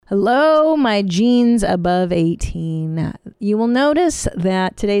Hello, my genes above 18. You will notice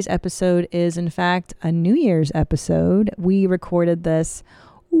that today's episode is, in fact, a New Year's episode. We recorded this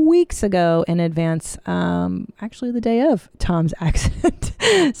weeks ago in advance, actually the day of Tom's accident.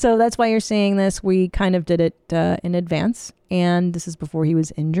 So that's why you're seeing this. We kind of did it in advance, and this is before he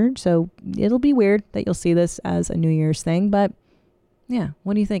was injured. So it'll be weird that you'll see this as a New Year's thing. But yeah,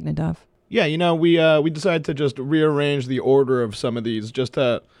 what do you think, Nadav? Yeah, we decided to just rearrange the order of some of these just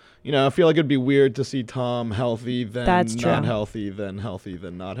to... I feel like it'd be weird to see Tom healthy, then not healthy, then healthy,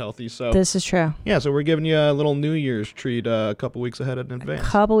 then not healthy. So this is true. Yeah, so we're giving you a little New Year's treat a couple weeks ahead in advance. A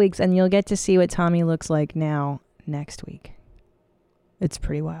couple weeks, and you'll get to see what Tommy looks like now next week. It's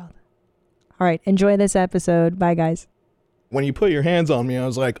pretty wild. All right, enjoy this episode. Bye, guys. When you put your hands on me, I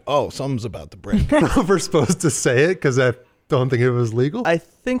was like, oh, something's about to break. We're supposed to say it because I don't think it was legal. I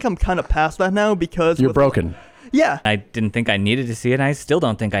think I'm kind of past that now because... You're broken. Yeah. I didn't think I needed to see it, and I still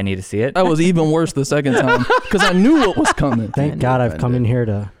don't think I need to see it. That was even worse the second time because I knew what was coming. Thank God I've come in here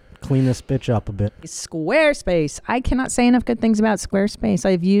to clean this bitch up a bit. Squarespace. I cannot say enough good things about Squarespace.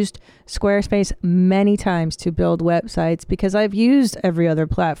 I've used Squarespace many times to build websites because I've used every other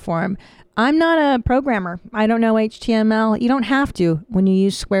platform. I'm not a programmer. I don't know HTML. You don't have to when you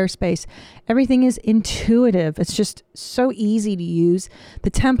use Squarespace. Everything is intuitive. It's just so easy to use.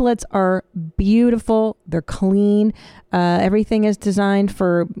 The templates are beautiful. They're clean. Everything is designed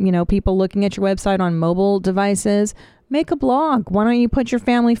for, people looking at your website on mobile devices. Make a blog. Why don't you put your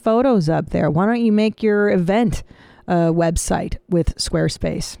family photos up there? Why don't you make your event website with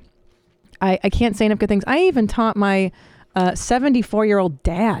Squarespace? I can't say enough good things. I even taught my 74-year-old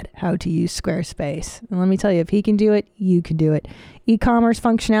dad how to use Squarespace. And let me tell you, if he can do it, you can do it. E-commerce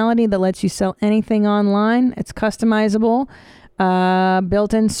functionality that lets you sell anything online. It's customizable.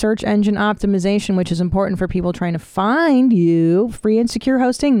 Built-in search engine optimization, which is important for people trying to find you. Free and secure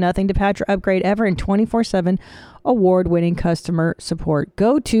hosting. Nothing to patch or upgrade ever. And 24/7 award-winning customer support.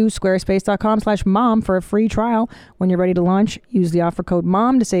 Go to squarespace.com/mom for a free trial. When you're ready to launch, use the offer code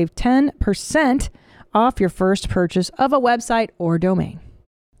MOM to save 10% off your first purchase of a website or domain.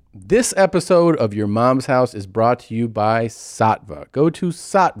 This episode of Your Mom's House is brought to you by Saatva. Go to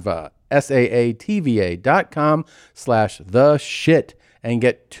Saatva, SAATVA.com/theshit and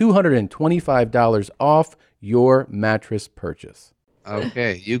get $225 off your mattress purchase.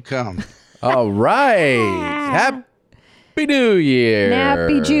 Okay, you come. All right. Happy New Year.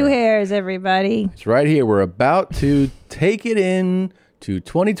 Happy Jew hairs, everybody. It's right here. We're about to take it in to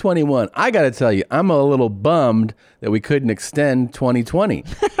 2021. I got to tell you, I'm a little bummed that we couldn't extend 2020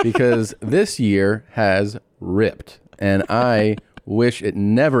 because this year has ripped and I wish it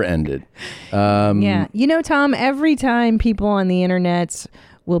never ended. Yeah. Tom, every time people on the internet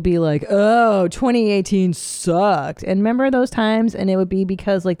will be like, oh, 2018 sucked. And remember those times? And it would be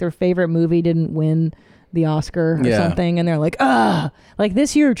because their favorite movie didn't win the Oscar or something. And they're like,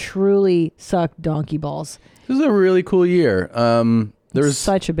 this year truly sucked donkey balls. This is a really cool year. There was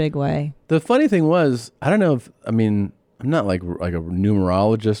such a big way. The funny thing was, I don't know I'm not like a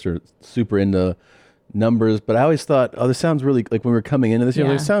numerologist or super into numbers, but I always thought, this sounds really, like when we were coming into this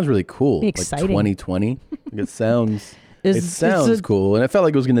year, it sounds really cool. Exciting. Like 2020. It sounds cool. And it felt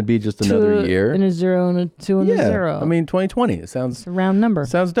like it was going to be just another year. And a 0 and a 2 and a 0. 2020. It sounds... It's a round number.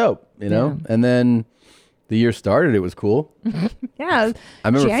 Sounds dope, Yeah. And then the year started, it was cool. Yeah. I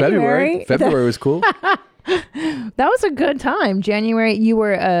remember January. February was cool. That was a good time. January, you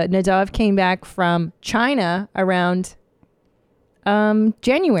were, Nadav came back from China around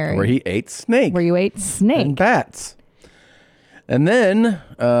January. Where he ate snake. Where you ate snake. And bats. And then,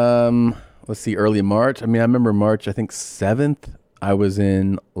 let's see, early March. I remember March, I think 7th, I was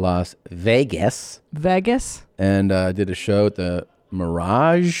in Las Vegas. And did a show at the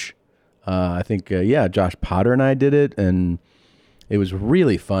Mirage. I think, Josh Potter and I did it. And it was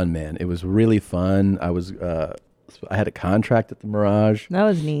really fun, man. It was really fun. I had a contract at the Mirage. That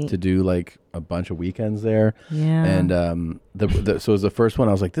was neat. To do a bunch of weekends there. Yeah. And so it was the first one.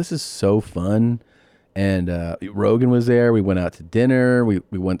 I was like, this is so fun. And Rogan was there. We went out to dinner. We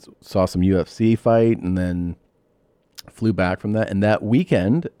saw some UFC fight, and then flew back from that. And that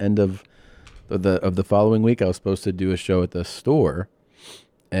weekend, end of the following week, I was supposed to do a show at the store.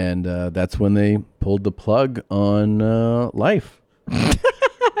 And that's when they pulled the plug on Life.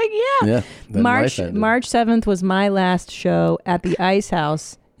 Yeah. March 7th was my last show at the Ice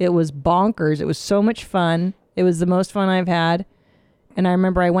House. It was bonkers. It was so much fun. It was the most fun I've had. And I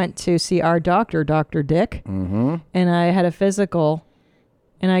remember I went to see our doctor, Dr. Dick, and I had a physical.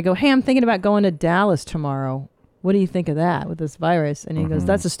 And I go, hey, I'm thinking about going to Dallas tomorrow. what do you think of that with this virus? And he goes,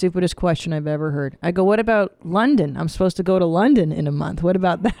 that's the stupidest question I've ever heard. I go, what about London? I'm supposed to go to London in a month. What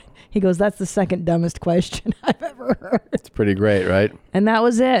about that? He goes, that's the second dumbest question I've ever heard. It's pretty great, right? And that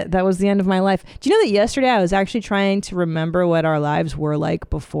was it. That was the end of my life. Do you know that yesterday I was actually trying to remember what our lives were like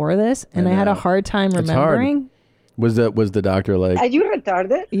before this, and I had a hard time remembering. Was the doctor like? Are you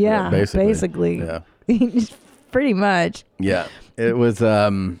retarded? Yeah, basically. Yeah. Pretty much. Yeah. It was.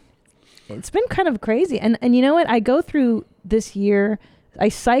 It's been kind of crazy, and you know what? I go through this year. I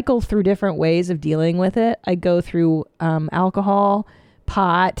cycle through different ways of dealing with it. I go through alcohol,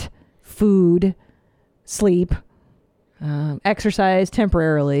 pot, food, sleep, exercise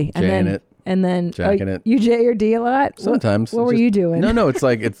temporarily, and then jacking it. You J or D a lot? Sometimes. What were you doing? No, it's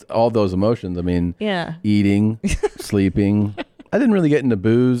like it's all those emotions. I mean, eating, sleeping. I didn't really get into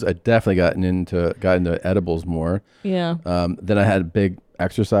booze. I definitely got into edibles more. Yeah. Then I had big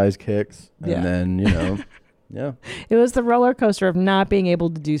exercise kicks, and then yeah. It was the roller coaster of not being able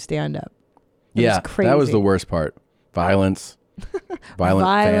to do stand up. It was crazy. That was the worst part. Violent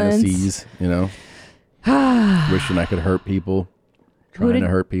fantasies, wishing I could hurt people, trying to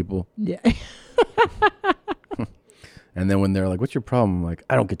hurt people. Yeah. And then when they're like, what's your problem? I'm like,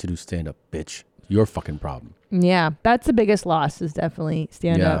 I don't get to do stand up, bitch. Your fucking problem. Yeah. That's the biggest loss is definitely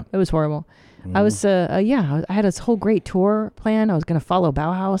stand up. It was horrible. I was, I had this whole great tour plan. I was going to follow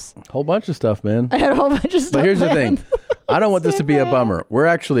Bauhaus. Whole bunch of stuff, man. I had a whole bunch of stuff. But here's the thing. I don't want this to be a bummer. We're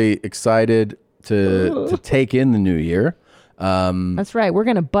actually excited to take in the new year. That's right. We're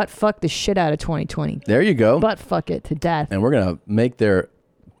going to butt fuck the shit out of 2020. There you go. Butt fuck it to death. And we're going to make their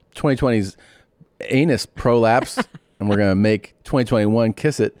 2020's anus prolapse. And we're going to make 2021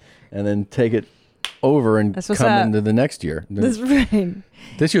 kiss it and then take it over and come into the next year. That's right.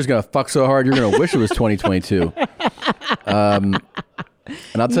 This year's going to fuck so hard, you're going to wish it was 2022. And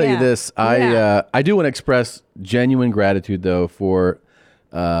I'll tell you this. I do want to express genuine gratitude, though, for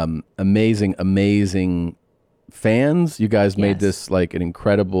amazing fans. You guys made this like an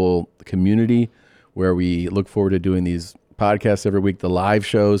incredible community where we look forward to doing these podcasts every week. The live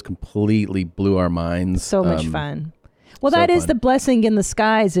shows completely blew our minds. So much fun. Well, that is the blessing in the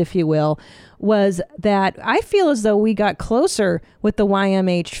skies, if you will, was that I feel as though we got closer with the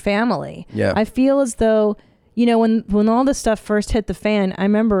YMH family. Yeah. I feel as though, when all this stuff first hit the fan, I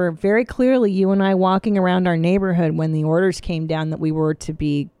remember very clearly you and I walking around our neighborhood when the orders came down that we were to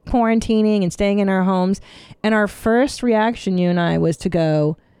be quarantining and staying in our homes. And our first reaction, you and I, was to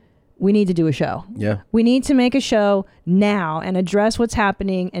go, we need to do a show. Yeah. We need to make a show now and address what's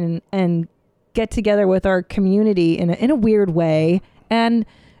happening and get together with our community in a weird way. And,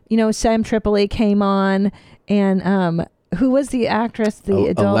 Sam Tripoli came on, and who was the actress, the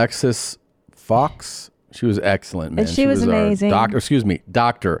adult? Alexis Fox. She was excellent, man. And she was amazing.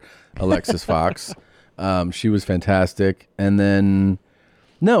 Dr. Alexis Fox. She was fantastic. And then,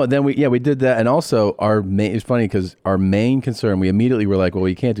 we did that. And also it's funny because our main concern, we immediately were like, well,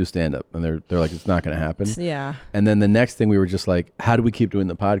 you can't do stand up. And they're like, it's not going to happen. Yeah. And then the next thing we were just like, how do we keep doing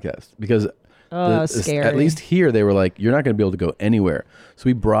the podcast? Because scary. At least here, they were like, you're not going to be able to go anywhere. So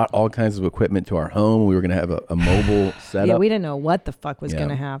we brought all kinds of equipment to our home. We were going to have a mobile setup. Yeah, we didn't know what the fuck was going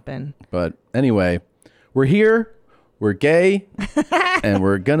to happen. But anyway, we're here. We're gay. And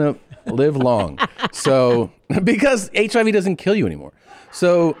we're going to live long. So, because HIV doesn't kill you anymore.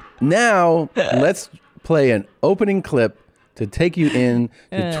 So now let's play an opening clip to take you in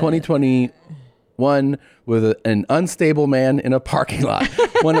to 2021 with an unstable man in a parking lot.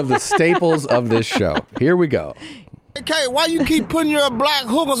 One of the staples of this show. Here we go. Okay, why you keep putting your black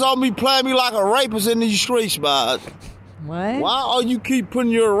hookers on me, playing me like a rapist in these streets, bud? What? Why are you keep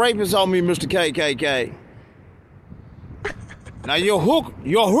putting your rapists on me, Mr. KKK? Now your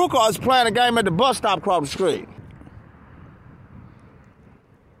hooker is playing a game at the bus stop across the street.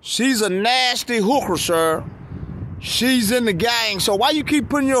 She's a nasty hooker, sir. She's in the gang, so why you keep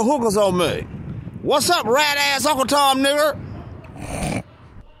putting your hookers on me? What's up, rat-ass Uncle Tom, nigger?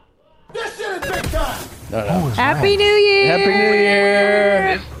 This shit is big time! Happy New Year! Happy New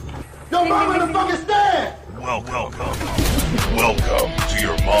Year! Yo, mama in the fucking stand! Welcome to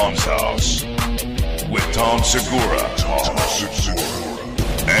your mom's house with Tom Segura.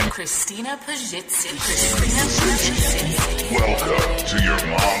 And Christina Pajitsin. Welcome to your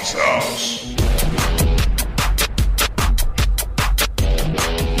mom's house.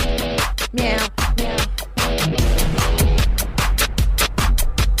 Meow.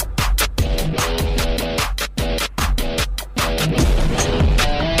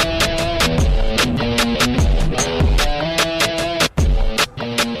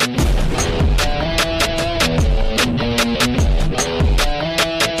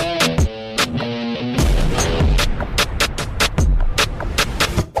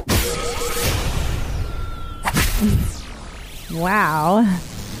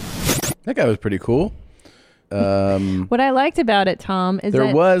 That guy was pretty cool. What I liked about it, Tom, is there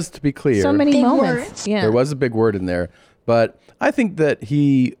that was, to be clear, so many moments. Yeah, there was a big word in there, but I think that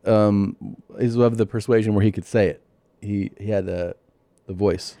he is of the persuasion where he could say it. He had the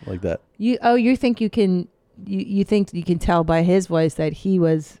voice like that. You think you can tell by his voice that he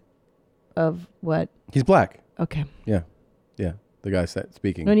was of what? He's black. Okay. Yeah. The guy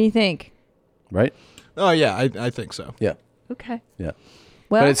speaking. What do you think? Right? Oh yeah, I think so. Yeah. Okay. Yeah.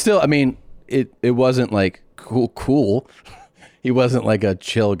 Well, but it's still. I mean, it wasn't like cool. He wasn't like a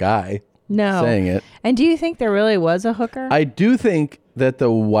chill guy. No. Saying it. And do you think there really was a hooker? I do think that the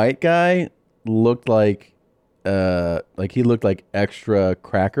white guy looked like he looked like extra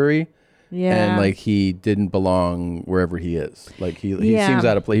crackery. Yeah. And like he didn't belong wherever he is. Like he seems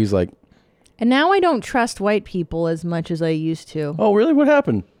out of place. He's like. And now I don't trust white people as much as I used to. Oh, really? What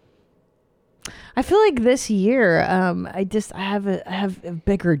happened? I feel like this year, I have a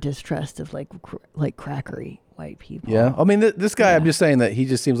bigger distrust of like crackery white people. Yeah. I mean, this guy, I'm just saying that he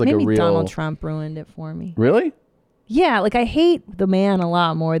just seems like Maybe a real. Donald Trump ruined it for me. Really? Yeah, like I hate the man a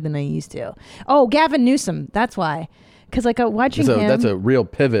lot more than I used to. Oh, Gavin Newsom. That's why. Because like watching him. That's a real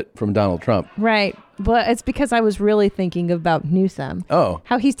pivot from Donald Trump. Right. But it's because I was really thinking about Newsom. Oh.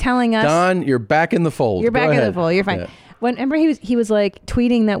 How he's telling us. Don, you're back in the fold. You're Go back ahead. in the fold. You're fine. Yeah. Remember he was like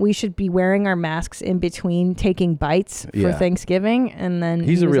tweeting that we should be wearing our masks in between taking bites for Thanksgiving, and then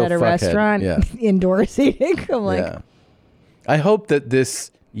He's he a was real at a fuckhead. restaurant indoors eating. I'm like, yeah. I hope that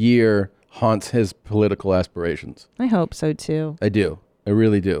this year haunts his political aspirations. I hope so too. I do. I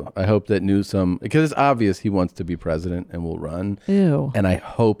really do. I hope that Newsom, because it's obvious he wants to be president and will run. Ew. And I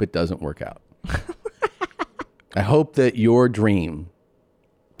hope it doesn't work out. I hope that your dream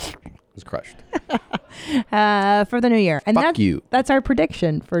is crushed. For the new year. And Fuck you. That's our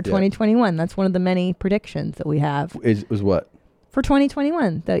prediction for 2021. That's one of the many predictions that we have. Is what? For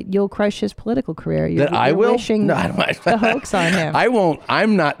 2021, that you'll crush his political career. I will? Wishing No, I don't. the hoax on him. I won't.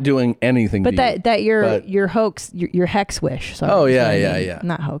 I'm not doing anything But to that you. your hoax, your hex wish. Sorry, Oh, yeah, sorry, yeah, yeah.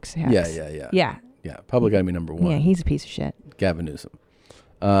 Not hoax, hex. Yeah. Yeah, public enemy number one. Yeah, he's a piece of shit. Gavin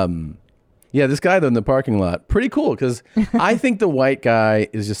Newsom. Yeah, this guy though in the parking lot, pretty cool because I think the white guy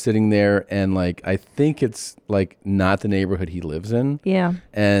is just sitting there and like I think it's like not the neighborhood he lives in. Yeah.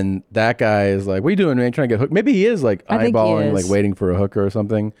 And that guy is like, "What are you doing, man? Trying to get hooked?" Maybe he is like eyeballing, like waiting for a hooker or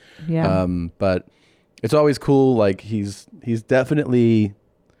something. Yeah. But it's always cool. Like he's definitely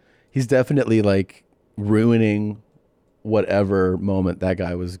like ruining whatever moment that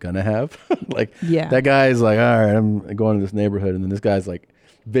guy was gonna have. Like that guy's like, all right, I'm going to this neighborhood, and then this guy's like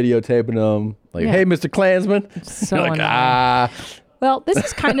videotaping him, like, hey, Mr. Klansman. So like, well, this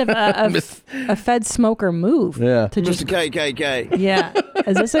is kind of a Fed smoker move. Yeah. To just, Mr. KKK. Yeah.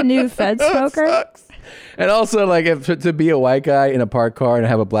 Is this a new Fed smoker? And also, like, to be a white guy in a parked car and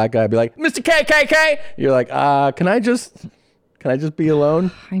have a black guy be like, Mr. KKK, you're like, can I just be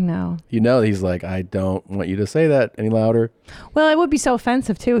alone? I know. You know, he's like, I don't want you to say that any louder. Well, it would be so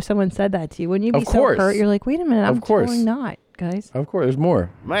offensive too if someone said that to you. Wouldn't you be so hurt? You're like, wait a minute, I'm totally not, guys. Of course, there's more.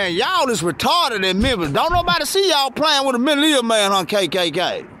 Man, y'all is retarded in Memphis. Don't nobody see y'all playing with a mentally ill man on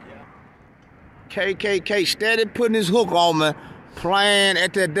KKK. KKK steady putting his hook on me, playing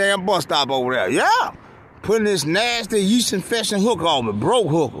at that damn bus stop over there. Yeah. Putting this nasty yeast infection hook on me, broke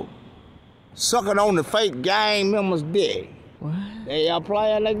hooker. Sucking on the fake gang member's dick. What? They are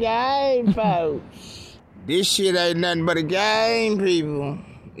playing the game, folks. This shit ain't nothing but a game, people.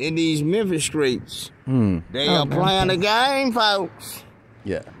 In these Memphis streets. They are playing the game, folks.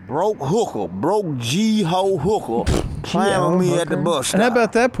 Yeah. Broke hooker, broke G-ho hooker, playing with me at the bus stop. And how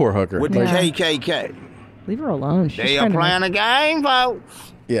about that poor hooker? With the KKK. Leave her alone. She's They are playing the game,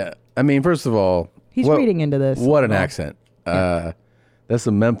 folks. Yeah. I mean, first of all, he's reading into this. What an accent. Yeah. That's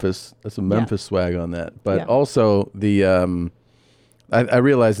a Memphis swag on that. But also the I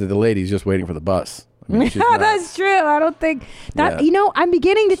realized that the lady's just waiting for the bus. I mean, that's true. I don't think that I'm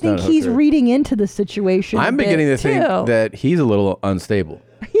beginning to think he's reading into the situation. I'm beginning to think that he's a little unstable.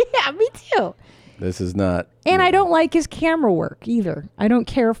 Yeah, me too. This is not. And I don't like his camera work either. I don't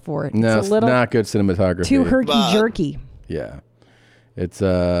care for it. No, it's a little not good cinematography. too herky-jerky. Yeah. It's He's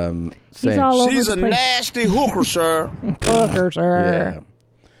all over She's the a place. nasty hooker, sir. Hooker, sir.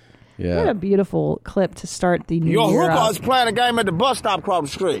 Yeah. What a beautiful clip to start the new Your year hooker out. is playing a game at the bus stop across the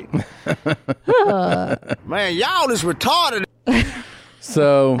street. Man, y'all is retarded.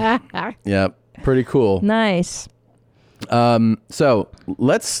 So, yeah, pretty cool. Nice. So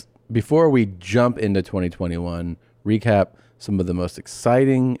let's, before we jump into 2021, recap some of the most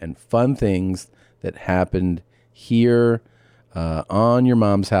exciting and fun things that happened here on Your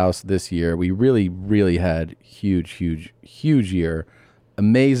Mom's House this year. We really, really had huge year.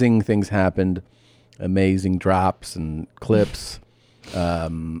 amazing things happened, amazing drops and clips.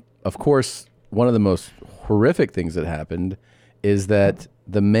 Of course, one of the most horrific things that happened is that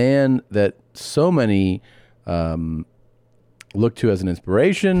the man that so many look to as an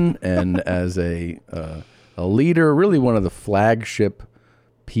inspiration and as a leader, really one of the flagship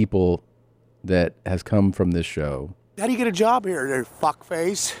people that has come from this show. How do you get a job here, there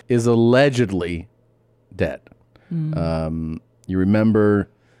fuckface? Is allegedly dead. You remember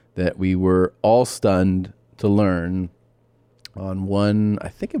that we were all stunned to learn on I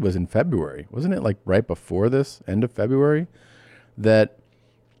think it was in February, wasn't it, like right before this, end of February, that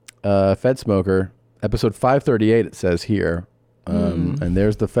Fed Smoker, episode 538, it says here, and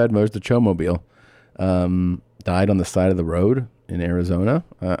there's the Chomobile, died on the side of the road in Arizona.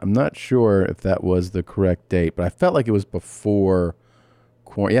 I'm not sure if that was the correct date, but I felt like it was before,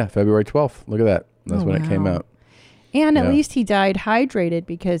 February 12th. Look at that. That's when it came out. And at least he died hydrated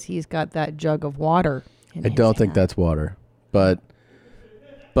because he's got that jug of water in his don't think hand. that's water, but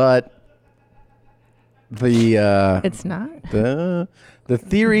the it's not. The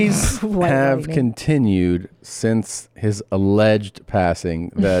theories have continued since his alleged passing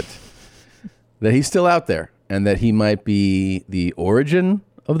that he's still out there and that he might be the origin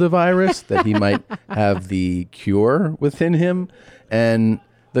of the virus, that he might have the cure within him. And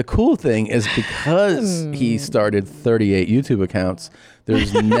the cool thing is because he started 38 YouTube accounts,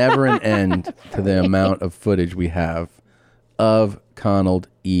 there's never an end to the amount of footage we have of Conald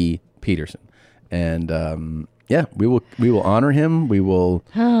E. Peterson. And we will honor him. We will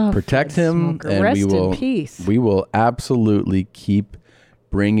protect him, and Rest in peace. We will absolutely keep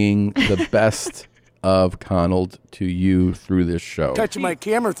bringing the best of Conald to you through this show. Touching my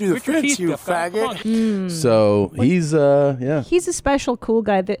camera through the fence, you faggot. So he's he's a special cool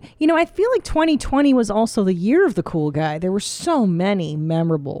guy that, I feel like 2020 was also the year of the cool guy. There were so many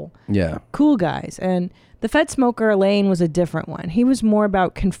memorable cool guys, and the Fed Smoker Elaine was a different one. He was more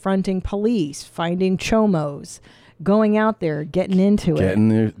about confronting police, finding chomos, going out there, getting into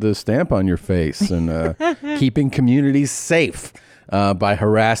getting the stamp on your face, and keeping communities safe by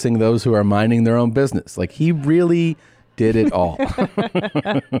harassing those who are minding their own business. Like, he really did it all.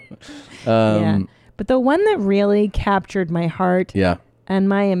 But the one that really captured my heart and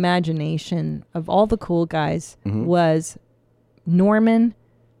my imagination of all the cool guys was Norman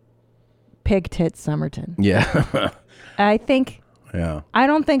Pig Tit Somerton. I think I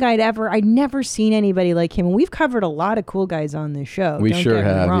don't think I'd never seen anybody like him. And we've covered a lot of cool guys on this show. We don't sure get me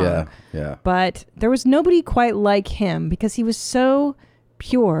have, wrong. yeah. But there was nobody quite like him because he was so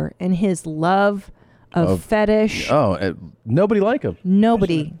pure in his love of fetish. Nobody like him.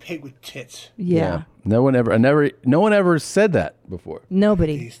 Nobody. Pig with tits. Yeah. No one ever said that before.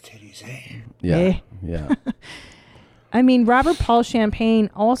 Nobody. These titties, eh? Yeah. I mean, Robert Paul Champagne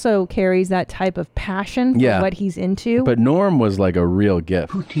also carries that type of passion for what he's into. But Norm was like a real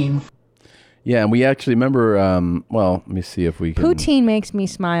gift. Poutine. Yeah, and we actually remember, let me see if we can. Poutine makes me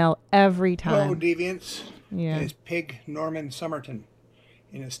smile every time. Hello, deviants. Yeah. It is Pig Norman Somerton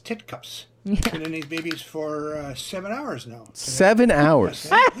in his tit cups. Been in these babies for 7 hours now. 7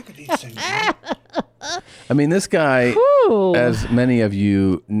 hours. Look at these things. Man. I mean, this guy, as many of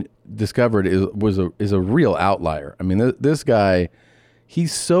you discovered, is a real outlier. I mean, this guy,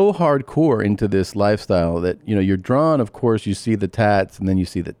 he's so hardcore into this lifestyle that, you're drawn, of course, you see the tats, and then you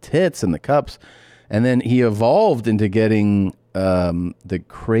see the tits and the cups, and then he evolved into getting the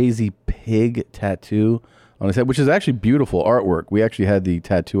crazy pig tattoo on his head, which is actually beautiful artwork. We actually had the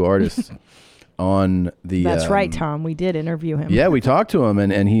tattoo artist on the. That's right, Tom. We did interview him. Yeah, we talked to him,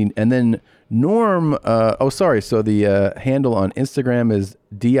 and then Norm. So the handle on Instagram is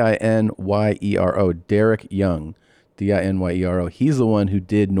DINYERO, Derek Young, DINYERO. He's the one who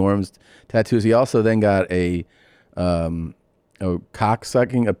did Norm's tattoos. He also then got a cock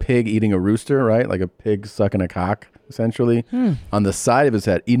sucking, a pig eating a rooster, right? Like a pig sucking a cock, essentially, on the side of his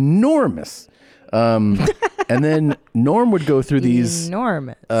head. Enormous. And then Norm would go through these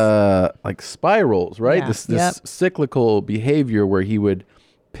enormous, like spirals, right? Yeah. This cyclical behavior where he would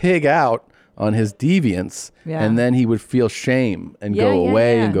pig out on his deviance, and then he would feel shame and go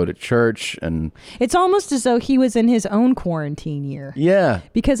away and go to church. And it's almost as though he was in his own quarantine year. Yeah.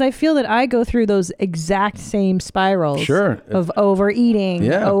 Because I feel that I go through those exact same spirals of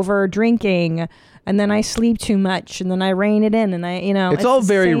overeating, over drinking, and then I sleep too much, and then I rein it in, and it's all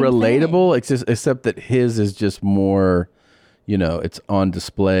very relatable. It's just, except that his is just more, it's on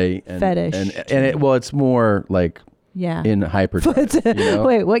display and fetish, and it's more like in hyperdrive.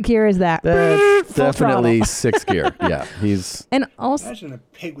 Wait, what gear is that? That's definitely 6th gear. Yeah, he's and also imagine a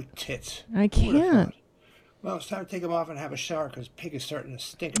pig with tits. I can't. Well, it's time to take him off and have a shower because Pig is starting to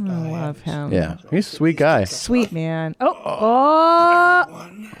stink. I love him. Yeah, he's a sweet guy. Sweet man.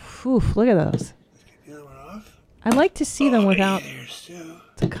 Oh. Oof, look at those. I'd like to see them without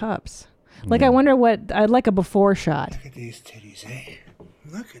the cups. Like, I wonder what... I'd like a before shot. Look at these titties, eh?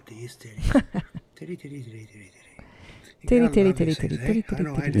 Look at these titties. Titty, titty, titty, titty, titty. Titty, titty, titty, titty,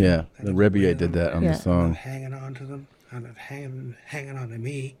 titty. Yeah, the Rebier did that on the song. I'm hanging on to them. I'm not hanging on to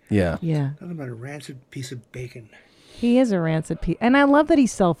me. Yeah. Yeah. Nothing but a rancid piece of bacon. He is a rancid piece. And I love that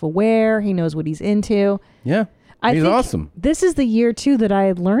he's self-aware. He knows what he's into. Yeah. He's awesome. This is the year, too, that I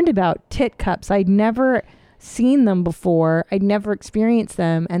had learned about tit cups. I'd never seen them before. I'd never experienced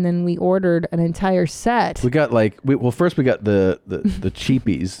them. And then we ordered an entire set. We got first we got the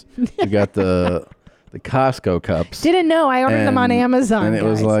cheapies. We got the Costco cups. Didn't know. I ordered them on Amazon. And it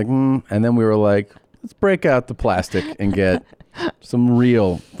was like, and then we were like, let's break out the plastic and get some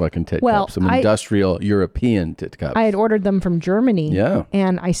real fucking tit cups, some industrial European tit cups. I had ordered them from Germany. Yeah.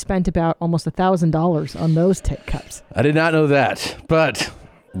 And I spent about almost $1,000 on those tit cups. I did not know that, but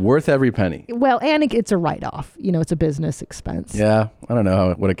worth every penny. Well, and it's a write-off. You know, it's a business expense. Yeah. I don't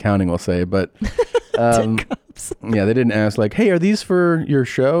know what accounting will say, but tit cups. Yeah, they didn't ask like, hey, are these for your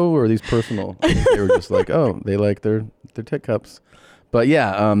show or are these personal? They were just like, oh, they like their tit cups. But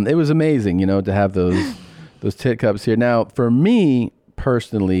yeah, it was amazing, you know, to have those tit cups here. Now, for me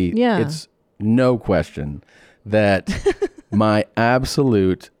personally, it's no question that my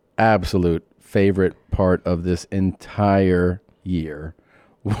absolute favorite part of this entire year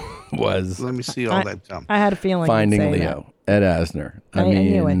was... Let me see all that gum. I had a feeling Finding Leo, Ed Asner. I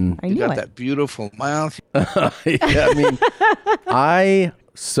knew it. You got that beautiful mouth. Yeah, I mean, I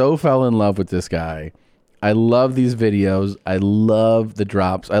so fell in love with this guy. I love these videos. I love the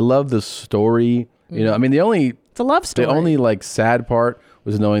drops. I love the story. You know, I mean, it's a love story. The only like sad part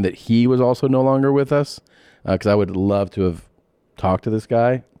was knowing that he was also no longer with us, because I would love to have talked to this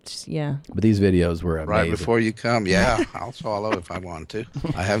guy. Yeah. But these videos were amazing. Right before you come, I'll swallow if I want to.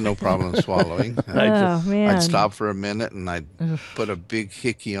 I have no problem swallowing. Man. I'd stop for a minute and I'd put a big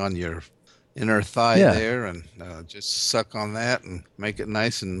hickey on your inner thigh there and just suck on that and make it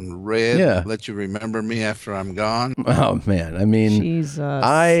nice and red. Yeah. Let you remember me after I'm gone. Oh man, I mean, Jesus.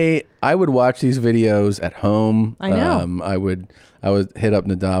 I would watch these videos at home. I know. I would hit up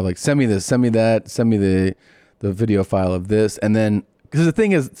Nadav like, send me this, send me that, send me the video file of this, and then because the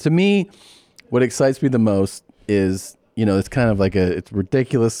thing is, to me, what excites me the most is, you know, it's kind of like it's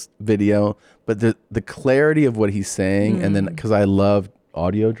ridiculous video, but the clarity of what he's saying, and then because I love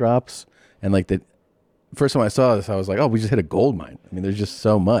audio drops. And like the first time I saw this, I was like, oh, we just hit a gold mine. I mean, there's just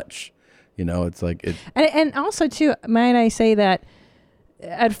so much, you know, it's like it. And also too, might I say that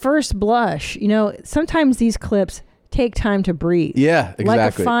at first blush, you know, sometimes these clips take time to breathe. Yeah, exactly.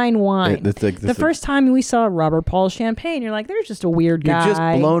 Like a fine wine. The first time we saw Robert Paul Champagne, you're like, there's just a weird guy. You're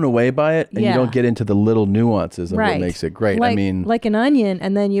just blown away by it, and you don't get into the little nuances of what makes it great. Like, I mean, like an onion,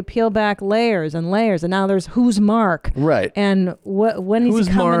 and then you peel back layers and layers, and now there's Who's Mark, right? And when is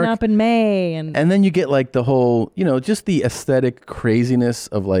he coming up in May, and then you get like the whole, you know, just the aesthetic craziness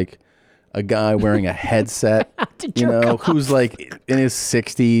of like a guy wearing a headset, you know, who's like in his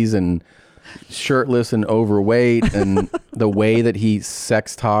 60s and shirtless and overweight, and the way that he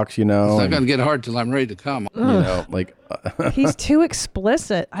sex talks, you know. It's not going to get hard till I'm ready to come. You know, like he's too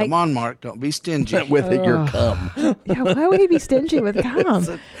explicit. Come on, Mark, don't be stingy with your cum. Yeah, why would he be stingy with cum?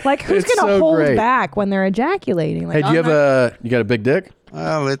 Like, who's going to hold back when they're ejaculating? Like, hey, do you got a big dick?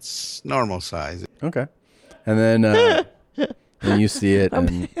 Well, it's normal size. Okay, and then when you see it,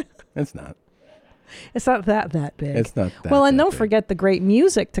 and it's not. It's not that big. It's not that well, and don't forget the great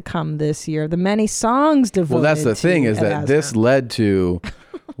music to come this year. The many songs devoted. Well, that's the thing is that Asner. this led to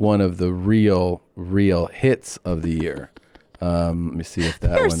one of the real hits of the year. Let me see if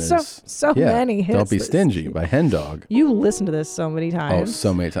that There's one is. so many hits. Don't Be Stingy by Hen Dog. You listen to this so many times. Oh,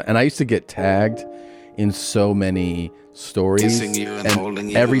 so many times. And I used to get tagged in so many stories. Kissing you and holding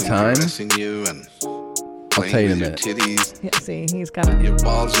you every and time. caressing you and I'll tell you in a minute. Titties. Yeah, see, he's got your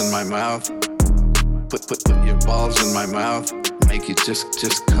balls in my mouth. Put your balls in my mouth. Make you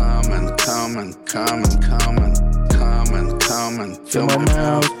just come and come and come and come and come and come and fill my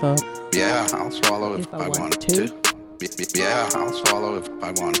mouth up. Yeah, I'll swallow if I want to. Yeah, I'll swallow if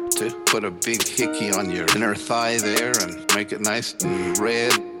I want to. Put a big hickey on your inner thigh there and make it nice and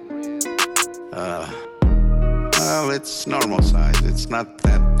red. Well, it's normal size. It's not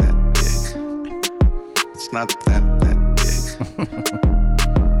that big. It's not that big.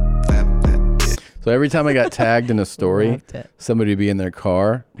 So every time I got tagged in a story, somebody would be in their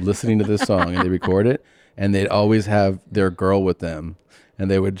car listening to this song, and they record it, and they'd always have their girl with them. and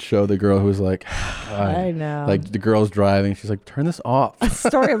they would show the girl who was like, God. I know. Like the girl's driving. She's like, turn this off.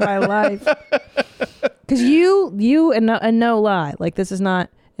 Story of my life. Because you and no lie, like this is not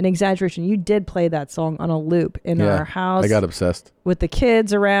an exaggeration. You did play that song on a loop in our house. I got obsessed with the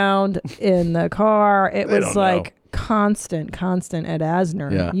kids around in the car. It was like constant Ed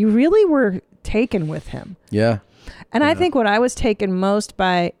Asner. Yeah. You really were taken with him. Yeah. And I think what I was taken most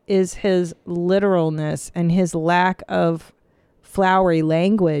by is his literalness and his lack of flowery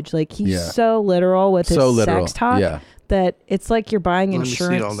language. Like he's so literal with his sex talk that it's like you're buying insurance.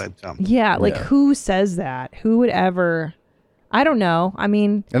 Let me see all that jump. Yeah, like who says that? Who would ever? I don't know. I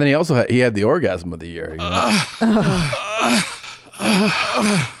mean, and then he also had the orgasm of the year. You know?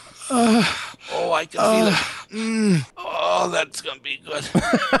 Oh, I can feel it. Oh, that's gonna be good.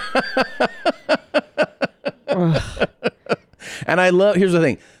 And here's the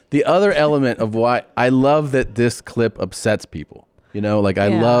thing. The other element of why I love that this clip upsets people. You know, like I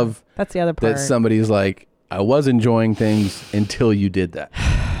love that's the other part. That somebody's like, I was enjoying things until you did that.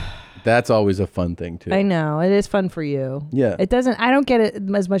 That's always a fun thing too. I know. It is fun for you. Yeah. I don't get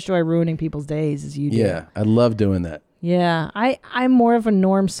it as much joy ruining people's days as you do. Yeah. I love doing that. Yeah. I'm more of a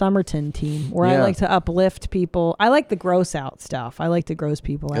Norm Summerton team where I like to uplift people. I like the gross out stuff. I like to gross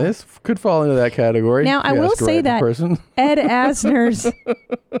people out. This could fall into that category. Now, I will say that Ed Asner's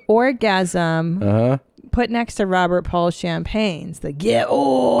orgasm put next to Robert Paul Champagne's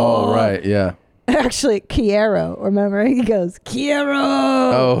Oh, right. Yeah. Actually, Quiero. Remember? He goes, Quiero.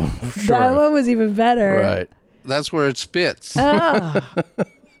 Oh, sure. That one was even better. Right. That's where it spits. Yeah.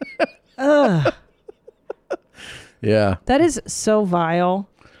 That is so vile.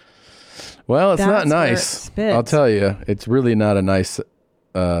 Well, it's That's not nice. where it spits. I'll tell you. It's really not a nice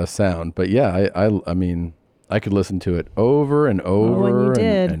sound. But yeah, I mean, I could listen to it over and over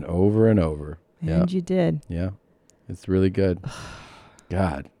and over and over. And you did. Yeah. It's really good.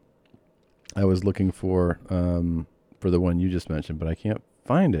 God. I was looking for the one you just mentioned, but I can't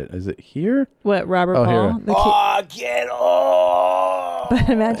find it. Is it here? What, Robert Paul? Here. Get off! But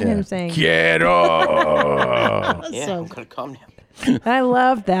imagine him saying, Get off! Yeah, I'm going to come now. I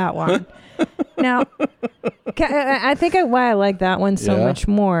love that one. Now, I think why I like that one so much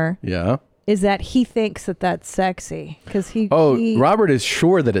more is that he thinks that that's sexy. Because Robert is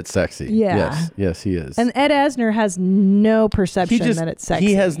sure that it's sexy. Yeah. Yes, he is. And Ed Asner has no perception that it's sexy.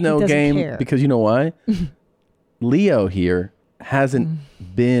 He has no game care. Because you know why? Leo here hasn't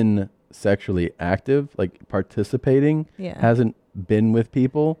been sexually active, like participating, hasn't been with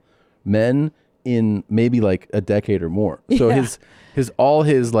people, men, in maybe like a decade or more. So his all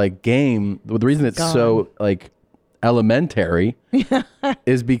his like game, the reason it's so like elementary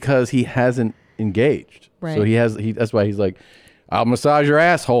is because he hasn't engaged. Right. So that's why he's like, I'll massage your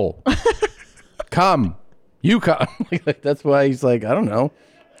asshole. Come. You come. Like, that's why he's like, I don't know.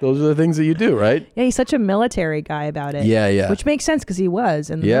 Those are the things that you do, right? Yeah, he's such a military guy about it. Yeah. Which makes sense because he was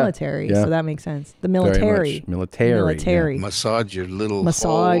in the military. So that makes sense. The military. Military. Massage your little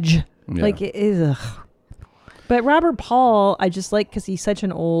massage. hole. Yeah. Like it is. But Robert Paul, I just like because he's such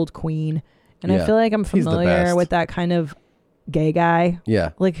an old queen. And I feel like I'm familiar with that kind of gay guy. Yeah.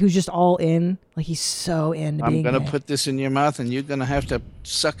 Like who's just all in. Like he's so into being I'm going to gay. put this in your mouth and you're going to have to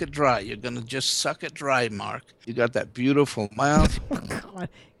suck it dry. You're going to just suck it dry, Mark. You got that beautiful mouth. Oh, God.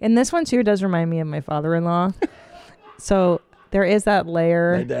 And this one too does remind me of my father-in-law. So there is that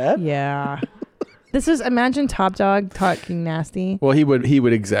layer. My dad? Yeah. This is, imagine Top Dog talking nasty. Well, he would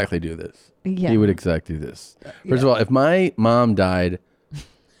exactly do this. Yeah. He would exactly do this. First of all, if my mom died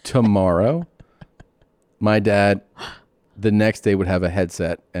tomorrow, my dad the next day would have a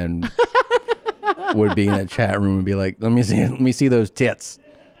headset and would be in a chat room and be like, let me see those tits.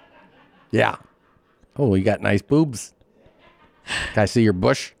 Yeah. Oh, you got nice boobs. Can I see your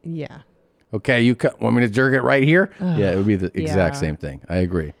bush? Yeah. Okay, want me to jerk it right here? Yeah, it would be the exact same thing. I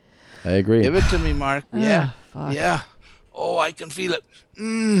agree. Give it to me, Mark. Yeah. Fuck. Yeah. Oh, I can feel it.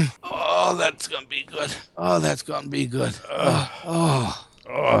 Oh, that's going to be good. Oh, that's going to be good.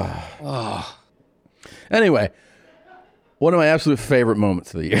 Anyway, one of my absolute favorite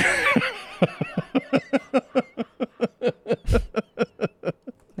moments of the year.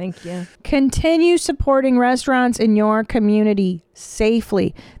 Thank you. Continue supporting restaurants in your community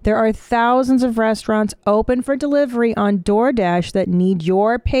safely. There are thousands of restaurants open for delivery on DoorDash that need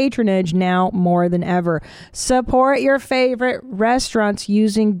your patronage now more than ever. Support your favorite restaurants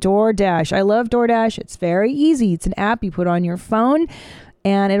using DoorDash. I love DoorDash. It's very easy. It's an app you put on your phone.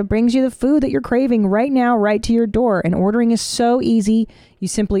 and it brings you the food that you're craving right now, right to your door. And ordering is so easy. You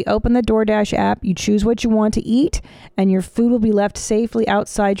simply open the DoorDash app, you choose what you want to eat, and your food will be left safely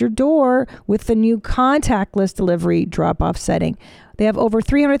outside your door with the new contactless delivery drop-off setting. They have over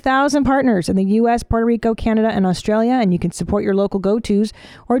 300,000 partners in the U.S., Puerto Rico, Canada, and Australia, and you can support your local go-tos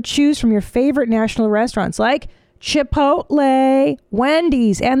or choose from your favorite national restaurants like Chipotle,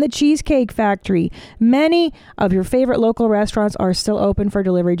 Wendy's, and the Cheesecake Factory. Many of your favorite local restaurants are still open for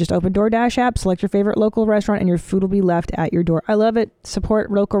delivery. Just open DoorDash app, select your favorite local restaurant, and your food will be left at your door. I love it. Support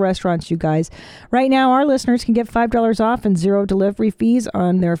local restaurants, you guys. Right now, our listeners can get $5 off and 0 delivery fees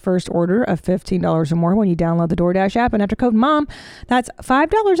on their first order of $15 or more when you download the DoorDash app and enter code MOM. That's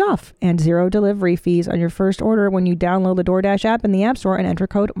 $5 off and 0 delivery fees on your first order when you download the DoorDash app in the App Store and enter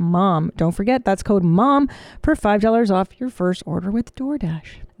code MOM. Don't forget, that's code MOM for $5 off your first order with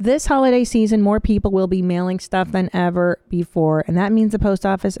DoorDash. This holiday season, more people will be mailing stuff than ever before, and that means the post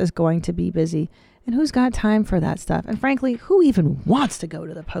office is going to be busy. And who's got time for that stuff? And frankly, who even wants to go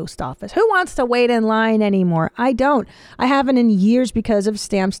to the post office? Who wants to wait in line anymore? I don't. I haven't in years because of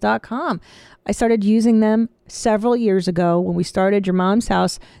Stamps.com. I started using them several years ago when we started Your Mom's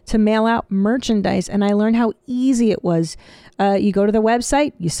House to mail out merchandise, and I learned how easy it was. You go to the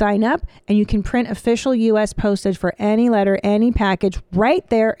website, you sign up, and you can print official U.S. postage for any letter, any package right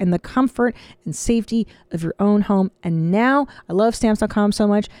there in the comfort and safety of your own home. And now, I love Stamps.com so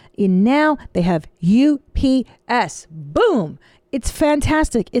much, and now they have UPS. Boom! It's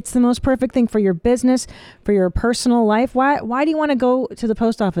fantastic. It's the most perfect thing for your business, for your personal life. Why do you want to go to the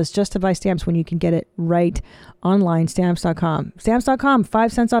post office just to buy stamps when you can get it right online? Stamps.com. Stamps.com,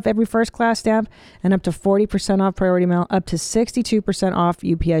 5 cents off every first class stamp and up to 40% off priority mail, up to 62% off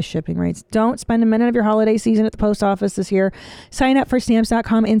UPS shipping rates. Don't spend a minute of your holiday season at the post office this year. Sign up for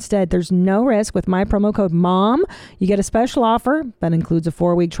Stamps.com instead. There's no risk with my promo code MOM. You get a special offer that includes a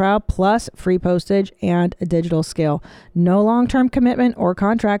 4-week trial plus free postage and a digital scale. No long-term commitment or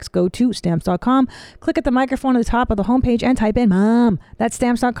contracts. Go to Stamps.com. Click at the microphone at the top of the homepage and type in MOM. That's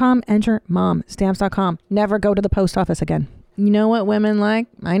Stamps.com. Enter MOM. Stamps.com. Never go to the post office again. You know what women like?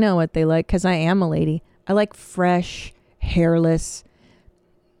 I know what they like because I am a lady. I like fresh, hairless,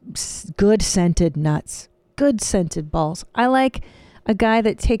 good scented nuts, good scented balls. I like a guy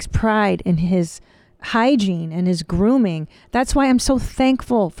that takes pride in his hygiene and his grooming. That's why I'm so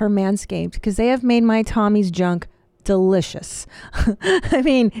thankful for Manscaped, because they have made my Tommy's junk delicious. I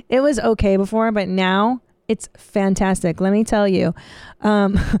mean, it was okay before, but now it's fantastic. Let me tell you,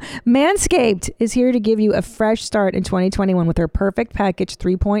 Manscaped is here to give you a fresh start in 2021 with their Perfect Package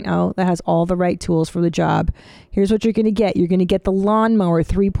 3.0 that has all the right tools for the job. Here's what you're going to get. You're going to get the Lawnmower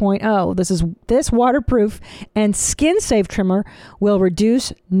 3.0. This waterproof and skin-safe trimmer will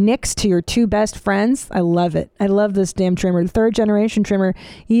reduce nicks to your 2 best friends. I love it. I love this damn trimmer. The 3rd generation trimmer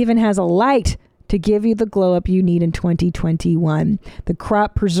even has a light to give you the glow up you need in 2021. The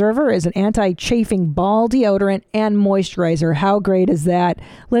Crop Preserver is an anti-chafing ball deodorant and moisturizer. How great is that?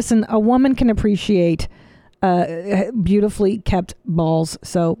 Listen, a woman can appreciate beautifully kept balls.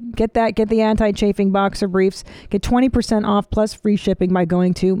 So get that. Get the anti-chafing boxer briefs. Get 20% off plus free shipping by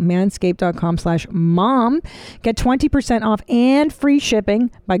going to manscaped.com/mom. Get 20% off and free shipping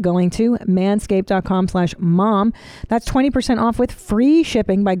by going to manscaped.com/mom. That's 20% off with free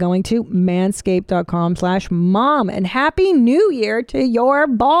shipping by going to manscaped.com/mom. And Happy New Year to your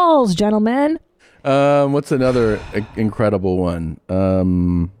balls, gentlemen. What's another incredible one?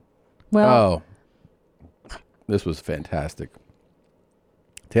 This was fantastic.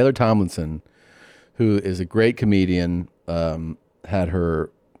 Taylor Tomlinson, who is a great comedian, had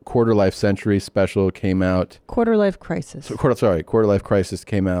her Quarter Life Century special came out. Quarter Life Crisis. Quarter Life Crisis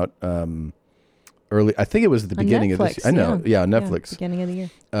came out early. I think it was at the beginning of this year. I know. Yeah, on Netflix. Beginning of the year.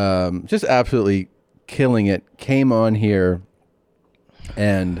 Just absolutely killing it. Came on here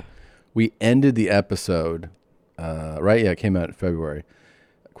and we ended the episode, right? Yeah, it came out in February.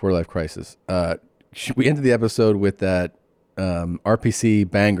 Quarter Life Crisis. We ended the episode with that RPC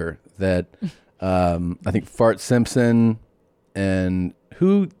banger that I think Fart Simpson and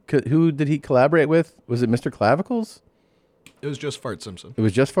who did he collaborate with? Was it Mr. Clavicles? It was just Fart Simpson. It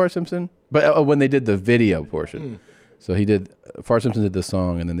was just Fart Simpson? But when they did the video portion. So Fart Simpson did the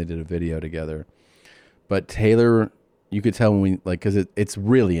song and then they did a video together. But Taylor, you could tell when we, like, because it's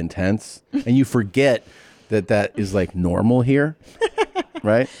really intense and you forget that is like normal here.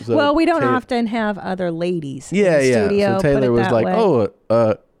 Right? So well, we don't often have other ladies in the studio. So Taylor was like,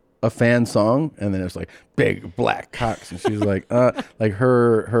 a fan song, and then it's like big black cocks, and she's like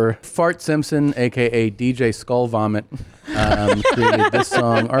her Fart Simpson, aka DJ Skull Vomit, created this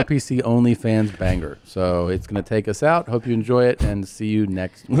song, RPC OnlyFans banger. So it's gonna take us out. Hope you enjoy it, and see you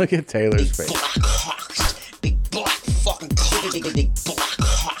next. Look at Taylor's face. Big black fucking cocks. Big black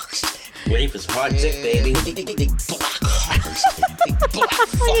cocks. Rape is hard dick, baby. Big black cocks. Big black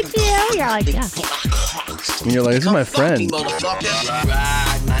fucking cocks. You're like, yeah. And you're like, this is my friend. Ride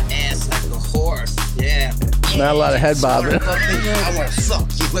my ass like a horse. Yeah. Not a lot of head bobbing. I wanna fuck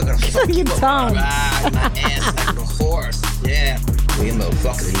you. We're gonna fuck you. Ride my ass like a horse. Yeah. You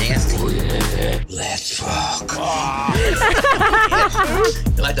motherfuckers nasty. Let's fuck.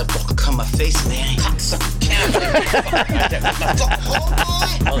 You like to fuck come my face, man. Cocksucker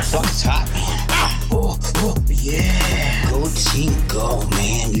motherfucker's hot, man. Oh, yeah. Go team, go,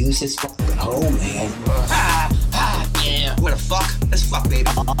 man. Use his fucking hole, man. Yeah. Where the fuck? Let's fuck, baby.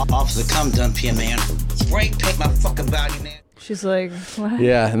 Officer, come done here, man. Spray paint my fucking body, man. She's like, what?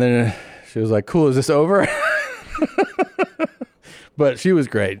 Yeah, and then she was like, cool, is this over? But she was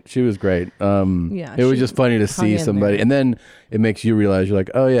great. She was great. It was just funny to see somebody. And then it makes you realize, you're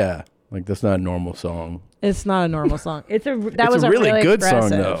like, oh, yeah, like that's not a normal song. It's not a normal song. It's a really good song,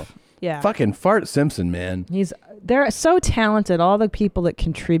 though. Yeah. Fucking Fart Simpson, man. They're so talented, all the people that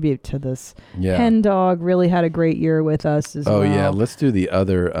contribute to this. Yeah. Hen Dog really had a great year with us as well. Oh, yeah. Let's do the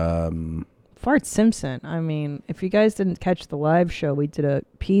other... Fart Simpson. I mean, if you guys didn't catch the live show, we did a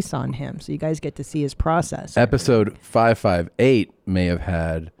piece on him, so you guys get to see his process. Episode 558 may have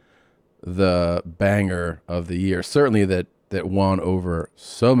had the banger of the year. Certainly that won over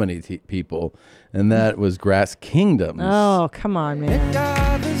so many people, and that was Grass Kingdoms. Oh, come on, man.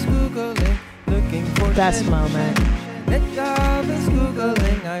 Best moment.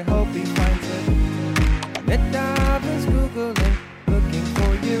 I hope he finds it. Googling, looking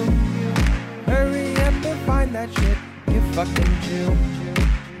for you. Hurry up and find that shit, you fucking Jew.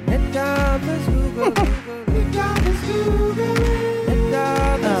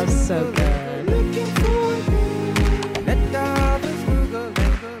 Oh, so good.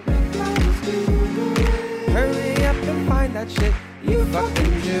 Hurry up and find that shit, you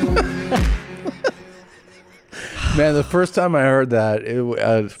fucking Jew. Man, the first time I heard that, it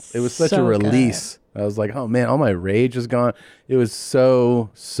was such a release. Good. I was like, oh man, all my rage is gone. It was so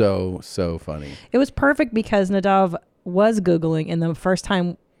funny. It was perfect because Nadav was Googling, and the first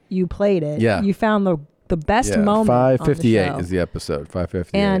time you played it, you found the best moment. 558 is the episode.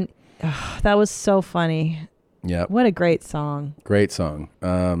 558. And that was so funny. Yeah. What a great song. Great song.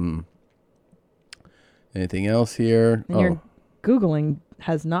 Anything else here? And your Googling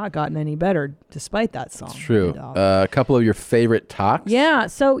has not gotten any better despite that song. It's true. A couple of your favorite talks. Yeah.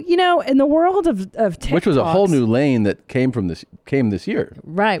 So, in the world of TikToks, which was a whole new lane that came this year.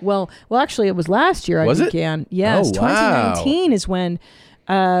 Right. Well, actually it was last year. Was I began. Yes. Oh, wow. 2019 is when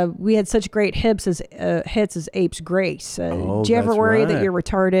we had such great hits as Ape's Grace. Did you ever worry that you're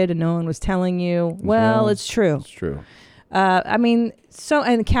retarded and no one was telling you? Well, it's true. It's true.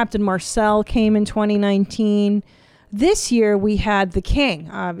 And Captain Marcel came in 2019. This year we had The King,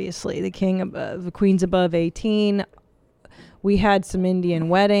 obviously. The King of the Queens Above 18. We had some Indian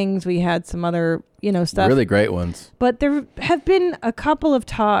weddings. We had some other, stuff. Really great ones. But there have been a couple of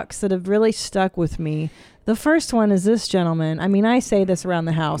talks that have really stuck with me. The first one is this gentleman. I mean, I say this around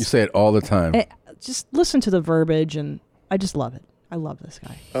the house. You say it all the time. Just listen to the verbiage, and I just love it. I love this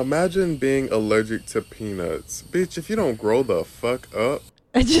guy. Imagine being allergic to peanuts. Bitch, if you don't grow the fuck up.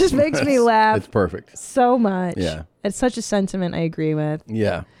 It just makes me laugh. It's perfect. So much. Yeah. It's such a sentiment I agree with.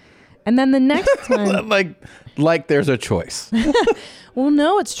 Yeah. And then the next one. like there's a choice. Well,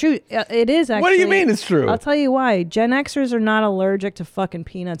 no, it's true. It is actually. What do you mean it's true? I'll tell you why. Gen Xers are not allergic to fucking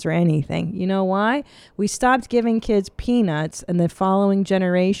peanuts or anything. You know why? We stopped giving kids peanuts in the following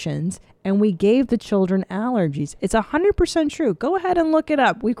generations, and we gave the children allergies. It's 100% true. Go ahead and look it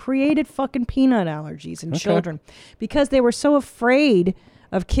up. We created fucking peanut allergies in children because they were so afraid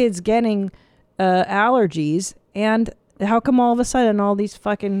of kids getting allergies. And how come all of a sudden all these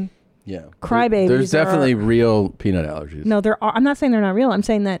fucking crybabies? There's definitely real peanut allergies. No, there are. I'm not saying they're not real. I'm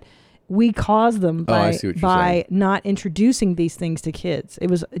saying that we caused them by not introducing these things to kids. It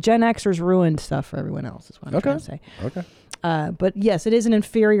was Gen Xers ruined stuff for everyone else. Is what I'm trying to say. Okay. But yes, it is an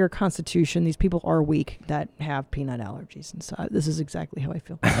inferior constitution. These people are weak that have peanut allergies, and so this is exactly how I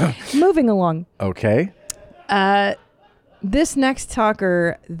feel. Moving along. Okay. This next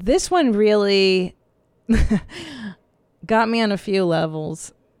talker, this one really got me on a few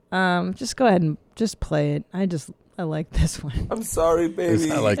levels. Just go ahead and just play it. I like this one. I'm sorry,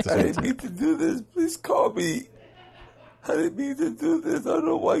 baby. I like this one. I didn't need to do this. Please call me. I didn't mean to do this. I don't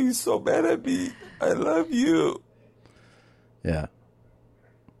know why you're so mad at me. I love you. Yeah.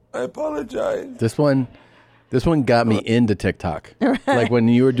 I apologize. This one got me into TikTok. Right. Like when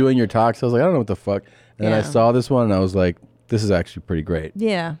you were doing your talks, I was like, I don't know what the fuck. And then I Yeah. saw this one and I was like, this is actually pretty great.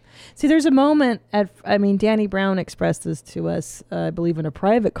 Yeah. See, there's a moment Danny Brown expressed this to us, I believe, in a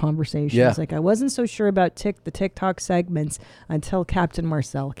private conversation. Yeah. It's like, I wasn't so sure about the TikTok segments until Captain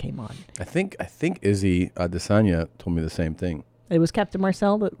Marcel came on. I think Izzy Adesanya told me the same thing. It was Captain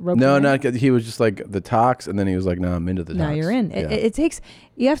Marcel that wrote No, it? not he was just like the talks, and then he was like, "No, I'm into the talks." Now you're in. Yeah. It takes,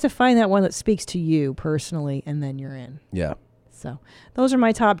 you have to find that one that speaks to you personally, and then you're in. Yeah. So those are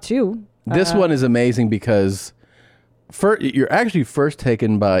my top two. This one is amazing because you're actually first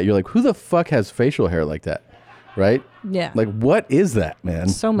taken by, you're like, who the fuck has facial hair like that? Right? Yeah. Like, what is that, man?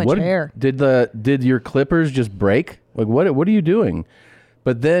 So much hair. Did your clippers just break? Like, what are you doing?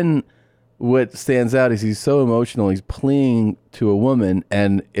 But then what stands out is he's so emotional. He's pleading to a woman,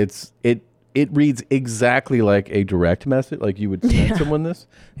 and it reads exactly like a direct message, like you would send someone this.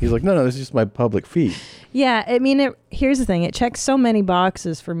 He's like, no, this is just my public feed. Yeah, I mean, here's the thing. It checks so many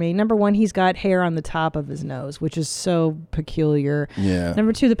boxes for me. Number one, he's got hair on the top of his nose, which is so peculiar. Yeah.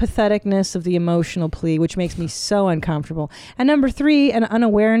 Number two, the patheticness of the emotional plea, which makes me so uncomfortable. And number three, an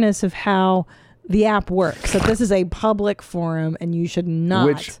unawareness of how the app works. That this is a public forum and you should not.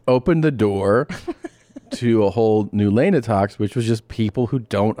 Which opened the door to a whole new lane of talks, which was just people who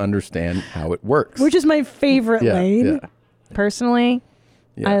don't understand how it works. Which is my favorite lane. Yeah. Personally,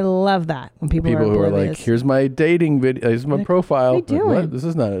 I love that when people are who are like, oblivious. here's my dating video, here's my profile. what are you Like, doing? This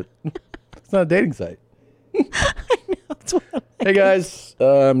is not it's not a dating site. Hey guys,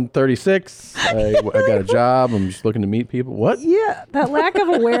 I'm 36. I got a job. I'm just looking to meet people. What? Yeah, that lack of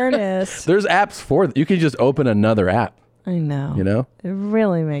awareness. There's apps for that. You can just open another app. I know. You know? It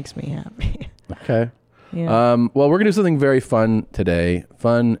really makes me happy. Okay. Yeah. Well, we're going to do something very fun today,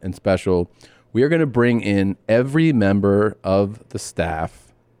 fun and special. We are going to bring in every member of the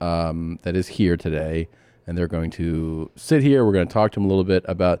staff that is here today, and they're going to sit here. We're going to talk to them a little bit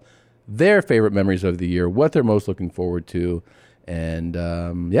about their favorite memories of the year, what they're most looking forward to, and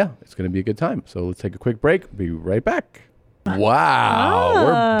it's going to be a good time. So let's take a quick break. Be right back. Wow,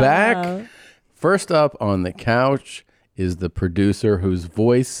 we're back. First up on the couch is the producer whose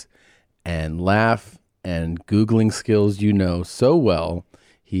voice and laugh and Googling skills you know so well.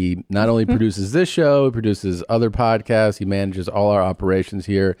 He not only produces this show, he produces other podcasts. He manages all our operations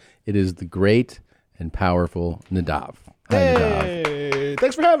here. It is the great and powerful Nadav. Hi, Nadav. Hey,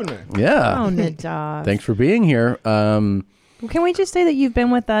 thanks for having me. Yeah. Oh, Nadav. Thanks for being here. Can we just say that you've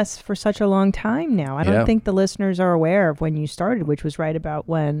been with us for such a long time now? I don't Yeah. think the listeners are aware of when you started, which was right about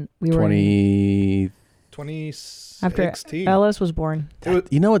when we were 2016. after Ellis was born.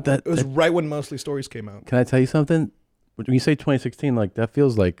 You know what It was right when Mostly Stories came out. Can I tell you something? When you say 2016, like that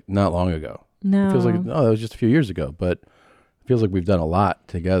feels like not long ago. No. It feels like, that was just a few years ago, but it feels like we've done a lot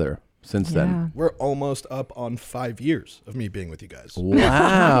together since then. We're almost up on 5 years of me being with you guys.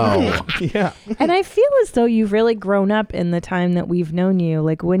 Wow. Yeah. And I feel as though you've really grown up in the time that we've known you.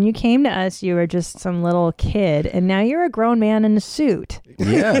 Like when you came to us, you were just some little kid, and now you're a grown man in a suit.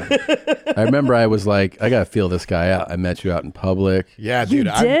 Yeah. I remember I was like, I got to feel this guy out. I met you out in public. Yeah, dude.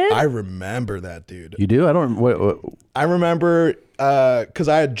 I remember that, dude. You do? I don't. What? I remember because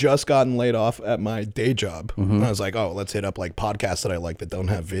I had just gotten laid off at my day job. Mm-hmm. And I was like, oh, let's hit up like podcasts that I like that don't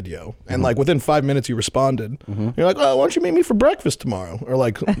have video. And like within 5 minutes, you responded. Mm-hmm. You're like, oh, why don't you meet me for breakfast tomorrow or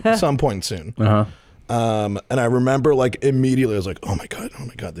like some point soon. Uh-huh. And I remember like immediately I was like, oh my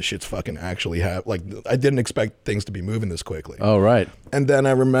God, this shit's fucking actually like I didn't expect things to be moving this quickly. Oh, right. And then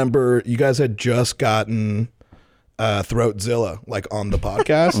I remember you guys had just gotten Throatzilla like on the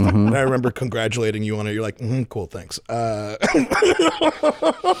podcast. Mm-hmm. And I remember congratulating you on it. You're like, cool, thanks. Shout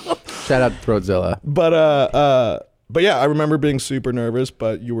out to Throatzilla. But yeah, I remember being super nervous,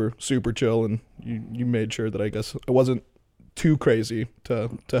 but you were super chill and you made sure that I guess I wasn't too crazy to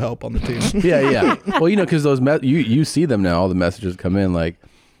help on the team. Yeah. Well, because those you see them now. All the messages come in like,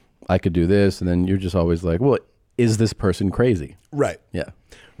 I could do this, and then you're just always like, well, is this person crazy? Right. Yeah.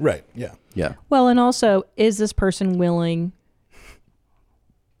 Right. Yeah. Yeah. Well, and also, is this person willing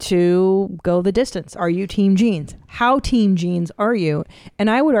to go the distance? Are you team jeans? How team jeans are you? And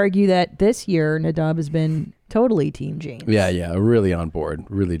I would argue that this year, Nadav has been totally team jeans. Yeah. Really on board.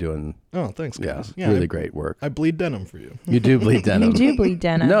 Really doing. Oh, thanks, guys. Yeah, really great work. I bleed denim for you. You do bleed denim. You do bleed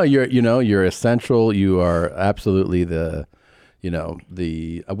denim. No, you're essential. You are absolutely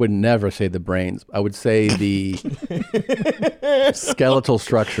I would never say the brains. I would say the skeletal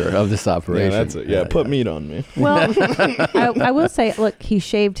structure of this operation. Yeah, that's it. Yeah, put meat on me. Well, I will say, look, he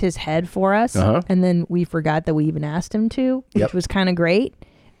shaved his head for us, and then we forgot that we even asked him to, which was kind of great.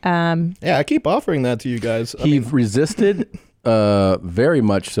 Yeah, I keep offering that to you guys. He resisted very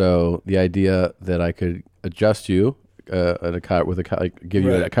much so the idea that I could adjust you give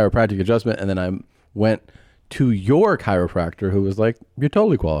you a chiropractic adjustment, and then I went to your chiropractor who was like, you're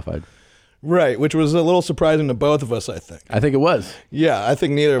totally qualified. Right, which was a little surprising to both of us, I think. I think it was. Yeah, I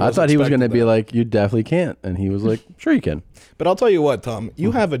think neither of us I thought he was going to expected be that. like, you definitely can't. And he was like, sure you can. But I'll tell you what, Tom,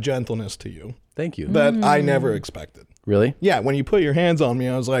 you have a gentleness to you. Thank you. That I never expected. Really? Yeah, when you put your hands on me,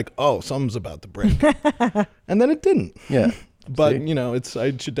 I was like, oh, something's about to break. And then it didn't. Yeah. But, See?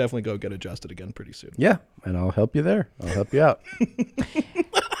 I should definitely go get adjusted again pretty soon. Yeah, and I'll help you there. I'll help you out.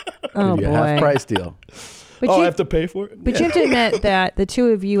 Oh, Give you boy. a half price deal. But I have to pay for it? But you have to admit that the two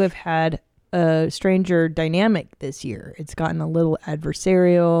of you have had a stranger dynamic this year. It's gotten a little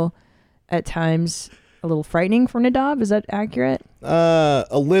adversarial, at times a little frightening for Nadav. Is that accurate? A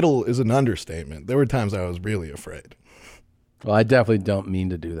little is an understatement. There were times I was really afraid. Well, I definitely don't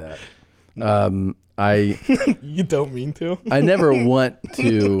mean to do that. You don't mean to? I never want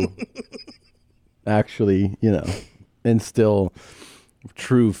to actually, instill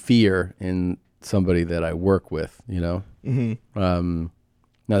true fear in somebody that I work with, Mhm.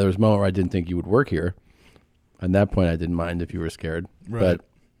 Now there was a moment where I didn't think you would work here. At that point, I didn't mind if you were scared. Right. But,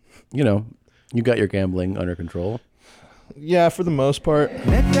 you got your gambling under control. Yeah, for the most part.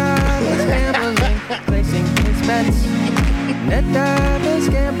 Nadav is gambling, placing his bets. Nadav is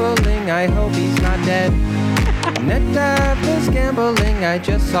gambling, I hope he's not dead. Nadav is gambling, I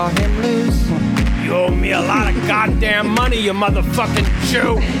just saw him lose. You owe me a lot of goddamn money, you motherfucking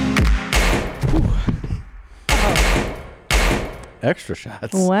Jew. Extra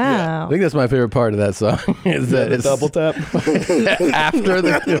shots. Wow. I think that's my favorite part of that song. Is that the it's double tap after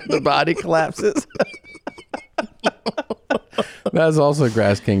the body collapses. That's also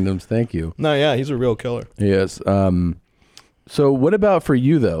Grass Kingdoms. Thank you. No, yeah, he's a real killer. Yes. So what about for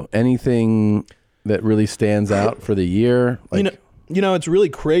you though? Anything that really stands out for the year? It's really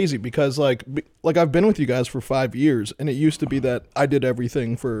crazy because like I've been with you guys for 5 years, and it used to be that I did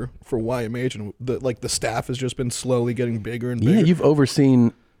everything for YMH, and the staff has just been slowly getting bigger and bigger. Yeah, you've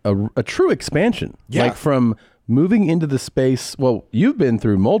overseen a true expansion. Yeah. Like from moving into the space. Well, you've been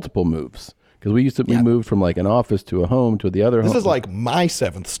through multiple moves because we moved from like an office to a home to the other home. This is like my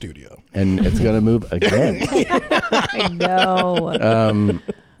 7th studio. And it's going to move again. I know.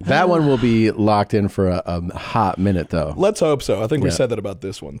 That one will be locked in for a hot minute, though. Let's hope so. I think we said that about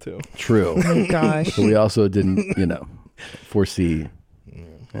this one, too. True. Oh, my gosh. But we also didn't, foresee.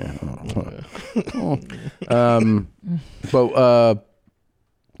 But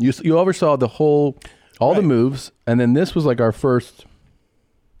you oversaw all the moves, and then this was like our first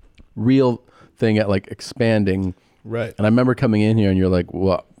real thing at like expanding. Right. And I remember coming in here, and you're like,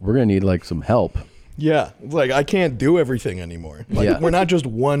 well, we're going to need like some help. Yeah, it's like I can't do everything anymore. Like we're not just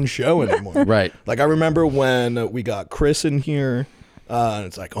one show anymore. Right. Like I remember when we got Chris in here, and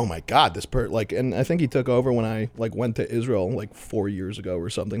it's like, oh my God, and I think he took over when I like went to Israel like 4 years ago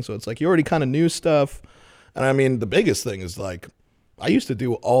or something. So it's like you already kind of knew stuff. And I mean, the biggest thing is like I used to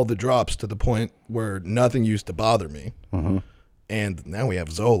do all the drops to the point where nothing used to bother me. Mm-hmm. And now we have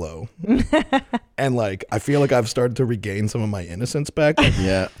Zolo. And like I feel like I've started to regain some of my innocence back.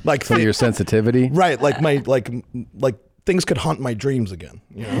 Like some of your sensitivity. Right, like my like things could haunt my dreams again.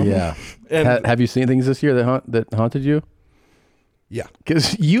 Yeah. And have you seen things this year that haunted you? Yeah,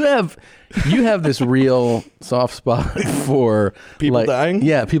 because you have this real soft spot for people dying.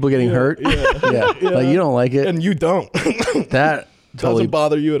 Yeah, people getting hurt. Yeah. Like you don't like it, and you don't. That totally doesn't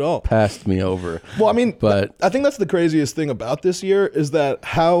bother you at all. Passed me over. Well, I mean, but I think that's the craziest thing about this year is that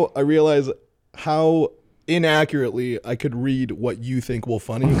how I realize how inaccurately I could read what you think will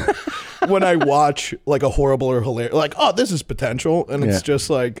funny when I watch like a horrible or hilarious, like, oh, this is potential. And it's just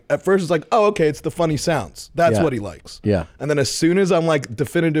like, at first it's like, oh, okay, it's the funny sounds. That's what he likes. Yeah. And then as soon as I'm like,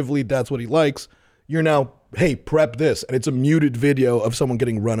 definitively, that's what he likes, you're now, hey, prep this. And it's a muted video of someone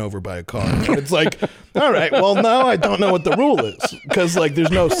getting run over by a car. And it's like, all right, well, now I don't know what the rule is because like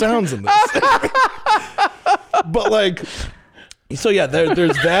there's no sounds in this. But like, so yeah,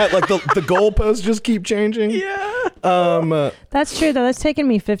 there's that. Like the goalposts just keep changing. Yeah. That's true though. That's taken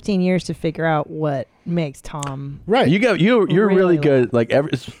me 15 years to figure out what makes Tom. Right. You're really good. Like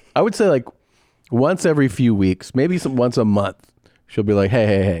I would say like once every few weeks, maybe once a month, she'll be like,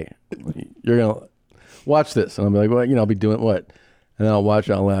 hey, you're gonna watch this, and I'll be like, well, I'll be doing what, And then I'll watch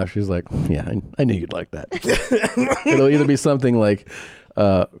it and I'll laugh. She's like, yeah, I knew you'd like that. It'll either be something like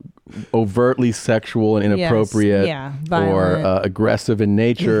overtly sexual and inappropriate, or aggressive in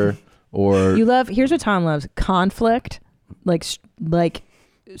nature, or here's what Tom loves: conflict, like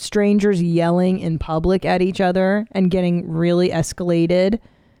strangers yelling in public at each other and getting really escalated.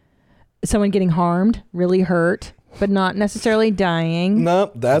 Someone getting harmed, really hurt, but not necessarily dying.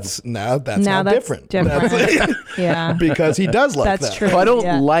 No, that's not different. Yeah. Because he does like that's that. True. Well, I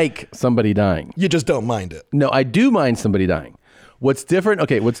don't like somebody dying. You just don't mind it. No, I do mind somebody dying. What's different?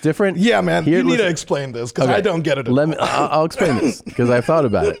 Okay, what's different? Yeah, man. You need to explain this because I don't get it. I'll explain this because I've thought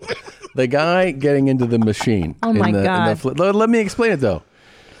about it. The guy getting into the machine. Oh my God. Let me explain it though.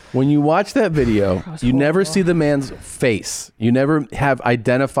 When you watch that video, you never see the man's face. You never have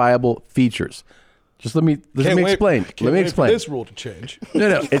identifiable features. Just let me explain. Let me explain. For this rule to change.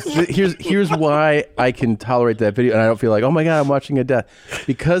 No. Here's why I can tolerate that video and I don't feel like, oh my God, I'm watching a death.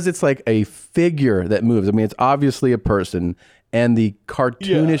 Because it's like a figure that moves. I mean, it's obviously a person, and the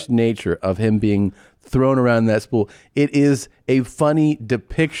cartoonish nature of him being thrown around that spool. It is a funny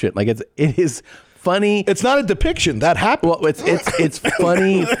depiction. Like it is funny. It's not a depiction. That happened. Well, it's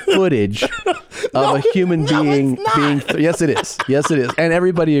funny footage of a human being being. Yes, it is. Yes, it is. And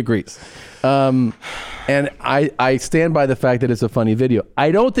everybody agrees. And I stand by the fact that it's a funny video.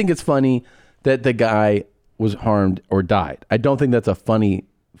 I don't think it's funny that the guy was harmed or died. I don't think that's a funny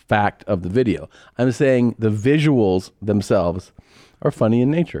fact of the video. I'm saying the visuals themselves are funny in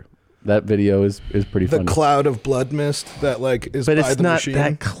nature. That video is pretty funny. The cloud of blood mist that is but by it's the not machine.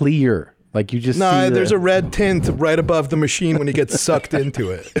 that clear. Like you just see there's a red tint right above the machine when he gets sucked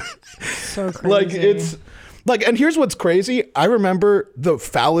into it. So crazy. And here's what's crazy. I remember the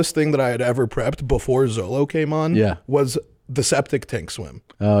foulest thing that I had ever prepped before Zolo came on was the septic tank swim.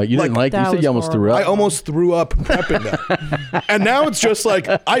 You didn't like it? You said you almost threw up. I almost threw up prepping that. And now it's just like,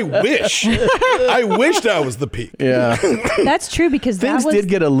 I wish that was the peak. Yeah. That's true because things did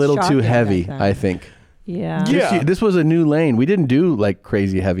get a little too heavy, I think. Yeah. This was a new lane. We didn't do like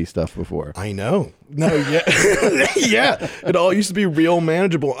crazy heavy stuff before. I know. No, yeah. Yeah. It all used to be real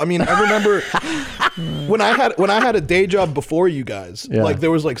manageable. I mean, I remember when I had a day job before you guys, like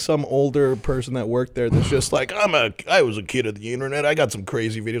there was like some older person that worked there that's just like, I was a kid of the internet. I got some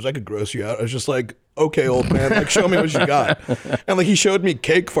crazy videos. I could gross you out. I was just like, okay, old man, like show me what you got. And like he showed me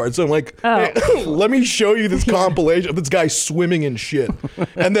cake farts. So I'm like, hey, let me show you this compilation of this guy swimming in shit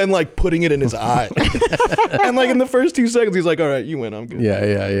and then like putting it in his eye. And like in the first 2 seconds, he's like, all right, you win. I'm good. Yeah.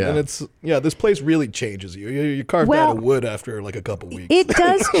 And it's, this place really changes you. You carved out of wood after like a couple weeks. It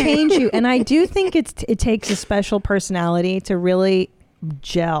does change you. And I do think it takes a special personality to really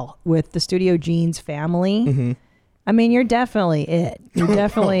gel with the Studio Jeans family. Mm-hmm. I mean, you're definitely it. You're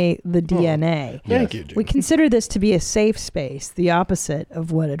definitely the DNA. Thank you, Jim. We consider this to be a safe space, the opposite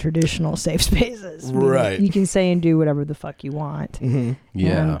of what a traditional safe space is. Right. You can say and do whatever the fuck you want. Mm-hmm.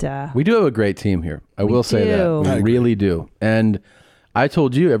 Yeah. And, we do have a great team here. I will say that. We really do. And I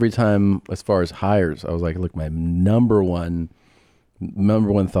told you every time, as far as hires, I was like, look, my number one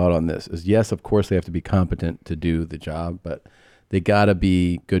thought on this is, yes, of course they have to be competent to do the job, but they got to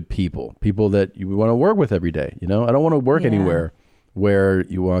be good people that you want to work with every day. I don't want to work anywhere where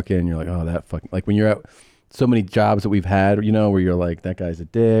you walk in, you're like, oh, that fucking, like when you're at so many jobs that we've had, where you're like, that guy's a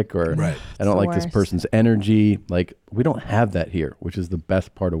dick, or I don't like this person's energy. Like, we don't have that here, which is the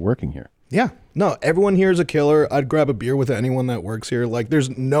best part of working here. Yeah. No, everyone here is a killer. I'd grab a beer with anyone that works here. Like, there's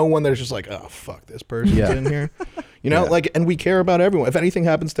no one that's just like, oh, fuck, this person's in here. And we care about everyone. If anything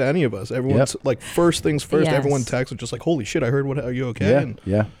happens to any of us, everyone's like, first things first, everyone texts just like, holy shit, I heard are you okay?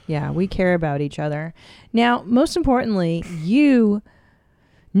 Yeah, we care about each other. Now, most importantly, you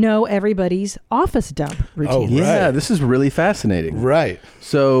know everybody's office dump routine. Oh, yeah, this is really fascinating. Right.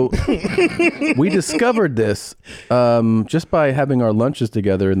 So we discovered this just by having our lunches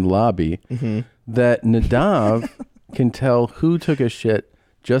together in the lobby, that Nadav can tell who took a shit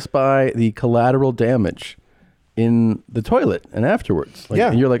just by the collateral damage in the toilet and afterwards.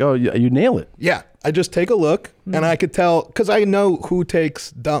 And you're like, oh, you nail it. Yeah. I just take a look and I could tell, because I know who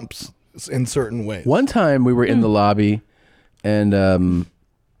takes dumps in certain ways. One time we were in the lobby and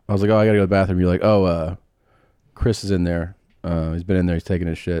I was like, oh, I got to go to the bathroom. You're like, oh, Chris is in there. He's been in there. He's taking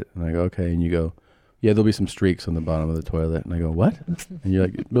his shit. And I go, okay. And you go, yeah, there'll be some streaks on the bottom of the toilet. And I go, what? And you're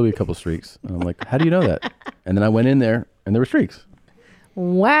like, there'll be a couple streaks. And I'm like, how do you know that? And then I went in there and there were streaks.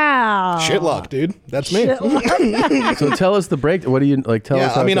 Wow. Shitlock, dude. That's me. So tell us the break. What do you like? Tell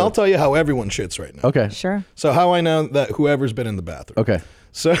us. Yeah, I'll tell you how everyone shits right now. Okay. Sure. So how I know that whoever's been in the bathroom. Okay.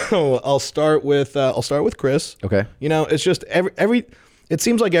 So I'll start with Chris. Okay. It's just It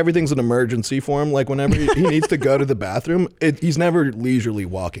seems like everything's an emergency for him. Like whenever he needs to go to the bathroom, he's never leisurely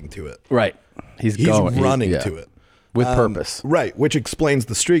walking to it. Right. He's running to it. With purpose. Right, which explains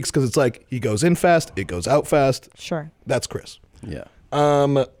the streaks because it's like he goes in fast, it goes out fast. Sure. That's Chris. Yeah.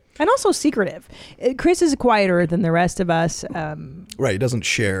 And also secretive. Chris is quieter than the rest of us. Right, he doesn't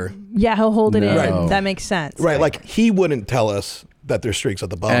share. Yeah, he'll hold it in. Right. That makes sense. Right, like he wouldn't tell us that there's streaks at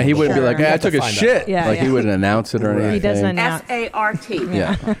the bottom. And he wouldn't be like, hey, I took a shit. Yeah, like he wouldn't announce it or anything. He doesn't announce. SART.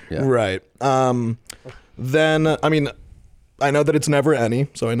 Yeah. Right. Then, I mean, I know that it's never any,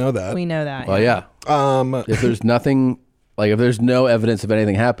 so I know that. We know that. Well, yeah. If there's nothing, like if there's no evidence of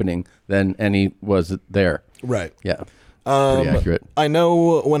anything happening, then any was there. Right. Yeah. Pretty accurate. I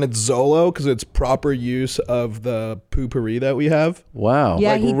know when it's Zolo because it's proper use of the poopery that we have. Wow.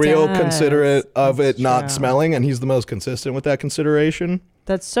 Yeah, like he real does. considerate of it not true. smelling, and he's the most consistent with that consideration.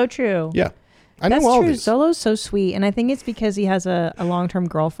 That's so true. Yeah. I know That's all true. these. Zolo's so sweet. And I think it's because he has a long-term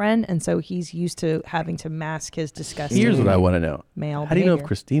girlfriend. And so he's used to having to mask his disgusting Here's what I want to know. male How do you know if behavior.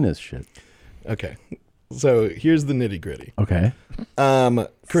 Christina's shit? Okay. So here's the nitty gritty. Okay.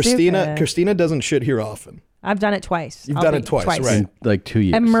 Stupid. Christina doesn't shit here often. I've done it twice. You've done it twice, right? In like 2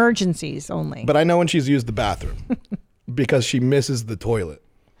 years. Emergencies only. But I know when she's used the bathroom because she misses the toilet.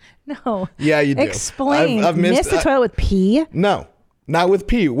 No. Yeah, you do. Explain. I've missed Miss the toilet with pee? No, not with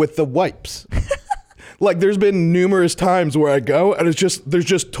pee, with the wipes. Like there's been numerous times where I go and there's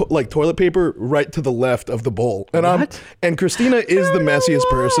just like toilet paper right to the left of the bowl, and and Christina is the messiest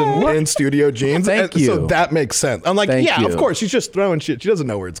person in Studio Jeans. Thank and you. So that makes sense. I'm like, Thank yeah, you. of course. She's just throwing shit. She doesn't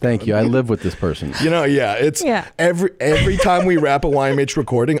know where it's going. Thank you. I live with this person. You know, yeah. It's every time we wrap a YMH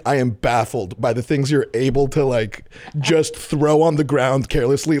recording, I am baffled by the things you're able to like just throw on the ground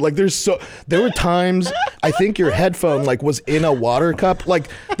carelessly. Like there were times I think your headphone like was in a water cup. Like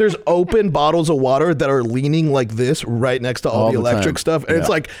there's open bottles of water that are leaning like this right next to all the electric time. stuff, and Yeah. it's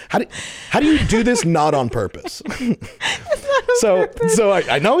like how do you do this not on purpose? So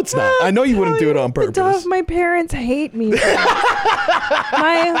I know it's not. I know you wouldn't do it on purpose. My parents hate me.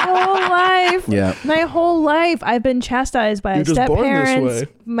 My whole life. Yeah. My whole life, I've been chastised by You're just born this step-parents. way.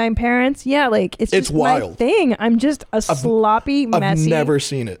 My parents, yeah, like it's just wild. my thing. I'm just a sloppy, messy I've never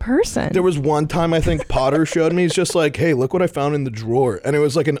seen it. person. There was one time I think Potter showed me. He's just like, hey, look what I found in the drawer, and it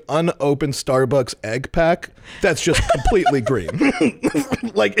was like an unopened Starbucks egg pack that's just completely green.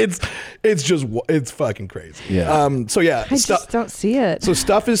 Like it's fucking crazy. Yeah. So yeah, I just don't see it. So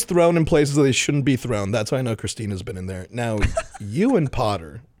stuff is thrown in places that they shouldn't be thrown. That's how I know Christina's been in there. Now, you and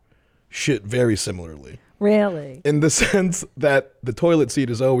Potter shit very similarly. Really? In the sense that the toilet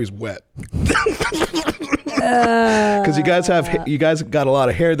seat is always wet. Because you guys got a lot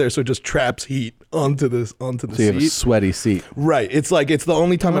of hair there, so it just traps heat onto the So you seat. have a sweaty seat. Right. It's like it's the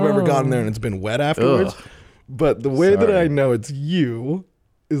only time I've ever gotten there and it's been wet afterwards. Ugh. But the way that Sorry. I know it's you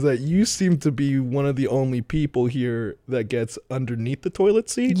is that you seem to be one of the only people here that gets underneath the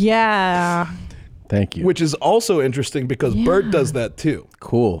toilet seat. Yeah. Thank you. Which is also interesting because Bert does that too.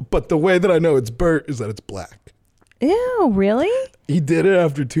 Cool. But the way that I know it's Bert is that it's black. Ew, really? He did it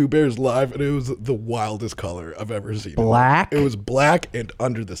after Two Bears Live, and it was the wildest color I've ever seen. Black? It was black and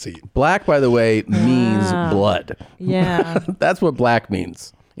under the seat. Black, by the way, means blood. Yeah. That's what black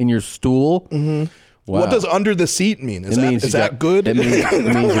means. In your stool. Mm-hmm. Wow. What does under the seat mean? Is that good? It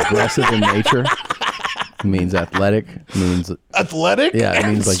means aggressive in nature. It means athletic. It means athletic? Yeah, it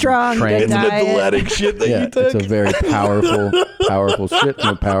means like strong, trained. good diet. Athletic shit that you took. It's a very powerful shit from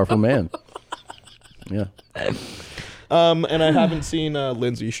a powerful man. Yeah. And I haven't seen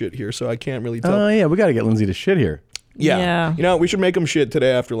Lindsay shit here, so I can't really tell. Oh yeah, we got to get Lindsay to shit here. Yeah. You know, we should make him shit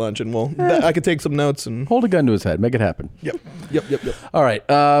today after lunch, and I could take some notes and hold a gun to his head. Make it happen. Yep. All right.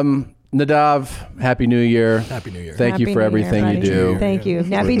 Nadav, Happy New Year. Happy New Year. Thank you Happy for New everything Year, you buddy. do. Thank you. We're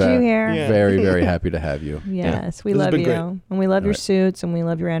Nappy Jew here. Yeah. Very, very happy to have you. Yes, we This has love been you. great. And we love your right. suits and we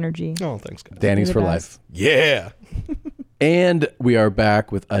love your energy. Oh, thanks, guys. Danny's You're the for best. life. Yeah. And we are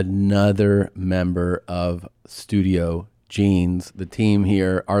back with another member of Studio Jeans, the team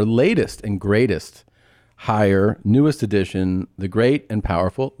here, our latest and greatest hire, newest addition, the great and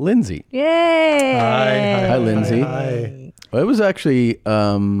powerful Lindsay. Yay! Hi, Lindsay. Hi. Well, it was actually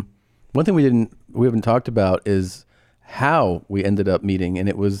one thing we haven't talked about is how we ended up meeting, and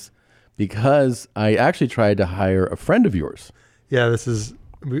it was because I actually tried to hire a friend of yours. Yeah, this is.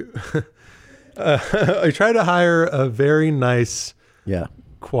 I tried to hire a very nice,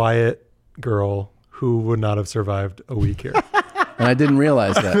 quiet girl who would not have survived a week here. And I didn't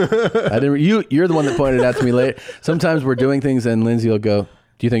realize that. You're the one that pointed it out to me later. Sometimes we're doing things and Lindsay will go,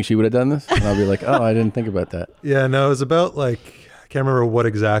 "Do you think she would have done this?" And I'll be like, "Oh, I didn't think about that." Yeah, no, it was about I can't remember what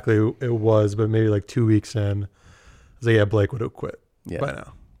exactly it was, but maybe 2 weeks in, I was like, yeah, Blake would have quit. by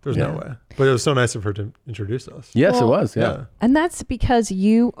now. There's no way. But it was so nice of her to introduce us. Yes, it was. Yeah. And that's because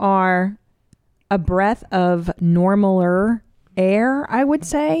you are a breath of normaler air, I would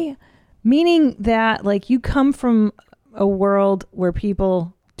say. Meaning that like you come from a world where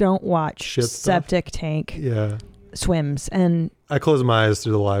people don't watch septic tank swims, and I close my eyes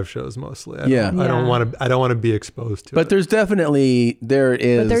through the live shows mostly. I don't want to be exposed to it. But there's definitely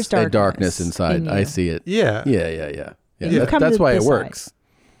there's a darkness inside. I see it. Yeah. That's why it works.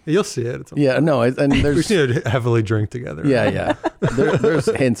 You'll see it. And there's we should heavily drink together. Yeah. There's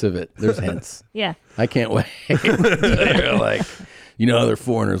hints of it. There's hints. Yeah. I can't wait. They're like, they're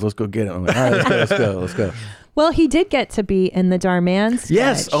foreigners. Let's go get them. I'm like, all right, let's go. Well, he did get to be in the Darman sketch.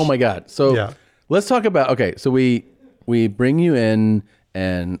 Yes. Oh my God. So let's talk about. Okay. So we bring you in,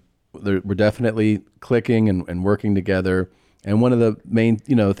 and we're definitely clicking and working together. And one of the main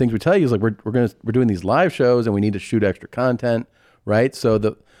things we tell you is like we're doing these live shows, and we need to shoot extra content, right? So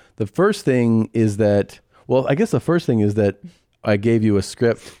the first thing is that. Well, I guess the first thing is that I gave you a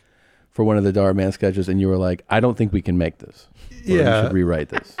script for one of the Darman sketches, and you were like, I don't think we can make this. We should rewrite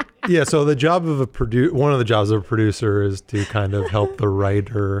this. Yeah, so the job of one of the jobs of a producer is to kind of help the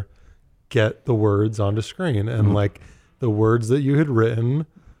writer get the words onto screen. And like the words that you had written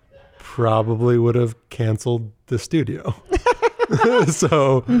probably would have canceled the studio.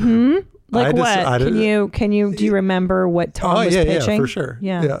 So like what? Do you remember what Tom was pitching? Yeah, for sure.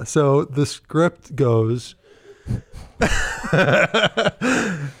 Yeah. So the script goes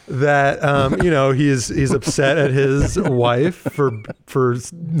that he's upset at his wife for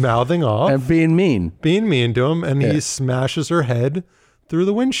mouthing off and being mean to him, and he smashes her head through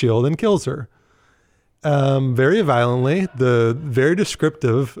the windshield and kills her very violently. Very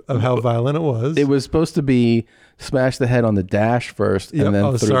descriptive of how violent it was. It was supposed to be smash the head on the dash first, and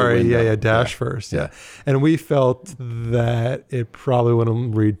then through the window. Dash first. Yeah. And we felt that it probably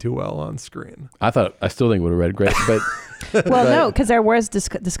wouldn't read too well on screen. I still think it would have read great, but well, no, because there was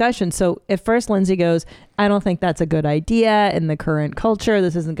discussion. So at first Lindsay goes, I don't think that's a good idea in the current culture.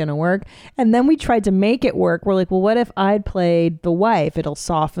 This isn't going to work. And then we tried to make it work. We're like, well, what if I'd played the wife? It'll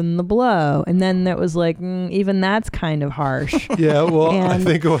soften the blow. And then it was like, even that's kind of harsh. Yeah, well, I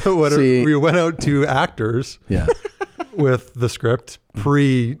think we went out to actors with the script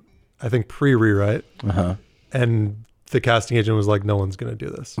pre-rewrite. And the casting agent was like, no one's going to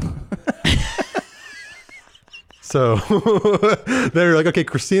do this. So they were like, okay,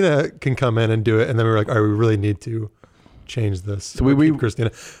 Christina can come in and do it. And then we were like, all right, we really need to change this. So we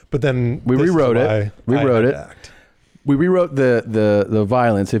Christina. But then we rewrote it. We rewrote the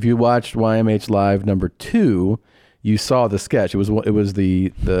violence. If you watched YMH Live #2, you saw the sketch. It was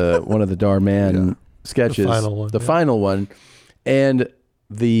the one of the Darman sketches, the final one. And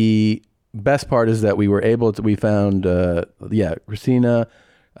the best part is that we found Christina.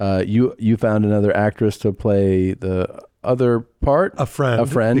 You found another actress to play the other part. A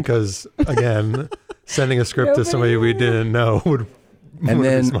friend. Because again, sending a script to somebody we didn't know would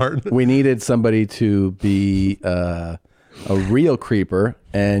be smart. We needed somebody to be a real creeper,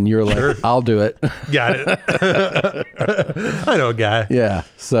 and you're like, I'll do it. Got it. I know a guy. Yeah.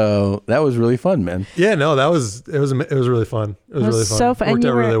 So that was really fun, man. Yeah, no, it was really fun. It was really fun. So fun. Worked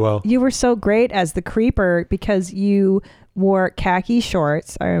out really well. You were so great as the creeper because you wore khaki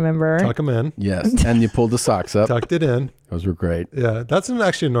shorts, I remember. Tuck them in. Yes. And you pulled the socks up. Tucked it in. Those were great. Yeah. That's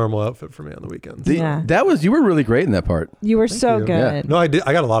actually a normal outfit for me on the weekends. You were really great in that part. You were so good. Yeah. No, I did.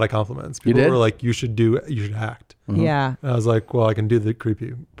 I got a lot of compliments. People were like, you should act. Mm-hmm. Yeah. And I was like, well, I can do the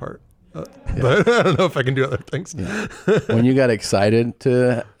creepy part. But I don't know if I can do other things. Yeah. When you got excited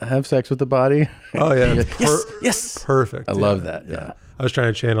to have sex with the body. Oh, yeah. Yes. Perfect. I love that. Yeah. I was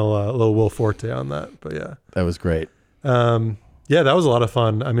trying to channel a little Will Forte on that, but yeah. That was great. Yeah, that was a lot of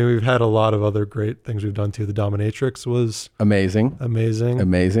fun. I mean, we've had a lot of other great things we've done too. The Dominatrix was amazing.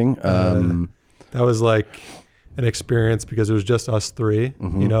 That was like an experience because it was just us three.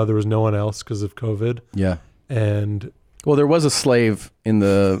 Mm-hmm. There was no one else because of COVID. Yeah. And there was a slave in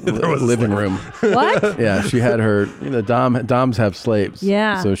the living room. What? Yeah, she had her. Doms have slaves.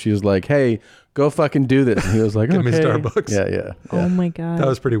 Yeah. So she was like, "Hey, go fucking do this." And he was like, "Give me okay." Starbucks. Yeah. Oh my God. That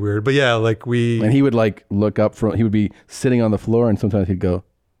was pretty weird. But yeah, like and he would like look up from. He would be sitting on the floor, and sometimes he'd go.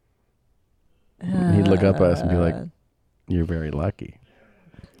 And he'd look up at us and be like, "You're very lucky."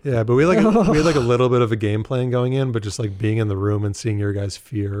 Yeah, but we had like a little bit of a game plan going in, but just like being in the room and seeing your guys'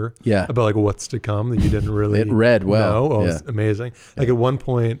 fear about like what's to come that you didn't really it read well. know. It was amazing. Like at one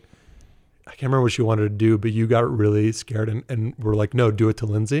point, I can't remember what you wanted to do, but you got really scared and were like, no, do it to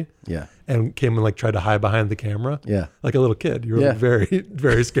Lindsay. Yeah. And came and like tried to hide behind the camera. Yeah. Like a little kid. You were very,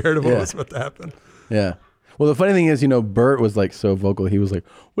 very scared of what was about to happen. Yeah. Well, the funny thing is, Bert was like so vocal. He was like,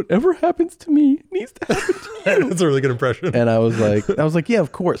 "Whatever happens to me needs to happen to you." That's a really good impression. And I was like, "Yeah,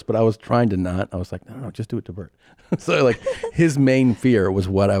 of course," but I was trying to not. I was like, "No, just do it to Bert." So like, his main fear was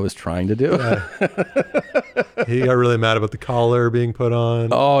what I was trying to do. He got really mad about the collar being put on.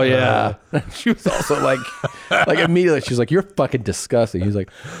 Oh yeah, she was also like immediately she's like, "You're fucking disgusting." He's like,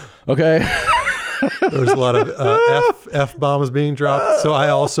 "Okay." There's a lot of F bombs being dropped. So I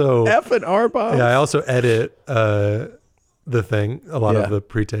also F and R bombs. Yeah, I also edit the thing, a lot of the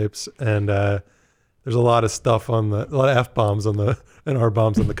pre-tapes, and there's a lot of stuff a lot of F bombs and R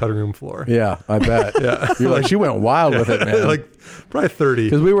bombs on the cutting room floor. Yeah, I bet. Yeah, you're like, she went wild with it, man. Like probably 30.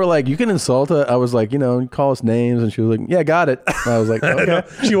 Because we were like, you can insult her. I was like, call us names, and she was like, yeah, got it. I was like, okay.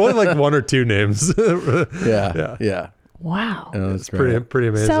 She wanted like 1 or 2 names. Yeah. Wow. It's pretty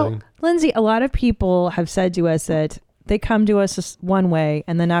amazing. So, Lindsay, a lot of people have said to us that they come to us one way,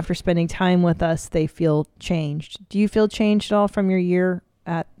 and then after spending time with us, they feel changed. Do you feel changed at all from your year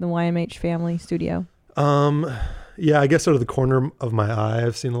at the YMH Family Studio? Yeah, I guess out of the corner of my eye,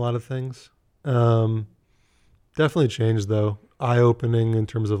 I've seen a lot of things. Definitely changed though. Eye-opening in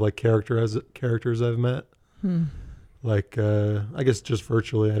terms of like characters I've met. Like, I guess just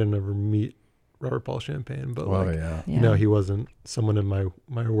virtually, I didn't ever meet Robert Paul Champagne, but he wasn't someone in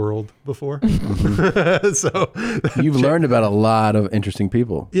my world before. So you've learned about a lot of interesting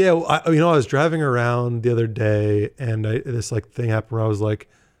people. Yeah, I was driving around the other day, and this like thing happened where I was like,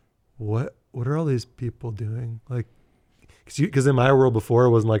 what are all these people doing? Like, because in my world before, it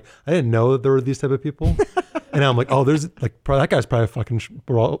wasn't like, I didn't know that there were these type of people. And now I'm like, oh, there's like, that guy's probably fucking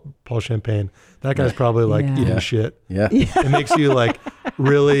Paul Champagne. That guy's probably like eating shit. Yeah. It makes you like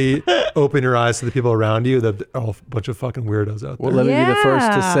really open your eyes to the people around you that are all a bunch of fucking weirdos out there. Well, let me be the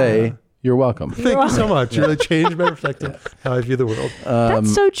first to say, you're welcome. Thank you so much. You really changed my perspective, how I view the world.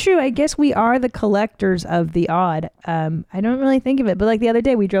 That's so true. I guess we are the collectors of the odd. I don't really think of it, but like the other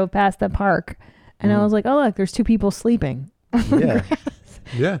day we drove past the park and I was like, oh, look, there's 2 people sleeping. Yeah.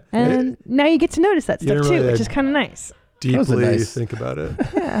 Yeah. And now you get to notice that stuff really, too, which is kind of nice. Deeply think about it.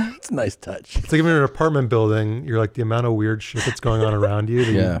 Yeah. It's a nice touch. It's like if you're in an apartment building, you're like the amount of weird shit that's going on around you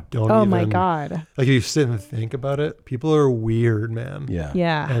that you don't Oh my God. Like if you sit and think about it, people are weird, man. Yeah.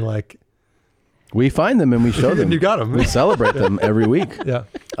 Yeah. And like, we find them and we show them. You got them. We celebrate them every week.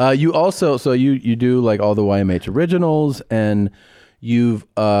 Yeah. You also, so you do like all the YMH originals, and you've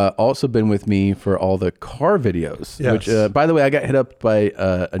also been with me for all the car videos. Yes. Which, by the way, I got hit up by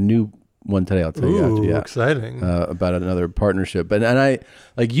a new one today. I'll tell you after. Yeah. Exciting. About another partnership. And I,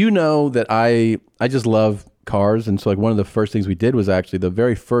 like, that I just love cars. And so like one of the first things we did was actually the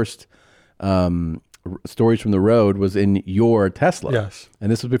very first Stories from the Road was in your Tesla. Yes.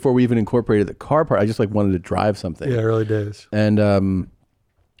 And this was before we even incorporated the car part. I just like wanted to drive something. Yeah, early days. And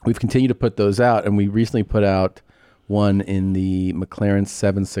we've continued to put those out, and we recently put out one in the McLaren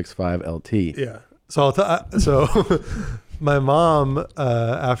 765 LT. Yeah. So so my mom,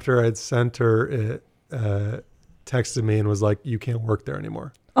 after I'd sent her it, texted me and was like, "You can't work there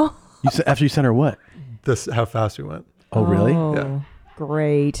anymore." Oh. After you sent her what? How fast we went. Oh, really? Yeah.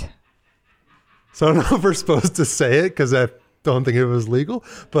 Great. So I don't know if we're supposed to say it because I don't think it was legal,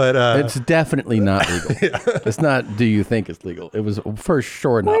 but it's definitely not legal. It's not. Do you think it's legal? It was for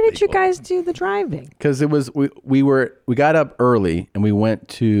sure not. Why did legal. you guys do the driving? Because it was we got up early and we went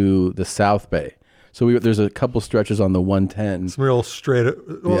to the South Bay. So there's a couple stretches on the 110. Some real straight.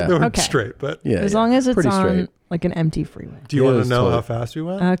 Well, they weren't straight, but as long as it's pretty on straight. like an empty freeway. Do you want to know how fast we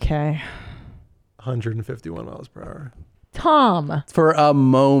went? Okay. 151 miles per hour. Tom. For a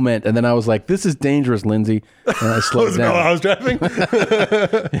moment, and then I was like, "This is dangerous, Lindsay." And I slowed down. I was driving.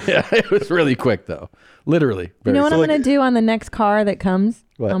 Yeah, it was really quick though. Literally. You know what I'm going to do on the next car that comes?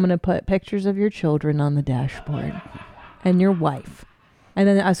 What? I'm going to put pictures of your children on the dashboard and your wife. And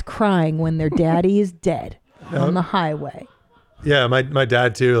then us crying when their daddy is dead on the highway. Yeah, my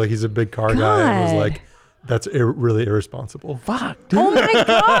dad too. Like he's a big car guy. And was like, "That's really irresponsible." Fuck. Dude. Oh my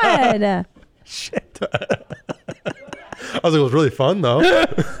God. Shit. I was like, it was really fun though.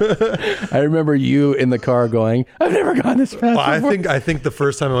 I remember you in the car going, "I've never gone this fast." Well, I think the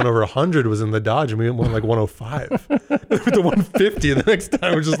first time I went over 100 was in the Dodge, and we went like 105 to 150, and the next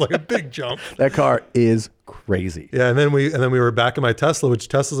time it was just like a big jump. That car is crazy. Yeah, and then we were back in my Tesla, which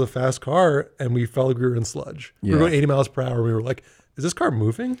Tesla's a fast car, and we felt like we were in sludge. We were going 80 miles per hour. We were like, "Is this car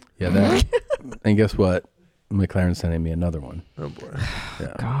moving?" Yeah. And guess what? McLaren's sending me another one. Oh boy.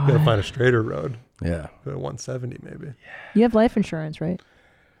 Yeah. Gotta find a straighter road. Yeah. 170 maybe. You have life insurance, right?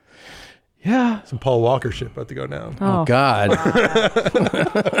 Yeah. Some Paul Walker shit about to go down. Oh God.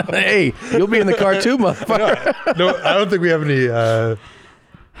 Hey, you'll be in the car too, motherfucker. No, I don't think we have any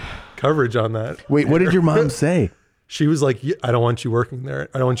coverage on that. Wait, what did your mom say? She was like, I don't want you working there.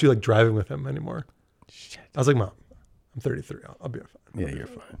 I don't want you like driving with him anymore. Shit. I was like, Mom, I'm 33. I'll be fine. Yeah, you're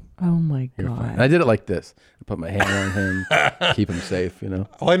fine. Oh my You're God. fine. I did it like this. I put my hand on him, keep him safe, you know?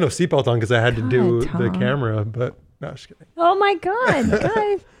 Oh, I had no seatbelt on because I had to do God, the Tom. camera, but no, just kidding. Oh my God,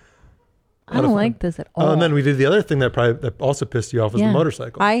 guys. I don't like this at all. Oh, and then we did the other thing that also pissed you off was the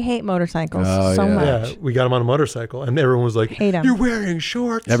motorcycle. I hate motorcycles so Yeah, much. we got him on a motorcycle, and everyone was like, Hate 'em. "You're wearing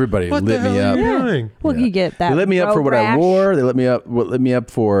shorts." Everybody What lit the me hell up. Are you doing? Well, you get that. They lit me up for what I road wore. They lit me up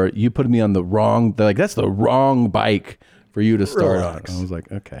for you putting me on the wrong. They're like, that's the wrong bike for you to start Relax. on. I was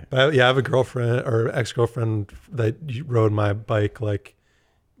like, okay. I have a girlfriend or ex-girlfriend that rode my bike like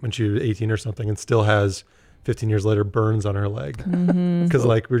when she was 18 or something, and still has 15 years later burns on her leg because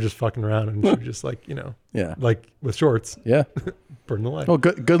like we were just fucking around, and she was just like, you know, yeah, like with shorts, yeah, burn the leg. Oh,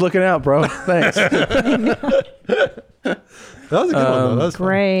 good looking out, bro. Thanks. That was a good one, though. That was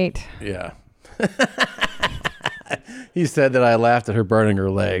great. Fun. Yeah. He said that I laughed at her burning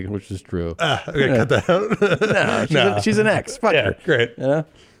her leg, which is true. Okay, cut that out. No, she's an ex. Fuck her. Great. Yeah.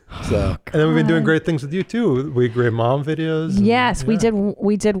 So, and then we've been doing great things with you too. We great mom videos. and- Yes, we yeah. did.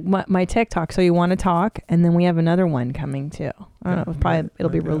 We did my TikTok. So you want to talk, and then we have another one coming too. I don't know. It'll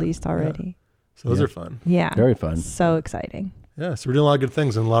be released already. So those are fun. Yeah, very fun. So exciting. Yeah, so we're doing a lot of good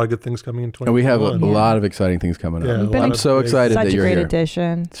things, and a lot of good things coming in 2021. and we have a lot of exciting things coming Yeah, up. You've been I'm so excited Such that a you're great here.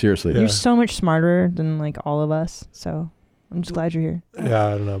 addition. Seriously. You're so much smarter than like all of us. So I'm just glad you're here. Yeah,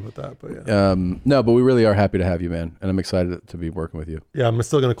 I don't know about that, but yeah. No, but we really are happy to have you, man, and I'm excited to be working with you. Yeah, I'm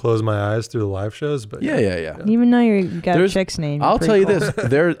still going to close my eyes through the live shows, but Yeah. Even though you got a chick's name. I'll you're tell you pretty this.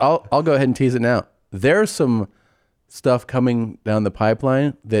 cool. I'll go ahead and tease it now. There's some stuff coming down the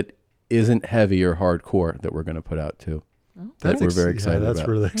pipeline that isn't heavy or hardcore that we're going to put out too. That we're very excited that's about.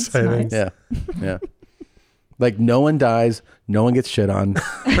 really exciting. Yeah, yeah. Like no one dies, no one gets shit on,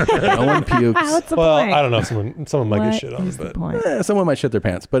 no one pukes. What's the Well, point? I don't know. Someone might What get shit on, is the but point? Someone might shit their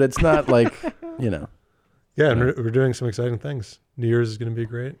pants, but it's not like, you know. yeah, and we're doing some exciting things. New Year's is going to be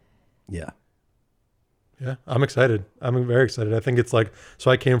great. Yeah. Yeah, I'm excited. I'm very excited. I think it's like, so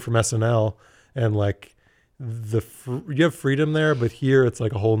I came from SNL, and like you have freedom there, but here it's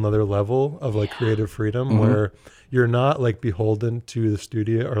like a whole nother level of like creative freedom where you're not like beholden to the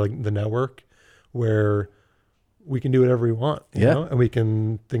studio or like the network, where we can do whatever we want, you know, and we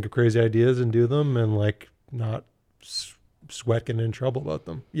can think of crazy ideas and do them and like not sweat getting in trouble about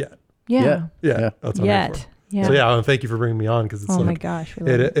them yet. Yeah. That's what I'm here for. Yeah. So yeah, and thank you for bringing me on, because it's Oh like, my gosh, we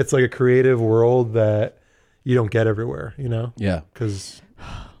love it. it's like a creative world that you don't get everywhere, you know? Yeah. Because a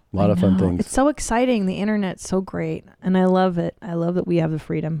lot of fun things. It's so exciting. The internet's so great, and I love it. I love that we have the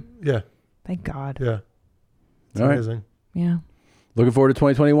freedom. Yeah. Thank God. Yeah. It's All right. amazing. Yeah. Looking forward to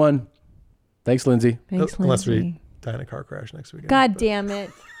 2021. Thanks, Lindsay. Thanks, Unless Lindsay. we die in a car crash next weekend. God damn it.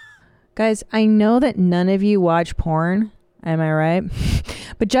 Guys, I know that none of you watch porn. Am I right?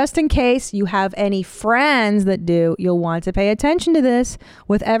 But just in case you have any friends that do, you'll want to pay attention to this.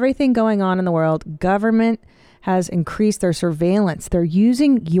 With everything going on in the world, government has increased their surveillance. They're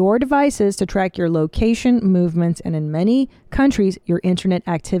using your devices to track your location, movements, and in many countries, your internet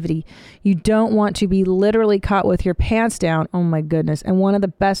activity. You don't want to be literally caught with your pants down. Oh my goodness. And one of the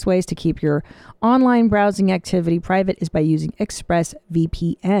best ways to keep your online browsing activity private is by using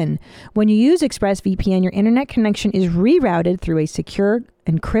ExpressVPN. When you use ExpressVPN, your internet connection is rerouted through a secure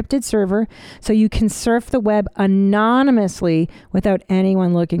encrypted server, so you can surf the web anonymously without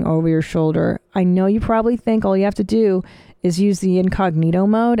anyone looking over your shoulder. I know you probably think all you have to do is use the incognito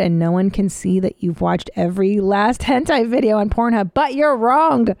mode and no one can see that you've watched every last hentai video on Pornhub, but you're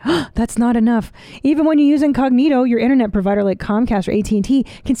wrong. That's not enough. Even when you use incognito, your internet provider like Comcast or AT&T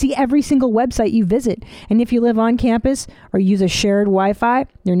can see every single website you visit. And if you live on campus or use a shared Wi-Fi,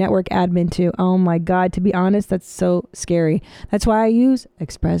 your network admin too. Oh my God, to be honest, that's so scary. That's why I use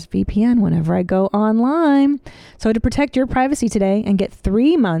ExpressVPN whenever I go online. So to protect your privacy today and get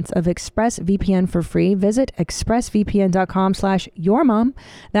 3 months of ExpressVPN for free, visit expressvpn.com/yourmom.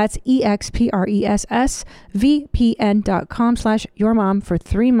 That's expressvpn.com/yourmom for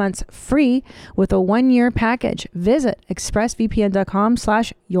 3 months free with a 1-year package. Visit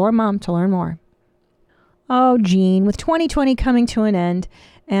expressvpn.com/yourmom to learn more. Oh, Gene, with 2020 coming to an end,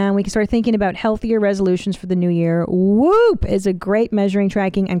 and we can start thinking about healthier resolutions for the new year, Whoop is a great measuring,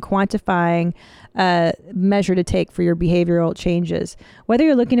 tracking, and quantifying measure to take for your behavioral changes. Whether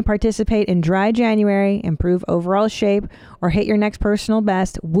you're looking to participate in Dry January, improve overall shape, or hit your next personal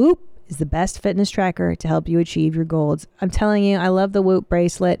best, Whoop is the best fitness tracker to help you achieve your goals. I'm telling you, I love the Whoop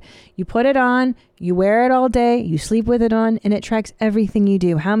bracelet. You put it on, you wear it all day, you sleep with it on, and it tracks everything you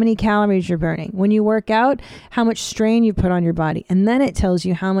do, how many calories you're burning. When you work out, how much strain you put on your body. And then it tells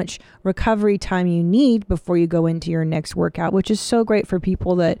you how much recovery time you need before you go into your next workout, which is so great for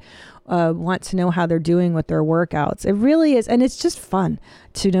people that want to know how they're doing with their workouts. It really is. And it's just fun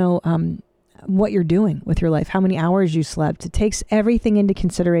to know what you're doing with your life, how many hours you slept. It takes everything into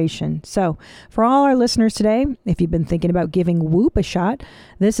consideration. So for all our listeners today, if you've been thinking about giving Whoop a shot,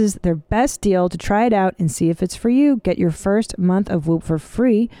 this is their best deal to try it out and see if it's for you. Get your first month of Whoop for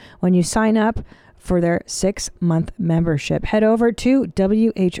free when you sign up for their 6-month membership. Head over to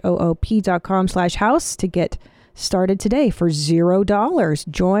whoop.com/house to get started today for $0.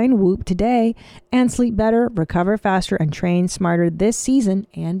 Join Whoop today and sleep better, recover faster, and train smarter this season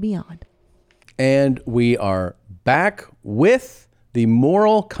and beyond. And we are back with the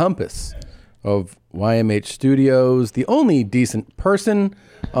moral compass of YMH Studios, the only decent person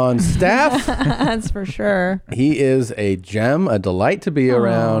on staff. That's for sure. He is a gem, a delight to be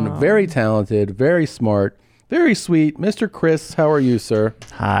around, very talented, very smart, very sweet. Mr. Chris, how are you, sir?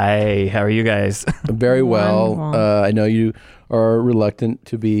 Hi, how are you guys? Very well. I know you are reluctant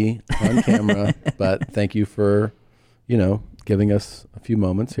to be on camera, but thank you for, giving us a few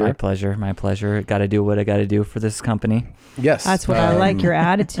moments here. My pleasure. Got to do what I got to do for this company. Yes. That's what I like, your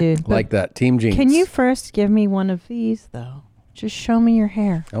attitude. Like that. Team jeans. Can you first give me one of these, though? Just show me your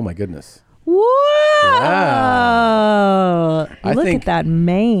hair. Oh, my goodness. Whoa! Wow. Look at that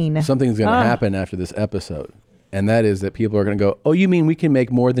mane. Something's going to happen after this episode, and that is that people are going to go, oh, you mean we can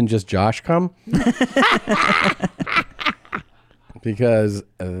make more than just Josh come? Because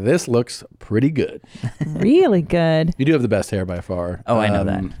this looks pretty good. Really good. You do have the best hair by far. Oh, I know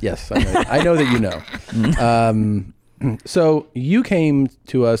that. Yes, I know that you know. So you came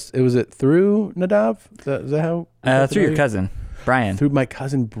to us, was it through Nadav? Is that how? Through your cousin, Brian. Through my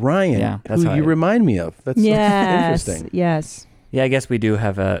cousin, Brian, yeah, that's who how you remind me of. That's interesting. Yes. Yeah, I guess we do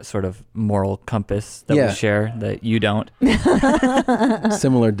have a sort of moral compass that we share that you don't.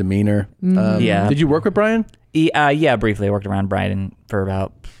 Similar demeanor. Yeah. Did you work with Brian? Yeah, briefly. I worked around Brian for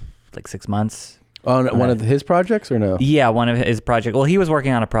about 6 months. On one of his projects or no? Yeah, one of his projects. Well, he was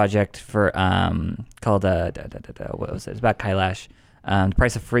working on a project for called what was it? It's about Kailash. The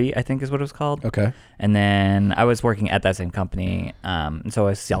Price of Free, I think is what it was called. Okay. And then I was working at that same company, and so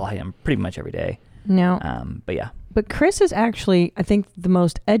I saw him pretty much every day. No. But yeah. But Chris is actually, I think, the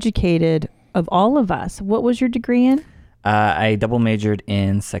most educated of all of us. What was your degree in? I double majored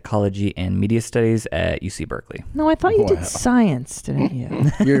in psychology and media studies at UC Berkeley. No, I thought you did science, didn't you?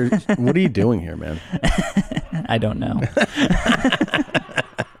 What are you doing here, man? I don't know.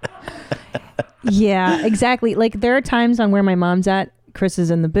 Yeah, exactly. Like there are times on where my mom's at, Chris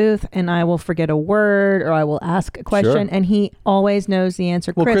is in the booth, and I will forget a word or I will ask a question, and he always knows the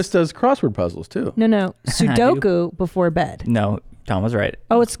answer. Well, Chris does crossword puzzles too. No, Sudoku before bed. No, Tom was right.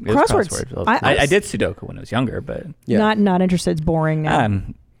 Oh, it's crosswords. I did Sudoku when I was younger, but not interested. It's boring now.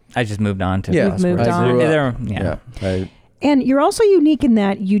 I just moved on to You've moved on. Yeah. And you're also unique in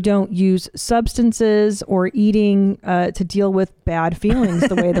that you don't use substances or eating to deal with bad feelings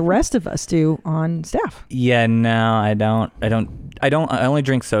the way the rest of us do on staff. Yeah, no, I don't. I only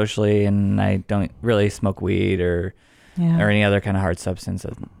drink socially, and I don't really smoke weed or any other kind of hard substance.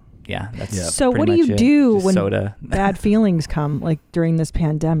 That's So what do you do when soda. bad feelings come, like during this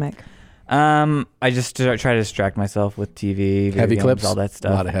pandemic? I just try to distract myself with TV, heavy games, clips, all that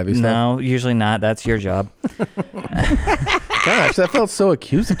stuff. A lot of heavy stuff. No, usually not. That's your job. Gosh, that felt so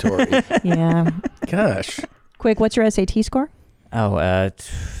accusatory. Yeah. Gosh. Quick, what's your SAT score? Oh,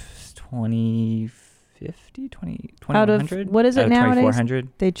 2050, 2100. Out of what is it nowadays? 2400.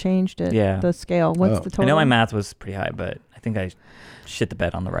 They changed it. Yeah. The scale. What's the total? I know my math was pretty high, but I think I shit the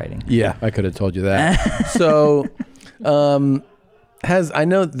bed on the writing. Yeah, I could have told you that. So, I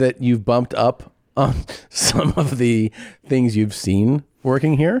know that you've bumped up on some of the things you've seen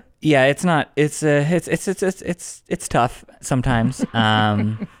working here. Yeah, it's not. It's tough sometimes.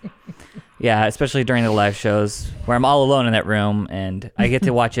 Yeah, especially during the live shows where I'm all alone in that room, and I get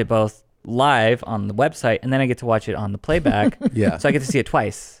to watch it both live on the website, and then I get to watch it on the playback. Yeah. So I get to see it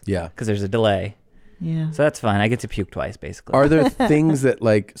twice. Yeah. Because there's a delay. Yeah. So that's fun. I get to puke twice, basically. Are there things that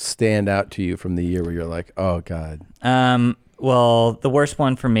stand out to you from the year where you're like, oh God? Well, the worst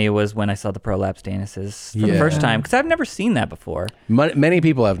one for me was when I saw the prolapse anuses for the first time, because I've never seen that before. Many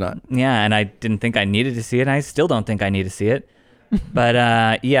people have not. Yeah, and I didn't think I needed to see it, and I still don't think I need to see it.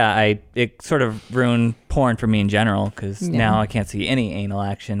 But it sort of ruined porn for me in general, because now I can't see any anal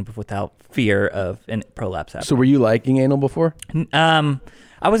action without fear of a prolapse happening. So were you liking anal before?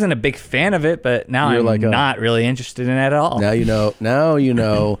 I wasn't a big fan of it, but now I'm like not really interested in it at all. Now you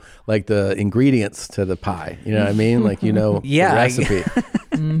know, like the ingredients to the pie. You know what I mean? Like the recipe.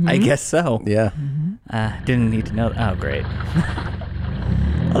 I guess so. Yeah. Didn't need to know. Oh, great.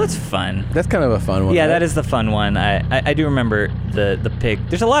 Oh, that's fun. That's kind of a fun one. Yeah, right? that is the fun one. I do remember the pig.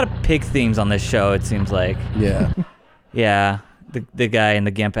 There's a lot of pig themes on this show, it seems like. Yeah. Yeah. The guy in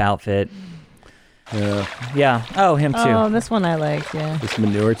the gimp outfit. Yeah. Yeah. Oh, him too. Oh, this one I like, yeah. This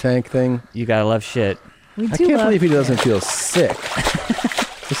manure tank thing. You gotta love shit. We I do can't love believe he shit. doesn't feel sick.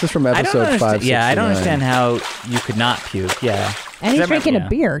 This is from episode 5. Yeah, I don't understand how you could not puke. Yeah. And he's drinking a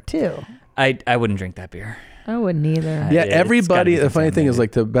beer, too. I wouldn't drink that beer. I wouldn't either. Yeah, everybody. The funny thing is,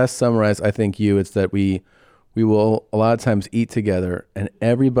 like, to best summarize, I think it's that we will a lot of times eat together, and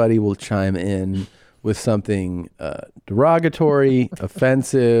everybody will chime in with something derogatory,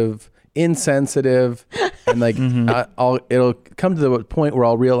 offensive, insensitive, and like it'll come to the point where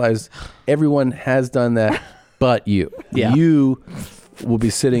I'll realize everyone has done that, but you. Yeah. You will be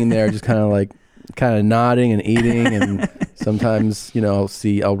sitting there just kind of nodding and eating, and sometimes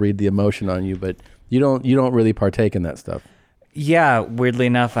I'll read the emotion on you, but you don't really partake in that stuff. Yeah, weirdly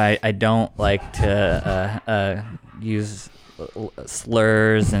enough, I don't like to use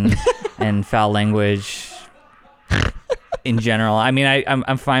slurs and foul language in general. I mean,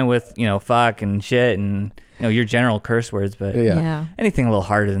 I'm fine with fuck and shit and your general curse words, but anything a little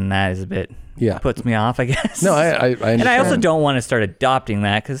harder than that is a bit puts me off, I guess. No, I understand. And I also don't want to start adopting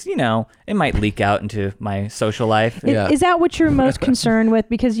that because it might leak out into my social life. Is that what you're most concerned with?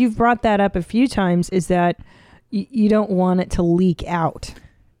 Because you've brought that up a few times. Is that you don't want it to leak out?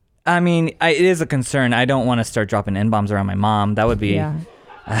 I mean, it is a concern. I don't want to start dropping N-bombs around my mom. That would be... Yeah.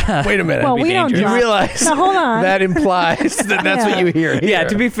 Wait a minute. Well, we don't You realize no, hold on. that implies that that's what you hear here. Yeah,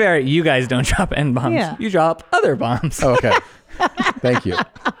 to be fair, you guys don't drop N-bombs. Yeah. You drop other bombs. Okay. Thank you.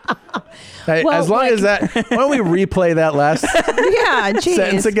 Hey, Well, as long as that... Why don't we replay that last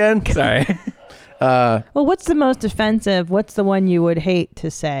sentence again? Sorry. Well, what's the most offensive? What's the one you would hate to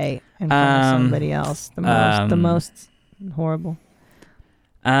say in front of somebody else? The most horrible.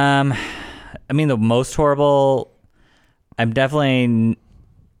 I mean, the most horrible. I'm definitely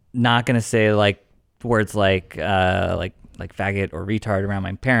not gonna say like words like faggot or retard around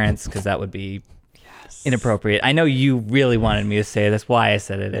my parents because that would be inappropriate. I know you really wanted me to say it. That's why I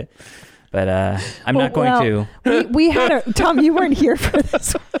said it. But I'm not going to. We had Tom, you weren't here for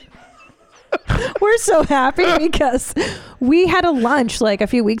this one. We're so happy because we had a lunch like a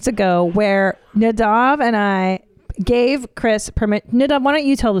few weeks ago where Nadav and I gave Chris permit. Nadav, why don't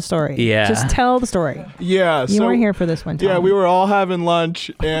you tell the story? Yeah. Just tell the story. Yeah. You weren't here for this one, Tom. Yeah, we were all having lunch,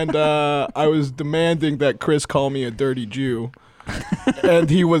 and I was demanding that Chris call me a dirty Jew. And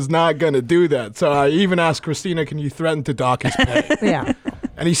he was not going to do that. So I even asked Christina, can you threaten to dock his pay? Yeah.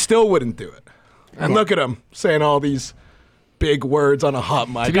 And he still wouldn't do it. And look at him saying all these big words on a hot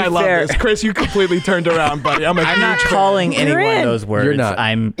mic. I love this. Chris, you completely turned around, buddy. I'm not calling anyone those words. You're not.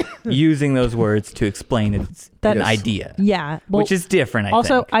 I'm using those words to explain an idea. Yeah. Well, which is different, I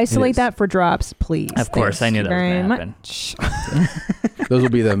also, think. isolate that for drops, please. Of course, I knew that was very going to happen. Those will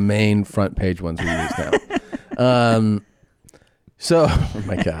be the main front page ones we use now. So, oh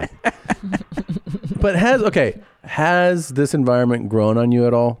my God. But has this environment grown on you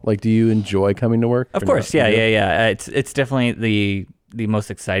at all? Like, do you enjoy coming to work? Of course, yeah. It's definitely the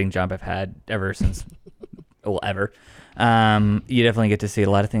most exciting job I've had ever. You definitely get to see a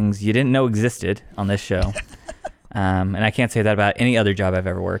lot of things you didn't know existed on this show. And I can't say that about any other job I've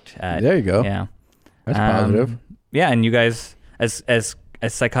ever worked at. There you go. Yeah. That's positive. Yeah, and you guys, as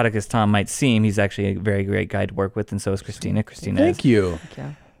psychotic as Tom might seem, he's actually a very great guy to work with, and so is Christina. Thank you.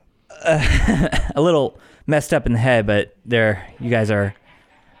 A little messed up in the head, but you guys are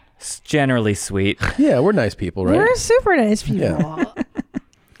generally sweet. Yeah, we're nice people, right? We're super nice people. Yeah.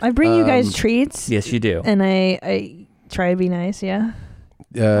 I bring you guys treats. Yes, you do. And I try to be nice, yeah.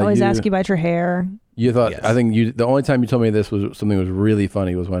 I always ask you about your hair. You thought, I think the only time you told me this was something was really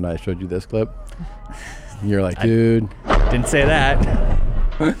funny was when I showed you this clip. And you're like, dude. Didn't say that.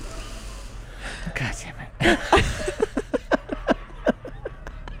 God damn it.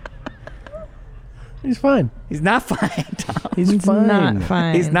 He's fine. He's not fine, Tom. He's fine. Not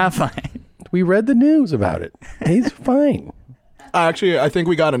fine. He's not fine. We read the news about it. He's fine. Actually, I think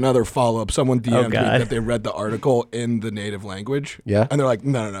we got another follow-up. Someone DM'd me God. that they read the article in the native language. Yeah. And they're like,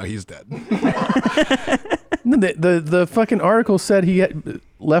 no, he's dead. No, the fucking article said he had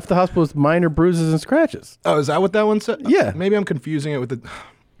left the hospital with minor bruises and scratches. Oh, is that what that one said? Yeah. Maybe I'm confusing it with the...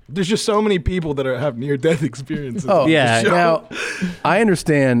 There's just so many people that have near-death experiences. Oh, on the yeah. show. Now, I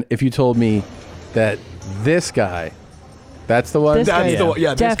understand if you told me that this guy That's the one? That's the one.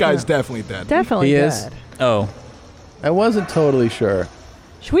 Yeah, this guy's definitely dead. Definitely He dead. is? Oh. I wasn't totally sure.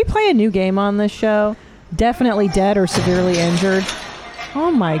 Should we play a new game on this show? Definitely dead or severely injured.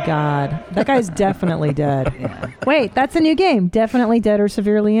 Oh my God. That guy's definitely dead. Wait, that's a new game. Definitely dead or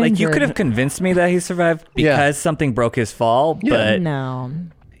severely injured. Like, you could have convinced me that he survived because something broke his fall, but no.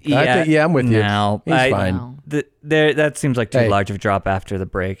 Yeah, I'm with you. No, He's fine. That seems like too Hey. large of a drop after the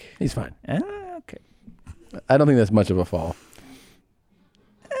break. He's fine. Okay. I don't think that's much of a fall.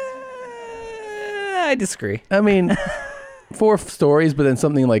 I disagree. I mean, 4 stories, but then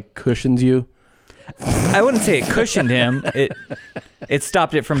something like cushions you. I wouldn't say it cushioned him. It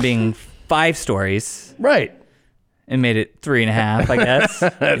stopped it from being 5 stories. Right. And made it 3.5, I guess.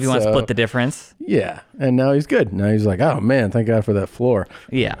 If you want to split the difference. Yeah. And now he's good. Now he's like, oh man, thank God for that floor.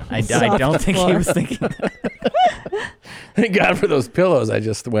 Yeah. I don't think he was thinking that. Thank God for those pillows I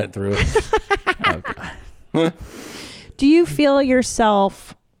just went through. Oh, God. Do you feel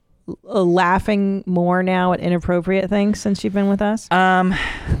yourself laughing more now at inappropriate things since you've been with us?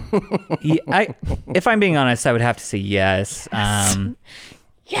 If I'm being honest, I would have to say yes.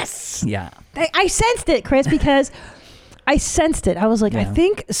 Yes. Yeah. I sensed it, Chris, because I sensed it. I was like, I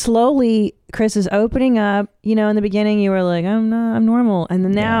think slowly Chris is opening up. You know, in the beginning you were like, I'm normal. And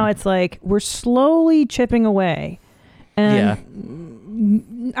then now it's like we're slowly chipping away.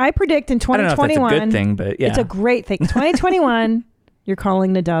 And I predict in 2021. I don't know if that's a good thing, but yeah. It's a great thing. 2021, you're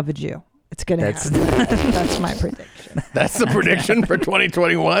calling Nadav a Jew. It's going to happen. That's my prediction. That's the prediction for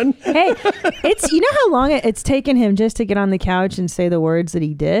 2021? Hey, you know how long it's taken him just to get on the couch and say the words that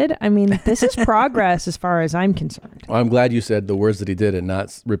he did? I mean, this is progress as far as I'm concerned. Well, I'm glad you said the words that he did and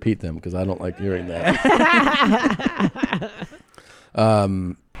not repeat them because I don't like hearing that.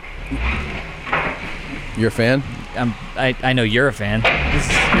 You're a fan? I know you're a fan. This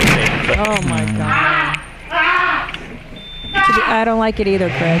is your favorite. Oh my God. I don't like it either,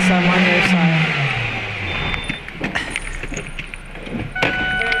 Chris. I'm on your side.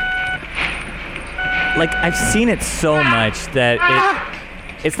 Like, I've seen it so much that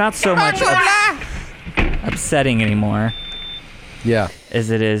it's not so much upsetting anymore. Yeah. As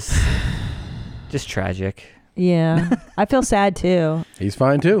it is just tragic. Yeah. I feel sad too. He's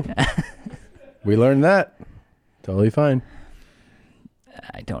fine too. We learned that. Totally fine.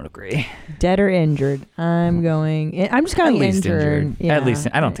 I don't agree. Dead or injured? I'm just going At least injured. Yeah. At least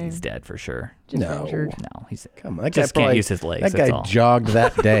I don't think he's dead for sure. Injured. No, he's come on. That just guy can't use his legs. That guy that's all. jogged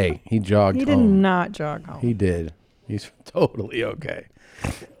that day. He jogged. He did home. not jog home. He did. He's totally okay.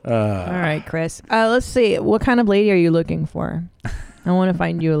 All right, Chris. Let's see. What kind of lady are you looking for? I want to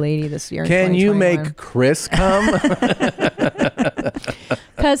find you a lady this year. Can you make Chris come?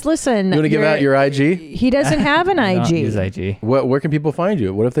 Because listen, You want to give out your IG? He doesn't have an IG. Use IG. Where can people find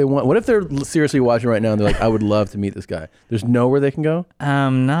you? What if they want? What if they're seriously watching right now and they're like, I would love to meet this guy? There's nowhere they can go.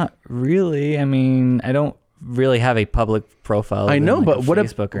 Not really. I mean, I don't really have a public profile. I know, but what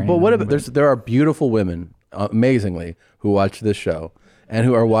if? Facebook or But what if anything, there are beautiful women, amazingly, who watch this show and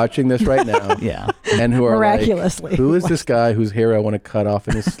who are watching this right now? Yeah. And who are Miraculously. like, who is this guy whose hair I want to cut off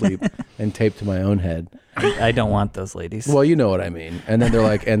in his sleep and tape to my own head? I don't want those ladies. Well, you know what I mean. And then they're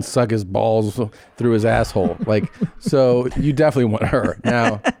like, and suck his balls through his asshole. Like, so you definitely want her.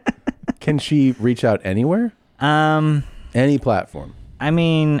 Now, can she reach out anywhere? Any platform. I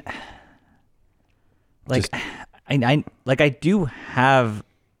mean, like, I do have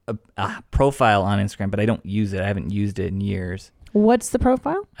a profile on Instagram, but I don't use it. I haven't used it in years. What's the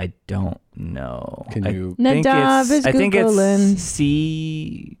profile? I don't know. Can you? Nadav is I think Googling. it's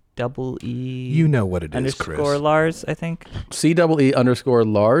CEE. You know what it is, Chris. _ Lars, I think. CEE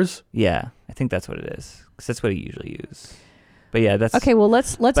 _ Lars? Yeah, I think that's what it is. Because that's what I usually use. But yeah, that's Okay, well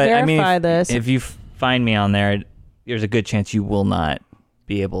let's but, verify this. If you find me on there, there's a good chance you will not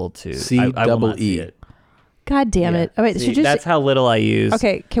be able to. I will not see it. God damn it! Oh, wait, See, that's how little I use.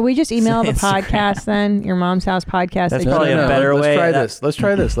 Okay, can we just email the Instagram. podcast then? Your Mom's House podcast. That's probably a better way. Let's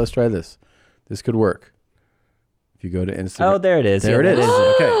try this. Let's try this. This could work. If you go to Instagram. Oh, there it is. There it is.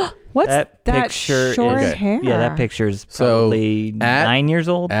 Okay. What's that picture? Short is, hair. Yeah, that picture's probably 9 years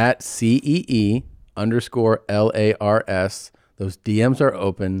old. At CEE _ LARS. Those DMs are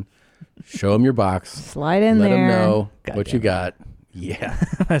open. Show them your box. Slide in Let there. them know God what damn you it. got. Yeah.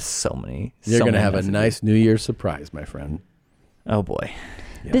 That's so many. You're so going to many have messages. a nice New Year's surprise, my friend. Oh, boy.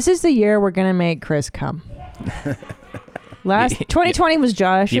 Yeah. This is the year we're gonna make Chris come. 2020 was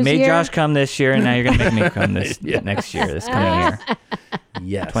Josh's You made year. Josh come this year, and now you're going to make me come this next year, this coming year.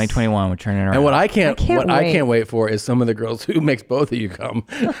 Yes. 2021, we're turning around. And what I can't wait. wait for is some of the girls who makes both of you come.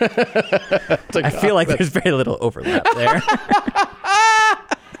 I feel like there's very little overlap there.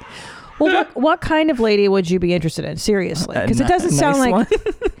 Well, what kind of lady would you be interested in? Seriously, because it doesn't sound like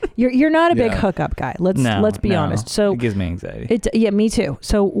you're not a big hookup guy. Let's be honest. So it gives me anxiety. Yeah, me too.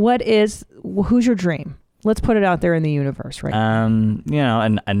 So who's your dream? Let's put it out there in the universe, right?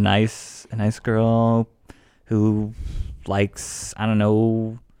 A nice girl who likes, I don't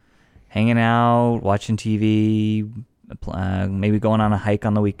know, hanging out, watching TV, maybe going on a hike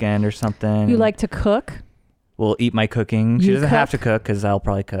on the weekend or something. You like to cook? Will eat my cooking. She doesn't have to cook because I'll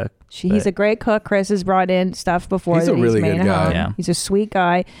probably cook. He's a great cook. Chris has brought in stuff before. He's a really good guy. Yeah. He's a sweet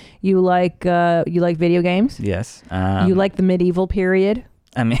guy. You like video games? Yes. You like the medieval period?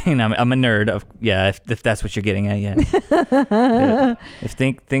 I mean, I'm a nerd. If that's what you're getting at, yeah. If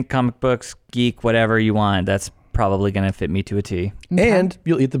think comic books, geek, whatever you want, that's probably gonna fit me to a T. Okay. And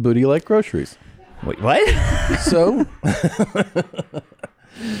you'll eat the booty like groceries. Wait, what? So,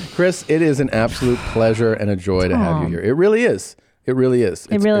 Chris, it is an absolute pleasure and a joy to have you here. It really is. It really is.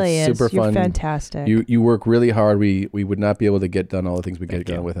 It really is. Super You're fun. fantastic. You work really hard. We would not be able to get done all the things we get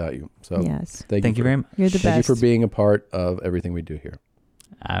done without you. So yes. Thank you very much. You're the Thank you best. for being a part of everything we do here.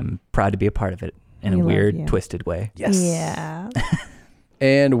 I'm proud to be a part of it in We a love weird, you. twisted way. Yes. Yeah.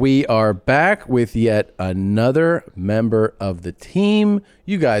 And we are back with yet another member of the team.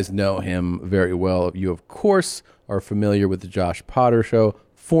 You guys know him very well. You, of course, are familiar with the Josh Potter Show,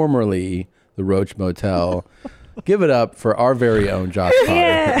 formerly the Roach Motel. Give it up for our very own Josh Potter.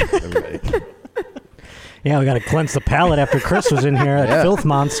 Yeah. Everybody. Yeah, we got to cleanse the palate after Chris was in here, that filth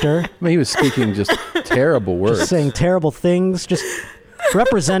monster. I mean, he was speaking just terrible words. Just saying terrible things, just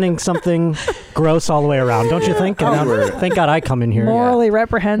representing something gross all the way around, don't you think? And thank God I come in here. Morally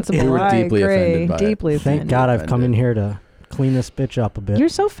reprehensible. We were deeply I agree. offended by it. Deeply offended. Thank God I've come in here to clean this bitch up a bit. You're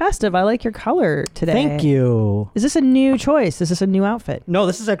so festive. I like your color today. Thank you. Is this a new choice? Is this a new outfit? No,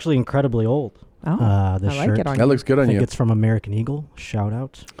 this is actually incredibly old. Oh, this I like shirt. it on That you. looks good on I think you. it's from American Eagle. Shout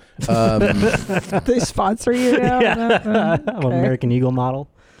out. They sponsor you now? Yeah. I'm an American Eagle model.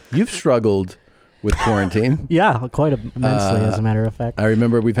 You've struggled with quarantine. Yeah, quite immensely, as a matter of fact. I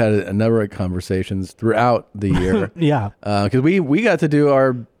remember we've had a number of conversations throughout the year. Yeah. Because we got to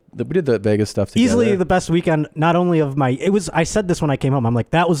do we did the Vegas stuff together. Easily the best weekend, not only of I said this when I came home. I'm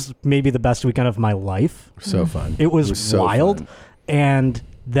like, that was maybe the best weekend of my life. So fun. It was so wild. fun. And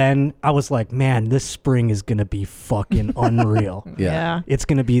then I was like, man, this spring is going to be fucking unreal. Yeah. It's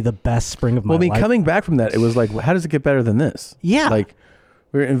going to be the best spring of my life. Coming back from that, it was like, how does it get better than this? Yeah. Like,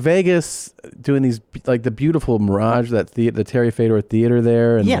 we were in Vegas doing these, like, the beautiful Mirage, the Terry Fedor Theater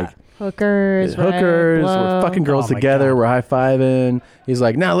there. And Yeah. like, Hookers. hookers, right, we're fucking girls Oh my together, God. we're high-fiving. He's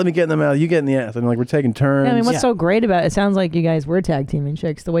like, now let me get in the mouth, you get in the ass. And like, we're taking turns. Yeah, I mean, what's so great about it? It sounds like you guys were tag teaming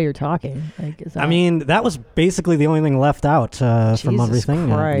chicks the way you're talking. Like, is that... I mean, that was basically the only thing left out from Jesus everything.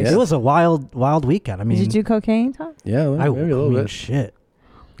 Christ. It was a wild weekend. I mean, did you do cocaine, Tom? Yeah, I maybe a little mean, bit. shit.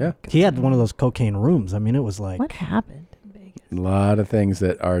 Yeah. He had one of those cocaine rooms. I mean, it was like What happened? A lot of things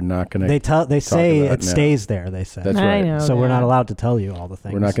that are not going to They say it stays there, they say. That's I right. know So we're that. not allowed to tell you all the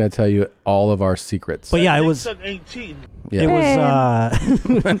things. We're not going to tell you all of our secrets. But yeah, it was. ain't cheating. Yeah. It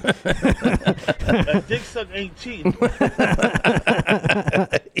was. That dick suck ain't cheating.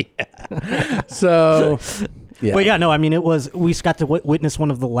 So, yeah. But yeah, no, I mean, it was. We got to witness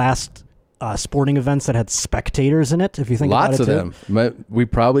one of the last sporting events that had spectators in it. If you think Lots about it, of them. We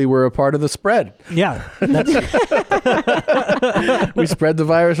probably were a part of the spread. Yeah, We spread the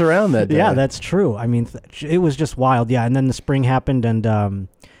virus around that day. yeah, that's true. I mean, it was just wild. Yeah, and then the spring happened, and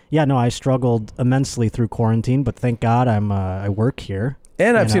yeah, no, I struggled immensely through quarantine, but thank God I work here.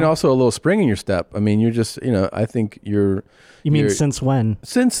 And I've you seen know? also a little spring in your step. I mean, you're just, I think you're. You mean you're- since when?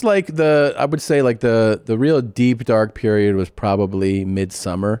 Since I would say the real deep dark period was probably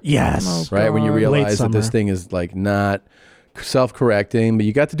midsummer. Yes. Right? When you Late realize that this summer. thing is like not self-correcting, but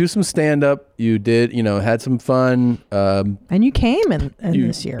you got to do some stand-up. You did, had some fun. And you came in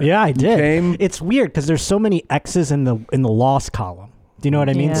this year. Yeah, I did. came- It's weird because there's so many X's in the loss column. Do you know what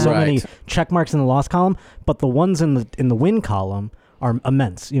I mean? Yeah. So many Right. check marks in the loss column, but the ones in the win column are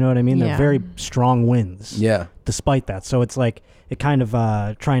immense. You know what I mean? Yeah. They're very strong wins. Yeah. Despite that, so it's like it kind of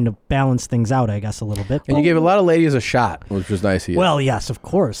trying to balance things out, I guess, a little bit. And you gave a lot of ladies a shot, which was nice of you. Well, yes, of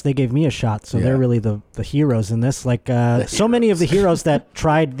course. They gave me a shot, so Yeah. they're really the heroes in this. Like so many of the heroes that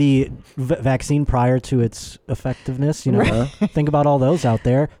tried the vaccine prior to its effectiveness, think about all those out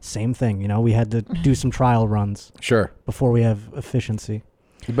there. Same thing, we had to do some trial runs Sure. before we have efficiency.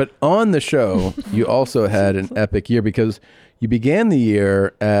 But on the show, you also had an epic year because you began the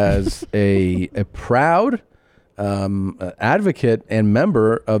year as a proud advocate and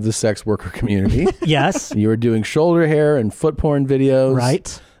member of the sex worker community. Yes. You were doing shoulder hair and foot porn videos.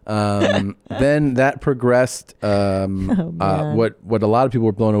 Right. Then that progressed. What a lot of people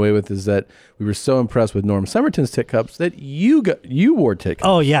were blown away with is that we were so impressed with Norm Somerton's tit cups that you wore tit cups.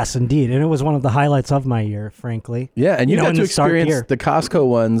 Oh yes, indeed, and it was one of the highlights of my year, frankly. Yeah, and you got in to the Stark experience year. the Costco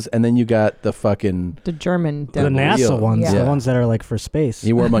ones, and then you got the fucking The German the NASA ones, the ones that are like for space.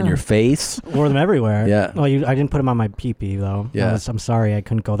 You wore them on your face. Wore them everywhere. Yeah. Well, I didn't put them on my pee-pee though. Yeah. I'm sorry, I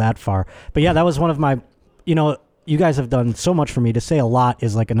couldn't go that far. But yeah, that was one of my. You guys have done so much for me. To say a lot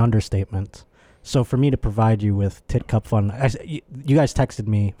is like an understatement. So for me to provide you with tit cup fun, you guys texted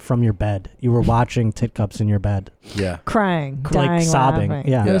me from your bed. You were watching tit cups in your bed. Yeah. Crying, Like dying, sobbing.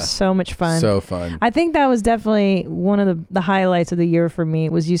 laughing. Yeah. It was so much fun. So fun. I think that was definitely one of the highlights of the year for me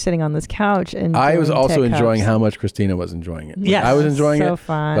was you sitting on this couch and I was doing also tit enjoying cups. how much Christina was enjoying it. Yes. I was enjoying So it,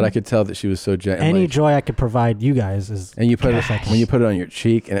 fun. but I could tell that she was so genuine. Any joy I could provide you guys is. And you put cash. it when you put it on your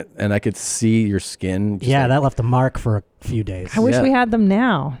cheek, and I could see your skin. just Yeah, like- that left a mark for a few days. I wish we had them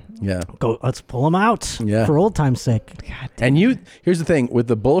now. Yeah. Let's pull them out. Yeah. For old time's sake. And here's the thing with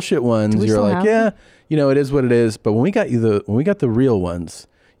the bullshit ones, we you're still like, have yeah, it is what it is. But when we got the real ones,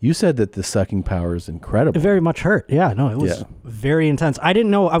 you said that the sucking power is incredible. It very much hurt. Yeah, no, it was Yeah. very intense. I didn't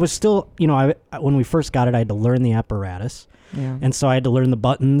know. I was still, when we first got it, I had to learn the apparatus. Yeah. And so I had to learn the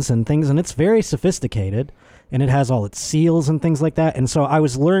buttons and things, and it's very sophisticated, and it has all its seals and things like that. And so I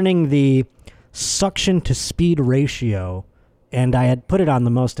was learning the suction to speed ratio, and I had put it on the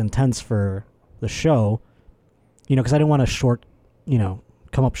most intense for the show, because I didn't want to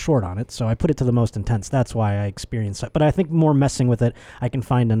come up short on it. So I put it to the most intense. That's why I experienced it. But I think more messing with it, I can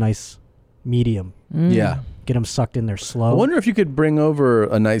find a nice medium. Yeah. Get them sucked in there slow. I wonder if you could bring over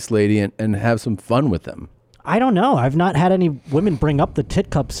a nice lady and have some fun with them. I don't know. I've not had any women bring up the tit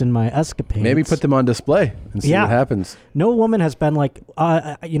cups in my escapades. Maybe put them on display and see what happens. No woman has been like,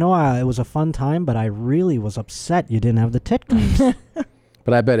 it was a fun time, but I really was upset you didn't have the tit cups.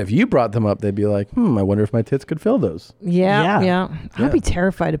 But I bet if you brought them up, they'd be like, I wonder if my tits could fill those. Yeah. I'd be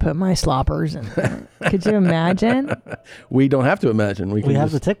terrified to put my sloppers in there. Could you imagine? We don't have to imagine. We have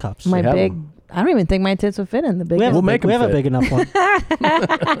just the tit cups. My we have big. them. I don't even think my tits would fit in the big. We have, We'll make 'em we have a fit. big enough one.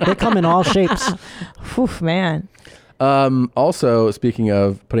 They come in all shapes. Oof, man. Also, speaking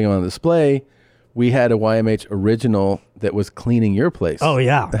of putting them on display, we had a YMH original that was cleaning your place. Oh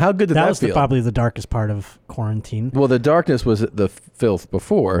yeah, How good did that was feel? probably the darkest part of quarantine. Well, the darkness was the filth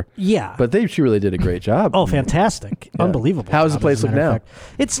before. Yeah. But she really did a great job. Oh, fantastic. Yeah. Unbelievable. How does the job, place as a look matter of now? fact.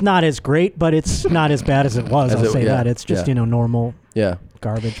 It's not as great, but it's not as bad as it was. I'll say that. It's just, normal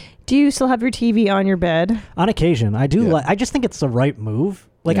garbage. Do you still have your TV on your bed? On occasion. I do. I just think it's the right move.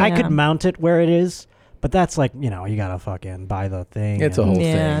 Like, I could mount it where it is, but that's like, you got to fucking buy the thing. It's a whole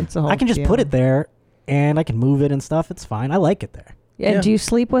thing. It's a whole I can just deal. put it there, and I can move it and stuff. It's fine. I like it there. Yeah. Do you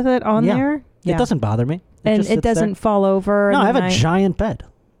sleep with it on there? It doesn't bother me. And just it sits there. doesn't fall over. No, in I have the a night? giant bed.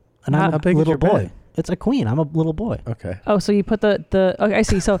 And I'm How a big is little your boy. bed? It's a queen. I'm a little boy. Okay. Oh, so you put the okay, I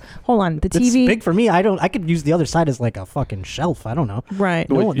see. So hold on, the It's TV. big for me. I could use the other side as like a fucking shelf. I don't know. Right.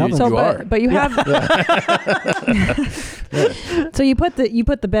 Well, you So, are. but you have. So you put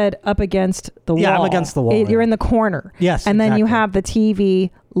the bed up against the wall. Yeah, I'm against the wall, You're in the corner. Yes, And then you exactly. have the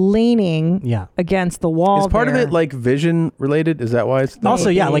TV leaning. Against the wall. Is part of there. it like vision related? Is that why it's Also,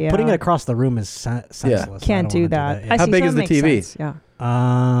 yeah, like Maybe, putting it across the room is senseless. Can't I do don't wanna that. yeah. I How see, big so is that the makes TV? sense, Yeah.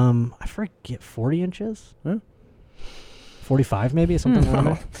 I forget, 40 inches? 45 maybe, something around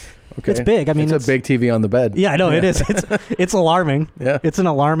there. Okay. It's big. I mean, it's a big TV on the bed. Yeah, I know it is. It's alarming. Yeah. It's an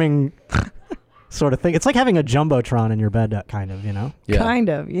alarming sort of thing. It's like having a jumbotron in your bed, kind of, Yeah. Kind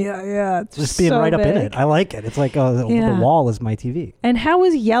of. Yeah. It's just being so right up in big. it. I like it. It's like the Yeah. wall is my TV. And how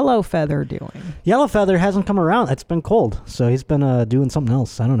is Yellow Feather doing? Yellow Feather hasn't come around. It's been cold, so he's been doing something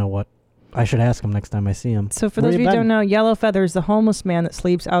else. I don't know what. I should ask him next time I see him. So for Where those of you who been? don't know, Yellow Feather is the homeless man that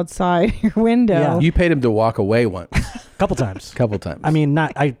sleeps outside your window. Yeah. You paid him to walk away once. Couple times. Couple times. I mean,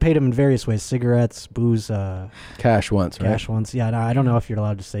 I paid him in various ways: cigarettes, booze, cash once, right? cash once. Yeah, no, I don't know if you're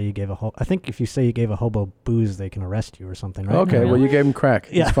allowed to say you gave a I think if you say you gave a hobo booze, they can arrest you or something, right? Okay, well, you gave him crack.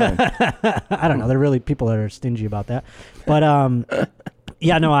 Yeah. It's fine. I don't know. There are really people that are stingy about that. But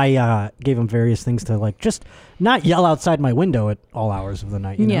yeah, no, I gave him various things to like just not yell outside my window at all hours of the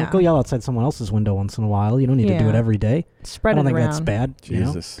night. You know? Yeah. Go yell outside someone else's window once in a while. You don't need to do it Yeah. every day. Spread I don't it think around. that's bad.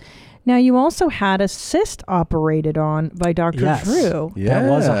 Jesus. Now you also had a cyst operated on by Dr. Yes. Drew. That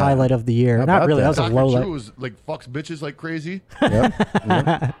was a highlight of the year. How Not about really. that? That was a Dr. low light. Drew was like fucks bitches like crazy.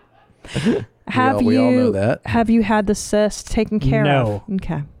 Yep. Have we you all know that. Have you had the cyst taken care No. of?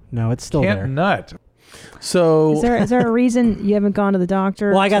 Okay. No, it's still there. nut. So Is there a reason you haven't gone to the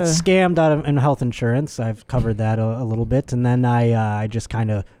doctor? Well, I got to- scammed out of in health insurance. I've covered that a little bit, and then I just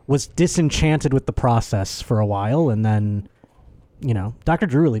kind of was disenchanted with the process for a while, and then Dr.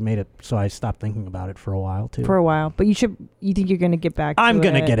 Drew really made it so I stopped thinking about it for a while too. For a while, but you think you're going to get back to I'm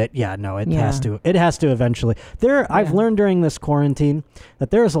going it? to get it. Yeah, no, it has to. It has to eventually. I've learned during this quarantine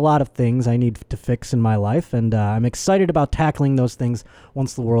that there's a lot of things I need to fix in my life, and I'm excited about tackling those things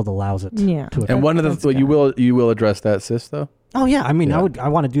once the world allows it. Yeah. And one of the you will address that, sis, though. Oh yeah, I mean, I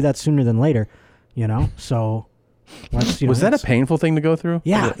want to do that sooner than later, So, was that a painful thing to go through?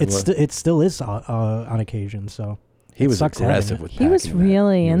 Yeah, it still is on occasion. So he was aggressive with. He was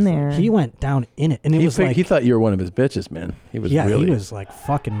really in there. He went down in it, and it was like he thought you were one of his bitches, man. He was really. He was like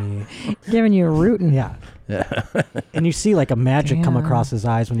fucking me, giving you a rootin'. Yeah. And you see like a magic come across his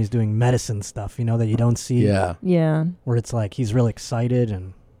eyes when he's doing medicine stuff, that you don't see. Yeah. Yeah. Where it's like he's really excited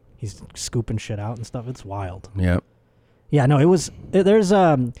and he's scooping shit out and stuff. It's wild. Yeah. Yeah, no, there's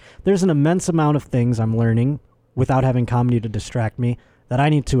an immense amount of things I'm learning without having comedy to distract me that I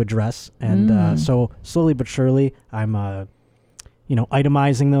need to address. And so slowly but surely I'm,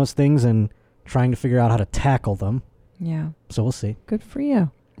 itemizing those things and trying to figure out how to tackle them. Yeah. So we'll see. Good for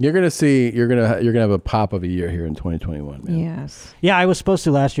you. You're gonna have a pop of a year here in 2021, man. Yes. Yeah, I was supposed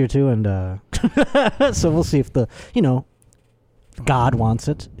to last year too, and so we'll see if God wants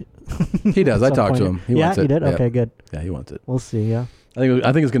it. He does. I talked to him. He wants it. He did? Yeah. Okay, good. Yeah, he wants it. We'll see, yeah. I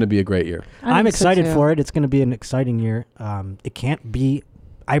think it's going to be a great year. I'm excited for it. It's going to be an exciting year. It can't be,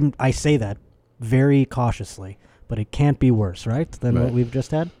 I say that very cautiously, but it can't be worse, right, than what we've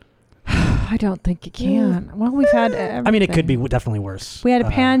just had? I don't think it can. Well, we've had everything. I mean, it could be definitely worse. We had a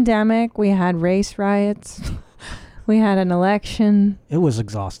pandemic. We had race riots. We had an election. It was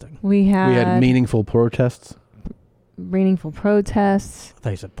exhausting. We had meaningful protests. Meaningful protests. I thought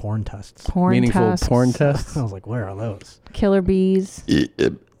you said porn tests. Meaningful porn tests. I was like, where are those? Killer bees.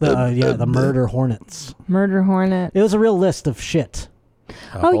 The murder hornets. Murder hornet. It was a real list of shit.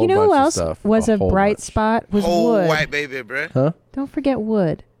 You know who else was a bright spot? Was Wood. White baby, bro. Huh? Don't forget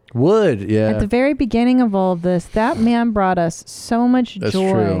Wood. Wood, yeah. At the very beginning of all of this, that man brought us so much That's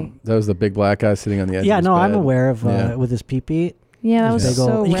joy. true. That was the big black guy sitting on the edge of his bed. I'm aware of with his pee-pee. Yeah, that was big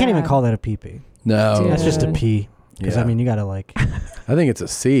so You can't even rad. call that a pee-pee. No. That's just a pee. Because, Yeah. I mean, you got to like... I think it's a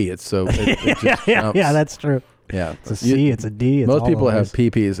C. It's so... It just jumps. Yeah, that's true. Yeah. It's a C, it's a D. It's Most all people of have those.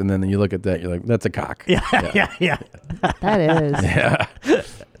 PPs, and then you look at that, you're like, that's a cock. Yeah. That is. Yeah.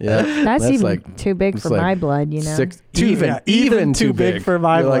 Yeah. That's even like, too big it's for like my blood, Even too big for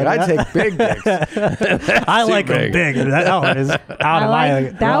my You're blood. like, I take big dicks. I like them big. That one is out of my...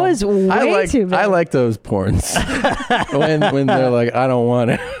 That was way too big. I like those porns when they're like, I don't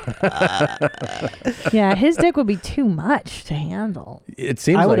want it. Yeah, his dick would be too much to handle. It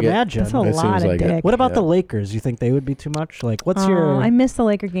seems I like would imagine. That's a lot of dick. What about the Lakers? You think they would be too much? Like, what's your... I miss the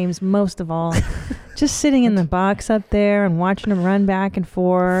Laker games most of all. Just sitting in the box up there and watching them run back and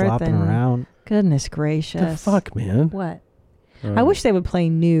forth. Flopping and around. Goodness gracious. The fuck, man? What? I wish they would play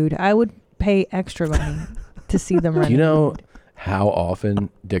nude. I would pay extra money to see them run. Do you know how often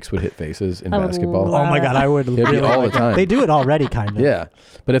dicks would hit faces in I would basketball? love Oh my God, I would... It'd be all the time. They do it already, kind of. Yeah.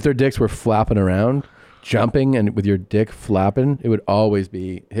 But if their dicks were flapping around, jumping, and with your dick flapping, it would always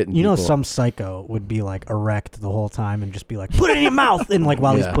be hitting You know, people. some psycho would be like erect the whole time and just be like, put it in your mouth, and like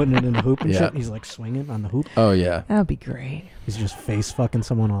while he's putting it in the hoop and shit, he's like swinging on the hoop. Oh yeah, that would be great. He's just face fucking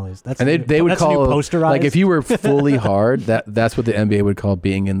someone while he's. That's and they would that's call posterized. like if you were fully hard, that's what the NBA would call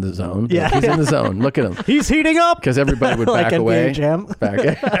being in the zone. Yeah. Like, he's in the zone. Look at him. He's heating up Because everybody would like back NBA away. Jam.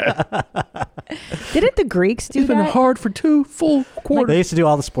 Didn't the Greeks do He's been that? hard for 2 full quarters. They used to do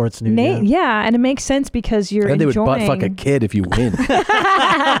all the sports nude. Yeah, and it makes sense because you're and they would enjoying. butt fuck a kid if you win.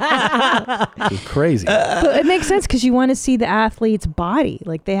 It's crazy. But it makes sense because you want to see the athlete's body.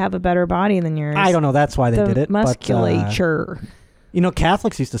 Like they have a better body than yours. I don't know. That's why they The did it. but, musculature. you know,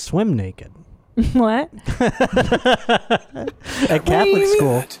 Catholics used to swim naked What? at Catholic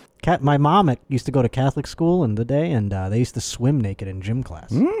school. My mom used to go to Catholic school in the day, and they used to swim naked in gym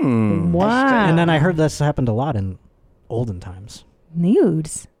class. Wow. And then I heard this happened a lot in olden times.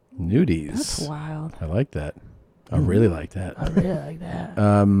 Nudes. Nudies. That's wild. I like that. I really like that. I really like that.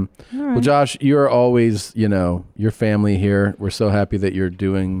 Well, Josh, you're always, your family here. We're so happy that you're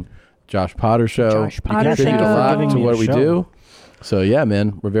doing Josh Potter Show. Josh Potter You contribute Show. a lot Giving to me a what we show. do. So yeah,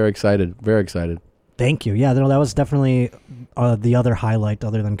 man, we're very excited. Very excited. Thank you. Yeah, that was definitely the other highlight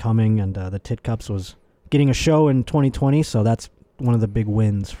other than coming, and the Tit Cups was getting a show in 2020, so that's one of the big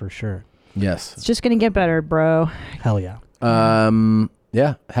wins for sure. Yes. It's just gonna get better, bro. Hell yeah.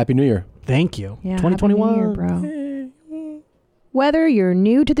 Yeah. Happy New Year. Thank you. Yeah. 2021. Happy New Year, bro. Whether you're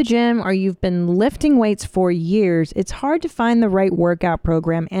new to the gym or you've been lifting weights for years, it's hard to find the right workout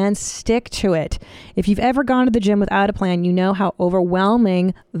program and stick to it. If you've ever gone to the gym without a plan, you know how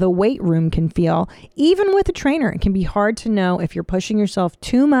overwhelming the weight room can feel. Even with a trainer, it can be hard to know if you're pushing yourself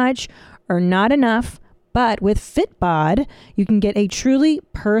too much or not enough. But with Fitbod, you can get a truly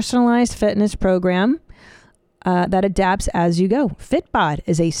personalized fitness program that adapts as you go. Fitbod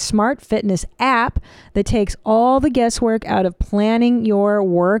is a smart fitness app that takes all the guesswork out of planning your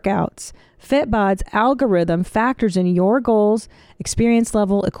workouts. Fitbod's algorithm factors in your goals, experience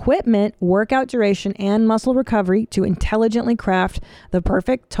level, equipment, workout duration, and muscle recovery to intelligently craft the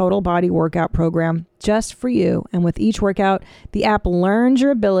perfect total body workout program just for you. And with each workout, the app learns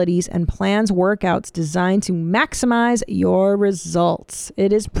your abilities and plans workouts designed to maximize your results.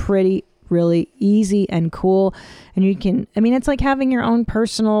 It is really easy and cool. And you can, it's like having your own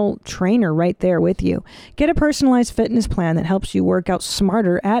personal trainer right there with you. Get a personalized fitness plan that helps you work out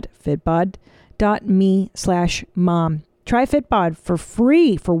smarter at fitbod.me/mom. Try Fitbod for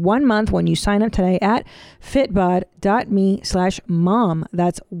free for 1 month when you sign up today at fitbod.me/mom.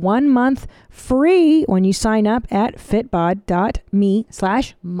 That's 1 month free when you sign up at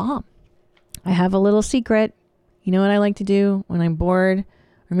fitbod.me/mom. I have a little secret. You know what I like to do when I'm bored?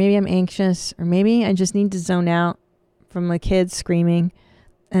 Or maybe I'm anxious, or maybe I just need to zone out from the kids screaming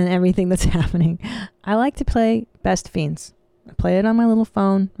and everything that's happening. I like to play Best Fiends. I play it on my little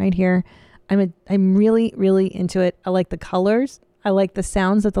phone right here. I'm really, really into it. I like the colors. I like the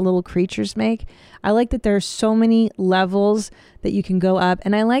sounds that the little creatures make. I like that there are so many levels that you can go up.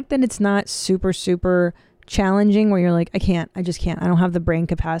 And I like that it's not super, super challenging where you're like, I just can't. I don't have the brain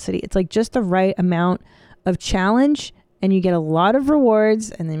capacity. It's like just the right amount of challenge, and you get a lot of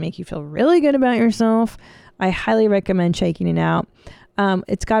rewards, and they make you feel really good about yourself. I highly recommend checking it out.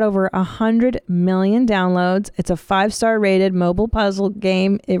 It's got over 100 million downloads. It's a 5-star rated mobile puzzle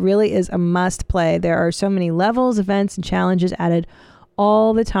game. It really is a must play. There are so many levels, events, and challenges added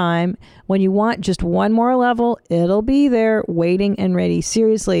all the time. When you want just one more level, it'll be there waiting and ready.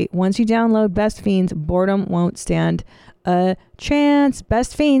 Seriously, once you download Best Fiends, boredom won't stand a chance.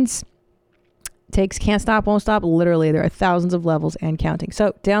 Best Fiends. Takes, can't stop, won't stop. Literally, there are thousands of levels and counting.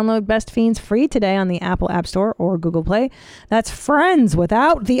 So download Best Fiends free today on the Apple App Store or Google Play. That's friends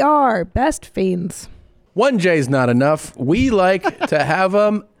without the R. Best Fiends. One J's not enough. We like to have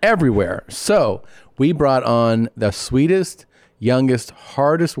them everywhere. So we brought on the sweetest, youngest,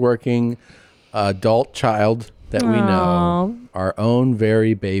 hardest working adult child that we know. Our own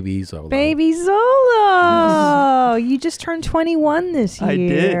very baby Zolo. Baby Zolo. Yes. You just turned 21 this year. I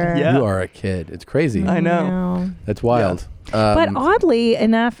did, yeah. You are a kid. It's crazy. I know. That's wild. Yeah. But oddly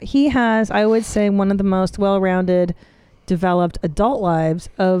enough, he has, I would say, one of the most well-rounded, developed adult lives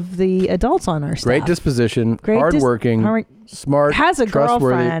of the adults on our staff. Great disposition, hardworking, smart, has a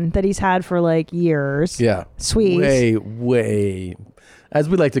trustworthy. girlfriend that he's had for like years. Yeah. Sweet. Way, as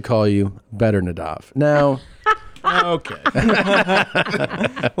we like to call you, better Nadav. Now... Okay.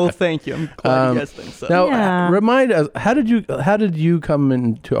 Well, thank you. I'm glad you guys think so. Now, remind us, how did you come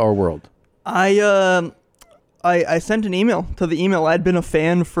into our world? I sent an email to the email. I'd been a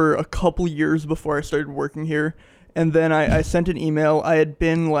fan for a couple years before I started working here, and then I sent an email. I had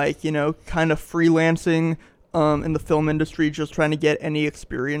been kind of freelancing in the film industry, just trying to get any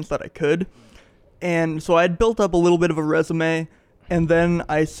experience that I could, and so I'd built up a little bit of a resume. And then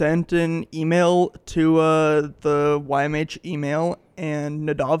I sent an email to the YMH email, and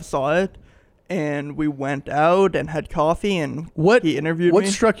Nadav saw it, and we went out and had coffee, and he interviewed me. What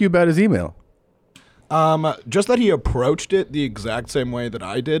struck you about his email? Just that he approached it the exact same way that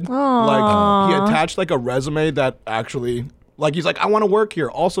I did. Aww. Like, he attached like a resume that actually, like, he's like, I want to work here.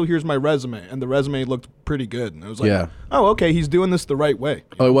 Also, here's my resume. And the resume looked pretty good. And it was like, oh, okay, he's doing this the right way.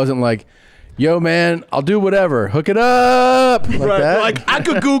 Oh, it wasn't like, yo, man, I'll do whatever. Hook it up. Like that? Like, I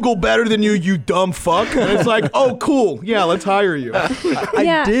could Google better than you, you dumb fuck. And it's like, oh, cool. Yeah, let's hire you.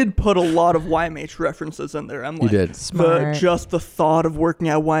 I did put a lot of YMH references in there. I'm like, you did. Just the thought of working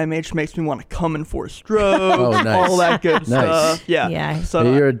at YMH makes me want to come in for a stroke. Oh, nice. All that good stuff. Yeah.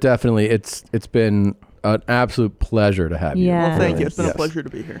 So you're definitely, it's been an absolute pleasure to have you. Yeah. Well, thank you. It's been a pleasure to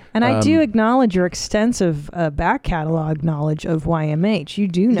be here. And I do acknowledge your extensive back catalog knowledge of YMH. You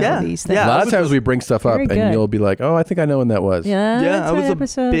do know these things. A lot of times we bring stuff up and you'll be like, oh, I think I know when that was. Yeah, I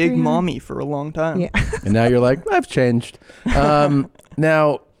was a big mommy for a long time. Yeah. And now you're like, I've changed.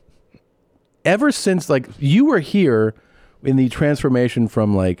 Now, ever since, like, you were here in the transformation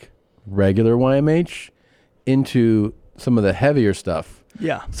from, like, regular YMH into some of the heavier stuff.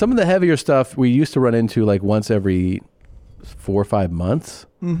 Yeah. Some of the heavier stuff we used to run into, like, once every 4 or 5 months.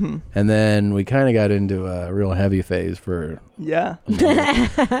 Mm-hmm. And then we kind of got into a real heavy phase for. Yeah.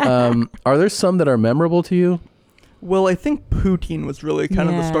 Are there some that are memorable to you? Well, I think Poutine was really kind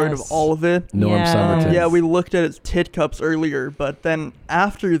of the start of all of it. Norm Summerton. Yeah, we looked at his tit cups earlier, but then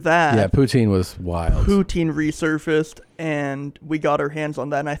after that... Yeah, Poutine was wild. Poutine resurfaced, and we got our hands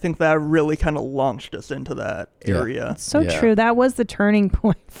on that, and I think that really kind of launched us into that area. So true. That was the turning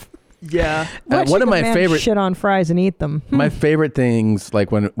point. Yeah. One of my favorite... shit on fries and eat them. My favorite things,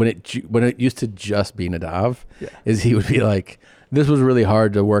 like when it used to just be Nadav, is he would be like... This was really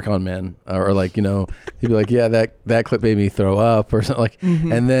hard to work on, man. Or like, you know, he'd be like, yeah, that clip made me throw up or something. Like,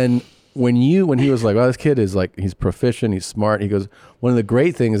 and then when he was like, well, this kid is like, he's proficient, he's smart. He goes, one of the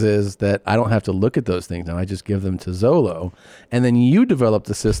great things is that I don't have to look at those things now. I just give them to Zolo. And then you developed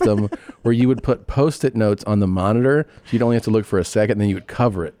a system where you would put Post-it notes on the monitor. So you'd only have to look for a second, and then you would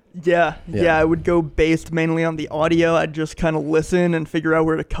cover it. Yeah, I would go based mainly on the audio. I'd just kind of listen and figure out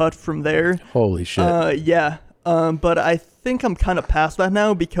where to cut from there. Holy shit. But I think I'm kind of past that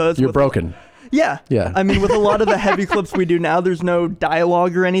now because... You're broken. Yeah. I mean, with a lot of the heavy clips we do now, there's no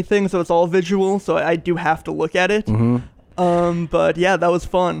dialogue or anything, so it's all visual, so I do have to look at it. But yeah, that was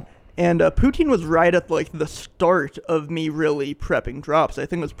fun. And Poutine was right at like the start of me really prepping drops. I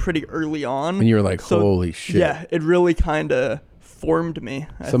think it was pretty early on. And you were like, holy shit. Yeah, it really kind of formed me.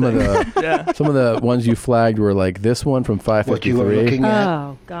 Some of the ones you flagged were like this one from 553.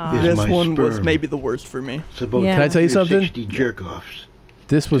 Oh god, this one was maybe the worst for me. Can I tell you something?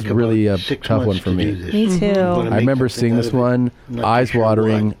 This was really a tough one for me. Me too. I remember seeing this one, eyes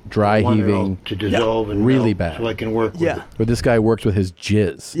watering, dry heaving, really bad. So I can work with it. Where this guy worked with his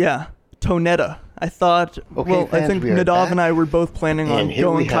jizz. Yeah, Tonetta. I thought, I think Nadav and I were both planning on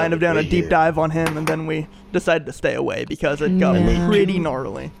going kind of down a deep dive on him, and then we decided to stay away because it got pretty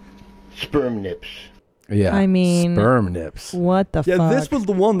gnarly. Sperm nips. Yeah. I mean, sperm nips. What the fuck? Yeah, this was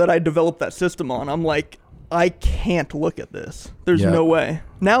the one that I developed that system on. I'm like, I can't look at this. There's no way.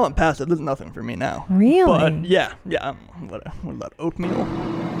 Now I'm past it. There's nothing for me now. Really? But yeah. What about oatmeal?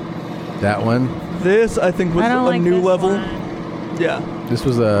 That one? This, I think, was a new level. Yeah. This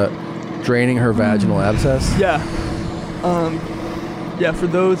was draining her vaginal abscess? Yeah. Yeah, for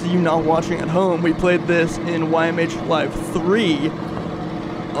those of you not watching at home, we played this in YMH Live 3.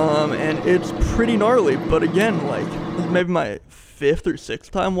 And it's pretty gnarly. But again, like, this is maybe my 5th or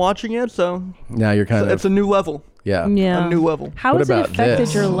 6th time watching it, so now you're kind of... It's a new level. Yeah. A new level. How has it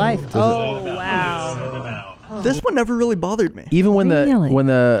affected your life? Wow. This one never really bothered me. Even when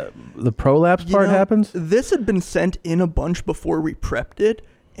the prolapse part happens? This had been sent in a bunch before we prepped it,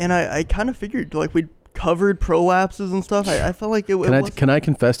 and I kind of figured, like, we'd covered prolapses and stuff. I felt like it Can I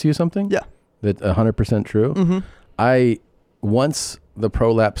confess to you something? Yeah. That's 100% true? Once the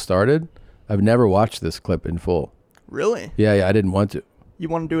prolapse started, I've never watched this clip in full. Really? Yeah, I didn't want to. You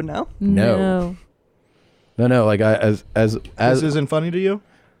want to do it now? No. Like as this isn't funny to you?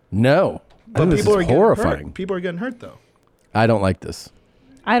 No. But this people is are horrifying. Getting hurt. People are getting hurt though. I don't like this.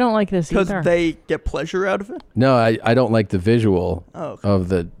 I don't like this either. Because they get pleasure out of it? No, I don't like the visual of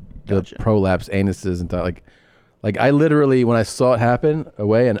the prolapse anuses and stuff. Like I literally, when I saw it happen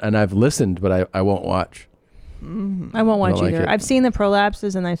away, and I've listened, but I won't watch. I won't watch either. I've seen the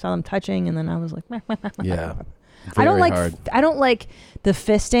prolapses and I saw them touching, and then I was like, yeah. I don't like the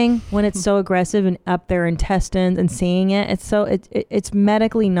fisting when it's so aggressive and up their intestines and seeing it. It's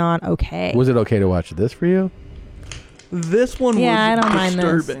medically not okay. Was it okay to watch this for you? This one was I don't mind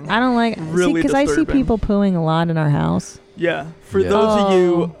disturbing. this. I don't like really because I see people pooing a lot in our house. Yeah, for those of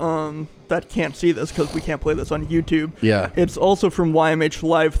you that can't see this because we can't play this on YouTube. Yeah, it's also from YMH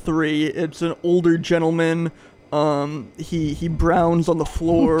Live 3. It's an older gentleman. He browns on the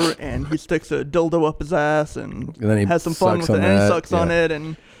floor and he sticks a dildo up his ass and then he has some fun with it and he sucks on it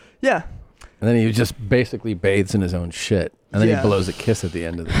and and then he just basically bathes in his own shit and then he blows a kiss at the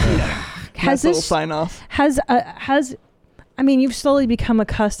end of the day. Has this sign off? I mean, you've slowly become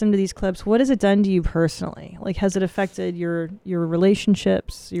accustomed to these clips. What has it done to you personally? Like, has it affected your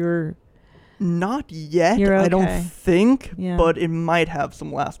relationships? Not yet, You're okay. I don't think, Yeah. but it might have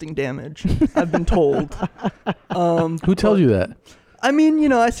some lasting damage. I've been told. Who tells you that? I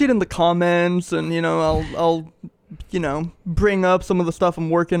mean, I see it in the comments, and I'll bring up some of the stuff I'm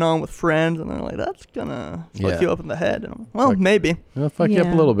working on with friends, and they're like, "That's gonna fuck you up in the head." And I'm like, well, maybe. It'll fuck you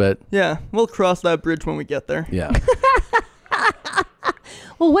up a little bit. Yeah, we'll cross that bridge when we get there. Yeah.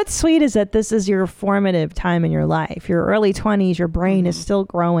 Well, what's sweet is that this is your formative time in your life. Your early 20s, your brain is still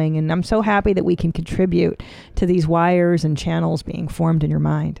growing, and I'm so happy that we can contribute to these wires and channels being formed in your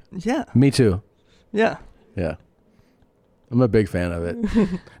mind. Yeah. Me too. Yeah. Yeah. I'm a big fan of it.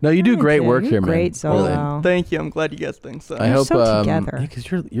 No, you do great work here, man. Great solo. Thank you. I'm glad you guys think so. I hope so together. because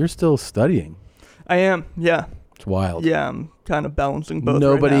you're still studying. I am. Yeah. It's wild. Yeah, I'm kind of balancing both.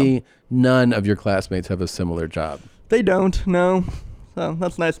 Right now. None of your classmates have a similar job. They don't. No. So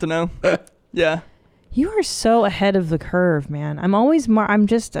that's nice to know. Yeah. You are so ahead of the curve, man. I'm always I'm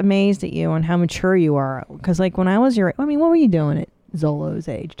just amazed at you and how mature you are. Because like when I was what were you doing at Zolo's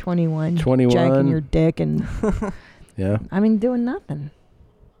age? 21? 21. Jacking your dick and... Yeah. Doing nothing.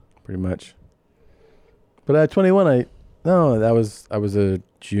 Pretty much. But at 21, I was a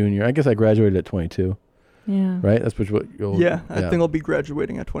junior. I guess I graduated at 22. Yeah. Right? That's what you'll... Yeah, I think I'll be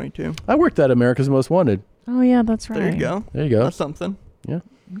graduating at 22. I worked at America's Most Wanted. Oh, yeah, that's right. There you go. There you go. That's something. Yeah.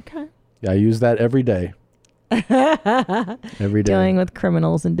 Okay. Yeah, I use that every day. Every day. Dealing with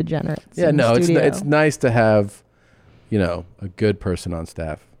criminals and degenerates. Yeah, in no, the studio. it's nice to have, a good person on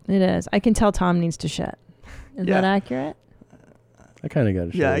staff. It is. I can tell Tom needs to shit. Is that accurate? I kind of got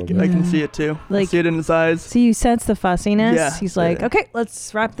to shit. Yeah, I can see it too. I see it in his eyes. So you sense the fussiness. Yeah. He's like, okay,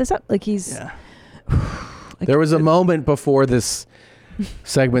 let's wrap this up. Like he's... Yeah. There was a moment before this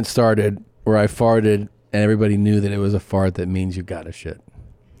segment started where I farted and everybody knew that it was a fart that means you got to shit.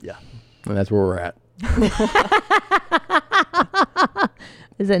 Yeah. And that's where we're at.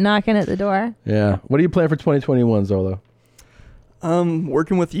 Is it knocking at the door? Yeah. What are you planning for 2021, Zolo?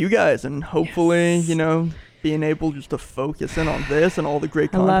 Working with you guys and hopefully, being able just to focus in on this and all the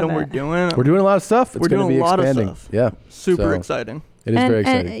great content we're doing. We're doing a lot of stuff. It's going to be a lot expanding. of stuff. Yeah. Super exciting. It is very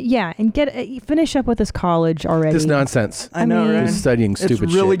exciting. And finish up with this college already. This nonsense. I know, right? Just studying stupid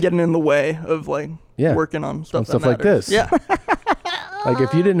It's really shit. getting in the way of working on stuff that like matters. this. Yeah. Like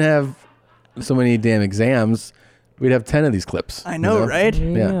if you didn't have so many damn exams, we'd have 10 of these clips. I know, right?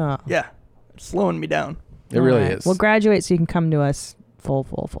 Yeah. Yeah. It's slowing me down. It really is. Well, graduate so you can come to us full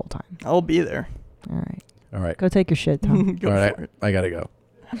time. I'll be there. All right. Go take your shit, Tom. Go All right. for it. I got to go.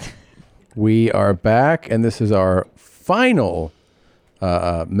 We are back, and this is our final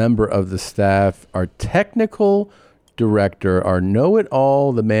member of the staff, our technical director, our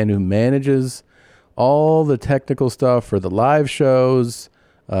know-it-all, the man who manages all the technical stuff for the live shows,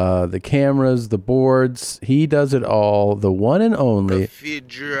 the cameras, the boards. He does it all. The one and only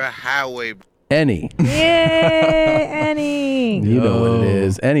Fidra Highway. Annie. Yay, Annie. You know what it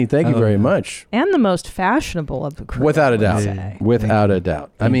is. Annie, thank you very much. And the most fashionable of the crew. Without a I would doubt. say. Without a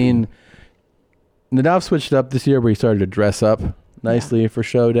doubt. I mean, Nadav switched it up this year where he started to dress up nicely for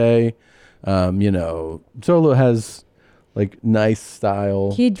show day. Zolo has nice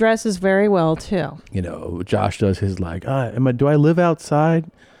style. He dresses very well too. Josh does his do I live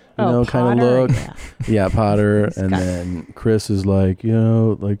outside? Kind of Potter, look. Yeah, Potter. And then Chris is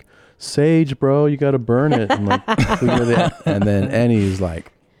sage, bro, you got to burn it. And and then Annie's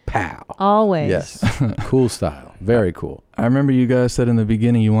like, pow. Always. Yes. Cool style. Very cool. I remember you guys said in the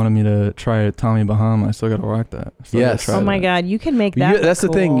beginning you wanted me to try a Tommy Bahama. I still got to rock that. Yes. Oh my God, you can make that. That's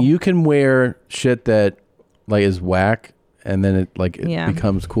look the thing. cool. You can wear shit that is whack, and then it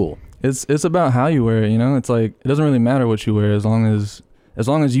becomes cool. It's about how you wear it. It's it doesn't really matter what you wear as long as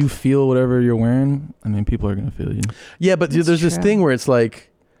you feel whatever you're wearing. I mean, people are gonna feel you. Yeah, but there's this thing where it's not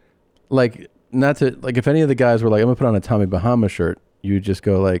to if any of the guys were I'm gonna put on a Tommy Bahama shirt, you just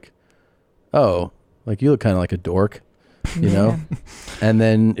go oh, you look kind of like a dork, and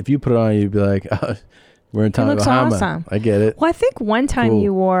then if you put it on, you'd be like, oh, we're in Tommy Bahama. Awesome. I get it. Well, I think one time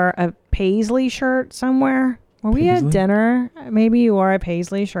you wore a Paisley shirt somewhere. Were we at dinner? Maybe you wore a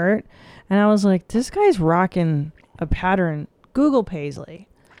Paisley shirt, and I was like, this guy's rocking a pattern. Google Paisley.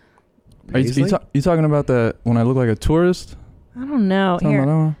 Are you talking about that when I look like a tourist? I don't know.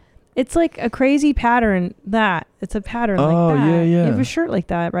 Here. It's like a crazy pattern it's a pattern like that. Oh, yeah. You have a shirt like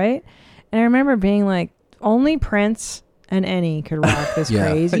that, right? And I remember being like, only Prince and Annie could rock this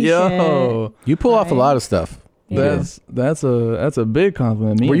crazy shit. You pull off a lot of stuff. Yeah. That's a big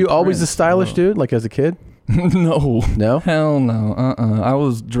compliment. Were you always a stylish dude, as a kid? No. No? Hell no. I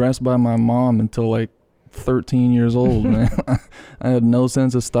was dressed by my mom until 13 years old, man. I had no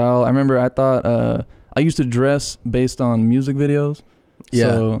sense of style. I remember I thought I used to dress based on music videos.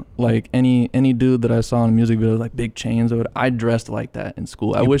 Yeah. So any dude that I saw in a music video big chains or I dressed like that in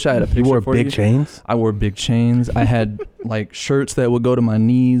school. I wish I had a picture. You wore for big chains? I wore big chains. I had shirts that would go to my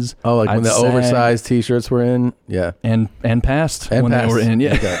knees. Oh, when the oversized t-shirts were in? Yeah. And past when they were in.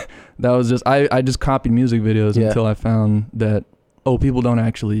 Yeah. Okay. That was just I just copied music videos until I found that people don't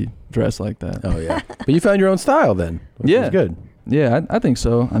actually dress like that. Oh yeah. But you found your own style then. Which is good. Yeah, I think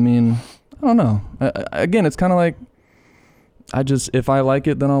so. I mean, I don't know. Again, it's kind of if I like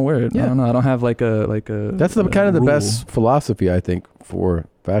it, then I'll wear it. Yeah. I don't know. I don't have a That's the rule. best philosophy I think for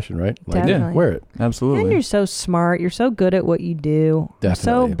fashion, right? Like, Definitely. wear it. Absolutely. And you're so smart. You're so good at what you do. You're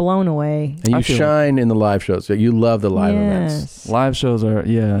so Definitely. blown away. And you shine in the live shows. You love the live events. Live shows are,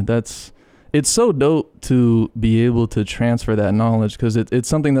 it's so dope to be able to transfer that knowledge because it's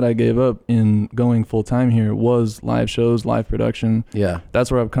something that I gave up in going full time here was live shows, live production. Yeah.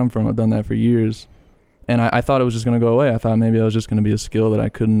 That's where I've come from. I've done that for years. And I thought it was just going to go away. I thought maybe I was just going to be a skill that I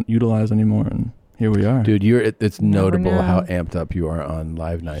couldn't utilize anymore. And here we are. Dude, it's notable know. how amped up you are on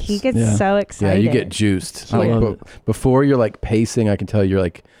live nights. He gets so excited. Yeah, you get juiced. I Like love it. before you're like pacing, I can tell you're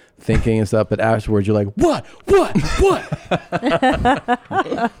like thinking and stuff, but afterwards you're like, what?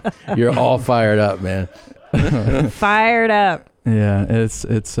 You're all fired up, man. Fired up. Yeah, it's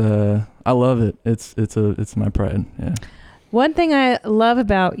I love it. It's my pride. Yeah. One thing I love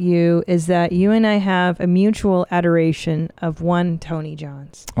about you is that you and I have a mutual adoration of one Tony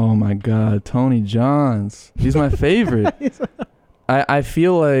Johns. Oh my God, Tony Johns. He's my favorite. I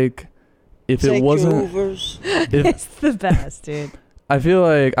feel like if it wasn't, It's the best, dude. I feel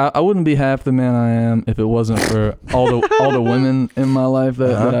like I wouldn't be half the man I am if it wasn't for all the women in my life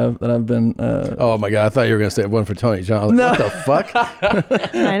that I've been. Oh my God, I thought you were gonna say one for Tony John. I was like, what the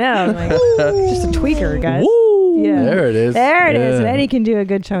fuck? I know, like just a tweaker, guys. Woo! Yeah, There it is. There it is. Yeah. And Eddie can do a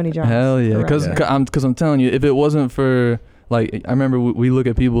good Tony Johns. Hell yeah, because I'm telling you, if it wasn't for like, I remember we look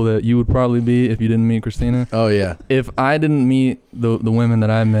at people that you would probably be if you didn't meet Christina. Oh yeah. If I didn't meet the women that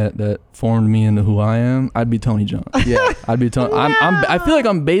I met that formed me into who I am, I'd be Tony John. Yeah. I'd be Tony. I feel like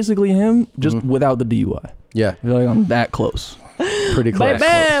I'm basically him, just without the DUI. Yeah. I feel like I'm that close. Pretty close.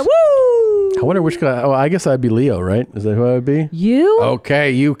 Baby, woo! I wonder which guy. Oh, I guess I'd be Leo, right? Is that who I would be? You?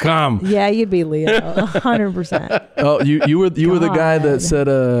 Okay, you come. Yeah, you'd be Leo, 100%. Oh, you were the guy that said,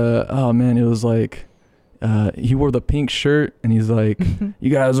 oh man, it was like, he wore the pink shirt and he's like, you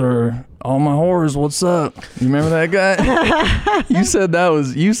guys are all my whores. What's up? You remember that guy? you said that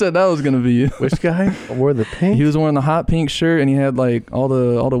was gonna be you. Which guy wore the pink? He was wearing the hot pink shirt and he had like all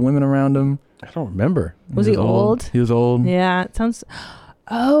the women around him. I don't remember. Was he old? He was old. Yeah, it sounds.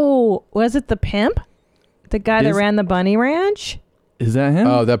 Oh, was it the pimp? The guy that ran the bunny ranch? Is that him?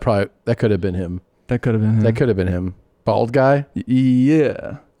 Oh, that could have been him. That could have been him. That could have been him. Bald guy?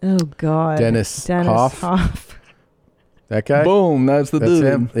 Yeah. Oh God. Dennis Hoff. That guy? Boom, that's That's dude.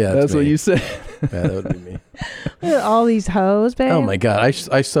 him? Yeah, that's what me. you said. Yeah, that would be me. Look at all these hoes, babe. Oh my God,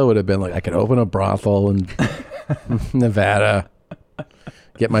 I so would have been like, I could open a brothel in Nevada,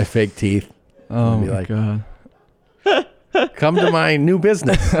 get my fake teeth. Oh and be my like, God. come to my new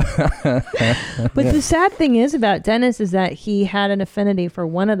business. But the sad thing is about Dennis is that he had an affinity for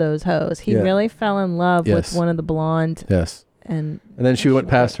one of those hoes. He really fell in love with one of the blonde. Yes. And then she went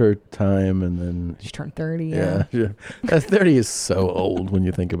past her time, and then she turned 30. Yeah, that 30 is so old when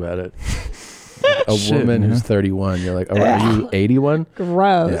you think about it. A Shit, woman man. who's 31, you're like, oh, are you 81?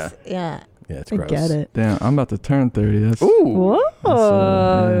 Gross. Yeah. Yeah, it's I gross. get it. Damn, I'm about to turn 30. That's Whoa.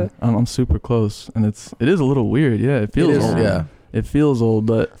 yeah. I'm super close, and it is a little weird. Yeah, it feels old. Yeah. It feels old,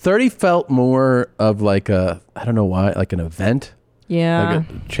 but 30 felt more of like a, I don't know why, like an event. Yeah. Like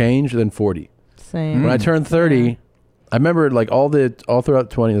a change than 40. Same. When I turned 30, I remember like all throughout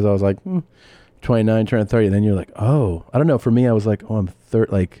the 20s, I was like, 29, turning 30. And then you're like, oh, I don't know. For me, I was like, oh, I'm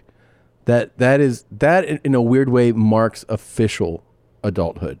 30. Like that in a weird way marks official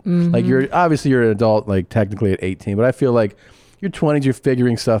adulthood. Mm-hmm. Like you're an adult, like technically at 18, but I feel like your 20s, you're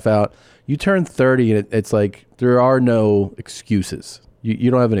figuring stuff out. You turn 30 and it's like, there are no excuses.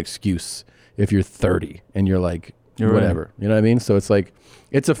 You don't have an excuse if you're 30 and you're like, You're whatever, right. you know what I mean? So it's like,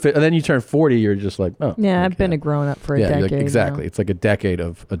 and then you turn 40, you're just like, oh. Yeah, I've been a grown up for a Yeah, decade. like, exactly. now. It's like a decade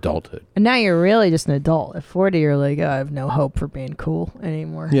of adulthood. And now you're really just an adult. At 40, you're like, oh, I have no hope for being cool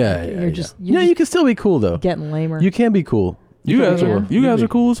anymore. Yeah, Like, yeah. You're yeah. just you can still be cool though. getting lamer. You can be cool. you guys are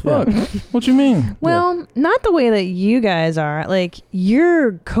cool as fuck. What you mean? Well, not the way that you guys are. Like,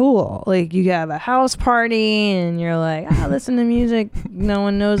 you're cool. Like, you have a house party and you're like, listen to music no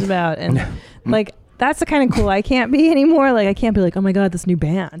one knows about. And, like, that's the kind of cool I can't be anymore. Like, I can't be like, oh my God, this new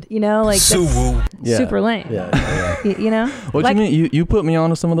band. You know? Like, that's super lame. Yeah. You know? What like, you mean? You put me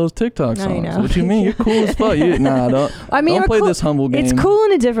onto some of those TikTok songs. I know. What you mean? You're cool as fuck. Nah, don't. I mean, don't we're play cool. this humble game. It's cool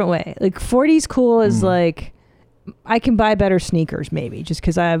in a different way. Like 40's cool is like, I can buy better sneakers maybe just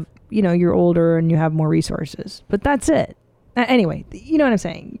because I have, you're older and you have more resources. But that's it. Anyway, you know what I'm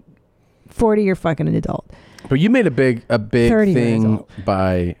saying? 40, you're fucking an adult. But you made a big 30 years thing old.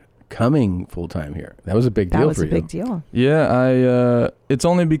 by coming full time here. That was a big deal for you. That was a big deal. Yeah, it's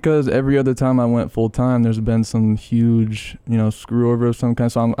only because every other time I went full time, there's been some huge, screw over of some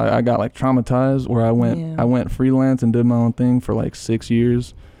kind. So I got like traumatized where I went freelance and did my own thing for like 6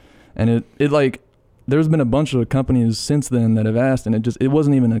 years, and it like there's been a bunch of companies since then that have asked, and it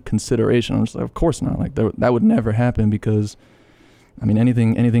wasn't even a consideration. I'm just like, of course not. Like that would never happen because, I mean,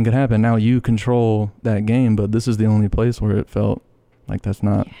 anything could happen. Now you control that game, but this is the only place where it felt like that's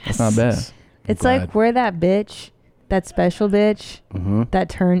not bad. It's like we're that bitch, that special bitch that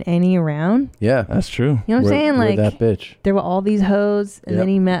turned Annie around. Yeah, that's true. You know what I'm saying? Like that bitch. There were all these hoes, and then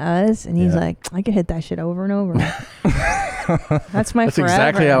he met us, and he's like, I could hit that shit over and over. That's my. That's forever.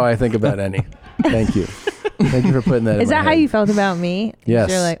 exactly how I think about Annie. Thank you. Thank you for putting that. Is that how you felt about me?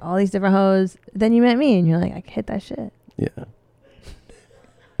 Yes. You're like all these different hoes. Then you met me, and you're like, I could hit that shit. Yeah.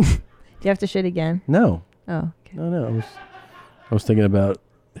 Do you have to shit again? No. Oh. Okay. No. I was thinking about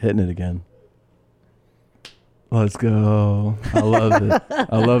hitting it again. Let's go. I love it.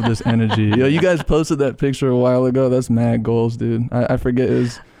 I love this energy. Yo, you guys posted that picture a while ago. That's mad goals, dude. I forget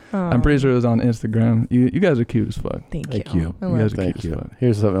I'm pretty sure it was on Instagram. You guys are cute as fuck. Thank you. You guys are cute as fuck.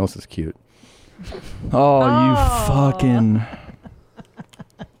 Here's something else that's cute. Oh, you fucking.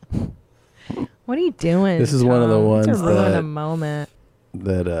 What are you doing? This is one of the ones to ruin that a moment.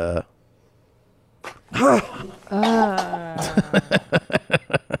 That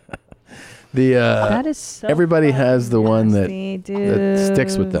that is so everybody has the one that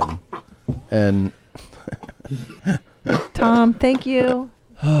sticks with dude. them, and Tom, thank you.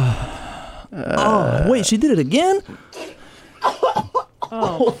 Oh, wait, she did it again?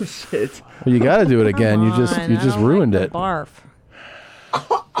 Oh shit! Well, you got to do it again. You just ruined it. Barf.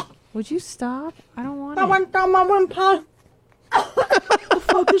 Would you stop? I don't want That went down my windpipe. What the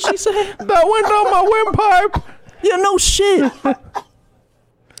fuck did she say? That went down my windpipe. Yeah, no shit.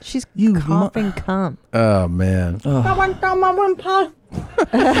 She's coughing cum. Oh man. That went down my windpipe.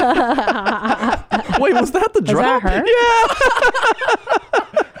 Wait, was that the drop? Is that her? Yeah.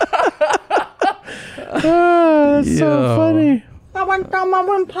 Oh, that's so funny. That went down my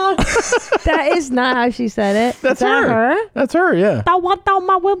windpipe. That is not how she said it. That's is that her. That's her. Yeah. That went down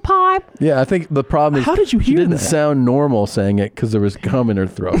my windpipe. Yeah. I think the problem is how did you hear she didn't that? sound normal saying it because there was cum in her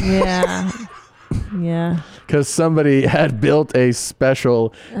throat. Yeah. Yeah. Because somebody had built a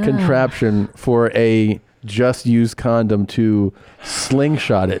special contraption for a just used condom to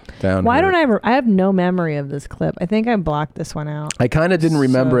slingshot it down. Why don't I have no memory of this clip. I think I blocked this one out. I kind of didn't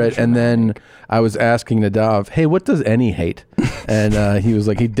remember it, and then I was asking Nadav, "Hey, what does Annie hate?" And he was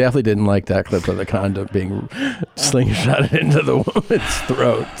like, he definitely didn't like that clip of the condom being slingshotted into the woman's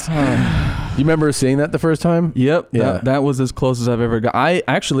throat. You remember seeing that the first time? Yep. Yeah. That was as close as I've ever got. I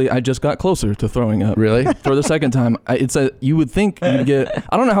just got closer to throwing up. Really? For the second time. You would think you'd get,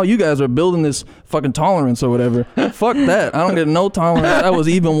 I don't know how you guys are building this fucking tolerance or whatever. Fuck that. I don't get no tolerance. That was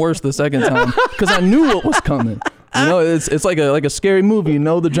even worse the second time because I knew what was coming. You know, it's like a scary movie. You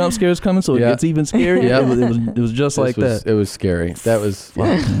know the jump scare is coming, so it gets even scarier. Yeah. It was just like that. It was scary. That was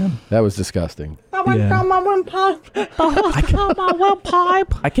disgusting. That went down my windpipe. That went down my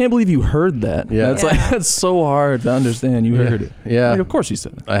windpipe. I can't believe you heard that. Yeah. That's so hard to understand. You heard it. Yeah. Like, of course you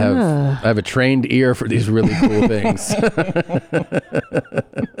said it. I have a trained ear for these really cool things.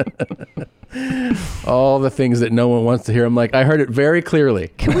 All the things that no one wants to hear. I'm like, I heard it very clearly.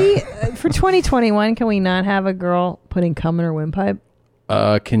 Can we, for 2021, can we not have a girl putting cum in her windpipe?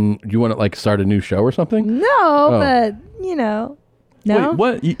 Can you want to like start a new show or something? No, but you know, no. Wait,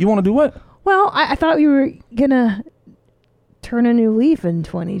 what? You want to do what? Well, I thought we were gonna turn a new leaf in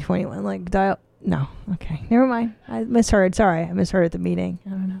 2021. Like dial. No, okay, never mind. I misheard. Sorry, I misheard at the meeting. I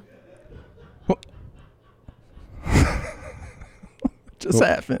don't know. Just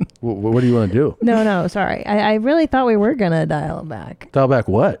happened. What do you want to do? No, sorry. I really thought we were gonna dial it back. Dial back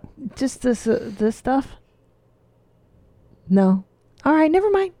what? Just this stuff. No. All right,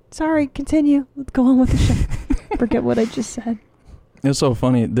 never mind. Sorry. Continue. Let's go on with the show. Forget what I just said. It's so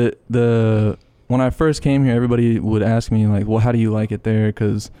funny. The when I first came here, everybody would ask me like, "Well, how do you like it there?"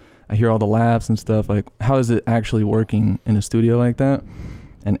 Because I hear all the laughs and stuff. Like, how is it actually working in a studio like that?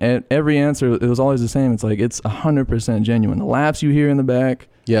 And every answer, it was always the same. It's like, it's 100% genuine. The laughs you hear in the back,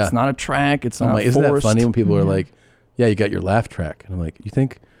 it's not a track. It's not like, forced. isn't that funny when people are like, yeah, you got your laugh track. And I'm like, you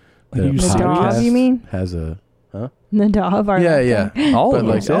think that a Nadav, you mean? has a, huh? Nadav, our Yeah. All but of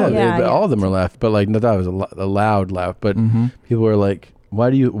like, them. all of them are laugh. But like, Nadav is a loud laugh. But people are like,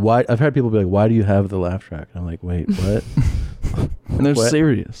 why? I've had people be like, why do you have the laugh track? And I'm like, wait, what? And they're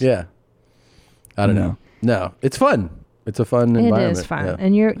serious. Yeah. I don't know. No, it's fun. It's a fun environment. It is fun. Yeah.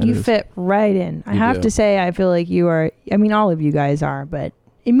 And you fit right in. I have to say, I feel like you are, I mean, all of you guys are, but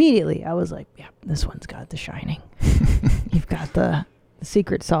immediately I was like, yeah, this one's got the shining. You've got the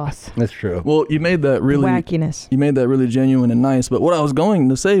secret sauce. That's true. Well, you made that really wackiness. You made that really genuine and nice. But what I was going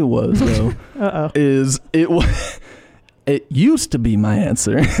to say was, though, is it was It used to be my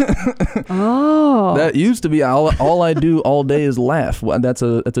answer. Oh. That used to be all I do all day is laugh. Well, that's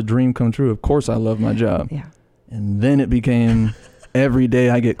a dream come true. Of course I love my job. Yeah. And then it became every day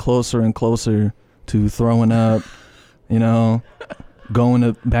I get closer and closer to throwing up,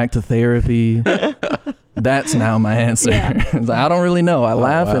 going back to therapy. That's now my answer. Yeah. It's like, I don't really know. I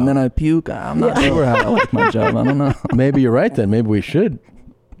laugh and then I puke. I'm not sure how I like my job. I don't know. Maybe you're right then. Maybe we should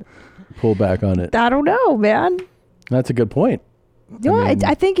pull back on it. I don't know, man. That's a good point.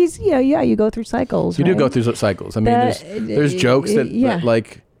 I think he's, you go through cycles. You right? do go through cycles. I mean, there's jokes that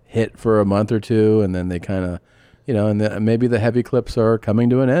like hit for a month or two, and then they kind of, and then maybe the heavy clips are coming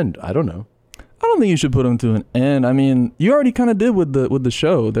to an end. I don't know. I don't think you should put them to an end. I mean, you already kind of did with the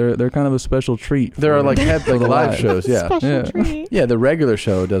show. They're kind of a special treat. There are like live shows, yeah. Special treat. Yeah, the regular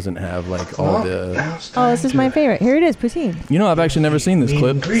show doesn't have like all the. Oh, this is my favorite. Here it is, poutine. I've actually never seen this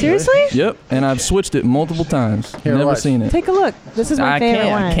clip. Seriously? Yep, and I've switched it multiple times. Never seen it. Take a look. This is my favorite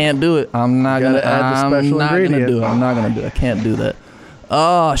one. I can't do it. I'm not gonna add the special ingredient. do it. I'm not gonna do it. I can't do that.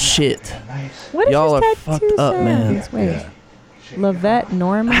 Oh shit! What is Y'all this are tattoo fucked up, man. says? Wait. Lavette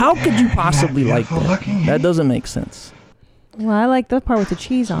Norman? How could you possibly like that? That doesn't make sense. Well, I like the part with the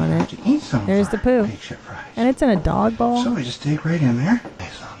cheese on it. There's the poo. And it's in a dog bowl. So we just dig right in there.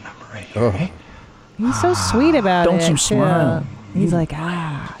 He's so sweet about it. Don't you smile. He's like,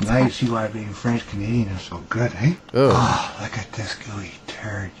 Now you see why being French Canadian is so good, eh? Oh, look at this gooey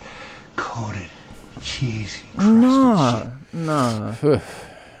turd. Coated, cheesy. Nah.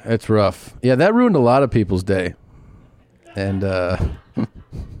 It's rough. Yeah, that ruined a lot of people's day. And I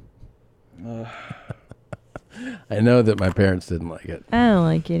know that my parents didn't like it. I don't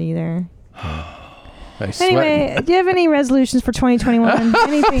like it either. Anyway, do you have any resolutions for 2021?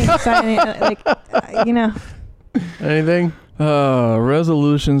 Anything exciting? Anything?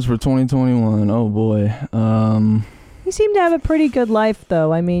 Resolutions for 2021. Oh boy. You seem to have a pretty good life,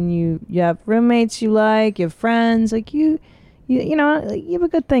 though. I mean, you have roommates you like, you have friends, like you have a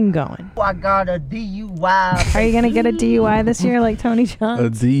good thing going. I got a DUI. Are you gonna get a DUI this year, like Tony John? A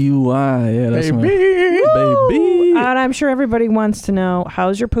DUI, yeah, that's Baby. baby. And I'm sure everybody wants to know,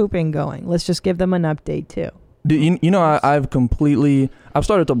 how's your pooping going? Let's just give them an update too. Dude, I've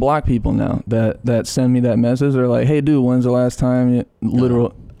started to block people now that send me that message. They're like, hey dude, when's the last time you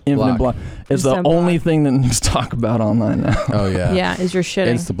infinite block. It's the only thing that needs to talk about online now. Oh yeah. Yeah, is your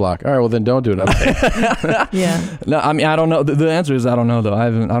shitting. Insta block. All right, well then don't do it. Yeah. No, I mean I don't know. The answer is I don't know though. I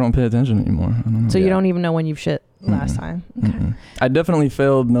don't pay attention anymore. I don't know. So you don't even know when you've shit last time. Okay. I definitely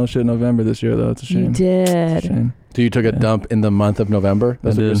failed no shit November this year though. It's a shame. You did. It's a shame. So you took a dump in the month of November?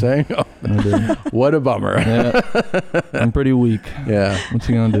 That's what you're saying? Oh. I did. What a bummer. Yeah. I'm pretty weak. Yeah. What's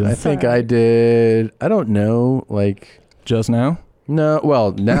he gonna do? I think I did. I don't know. Like just now? No.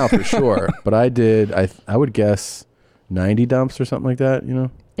 Well, now for sure. But I did. I would guess 90 dumps or something like that. You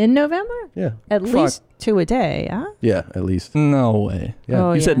know. In November? Yeah. At least 2 a day, huh? Yeah, at least. No way. Yeah.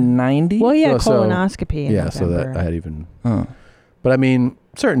 Oh, You said 90? Well, yeah, So- colonoscopy in yeah, November. so that I had even. Oh. But I mean,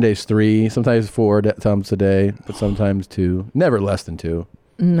 certain days 3, sometimes 4 dumps a day, but sometimes 2. Never less than 2.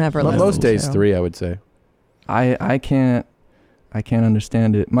 Never less Most than days 2. 3, I would say. I can't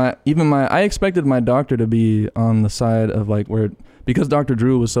understand it. I expected my doctor to be on the side of like because Dr.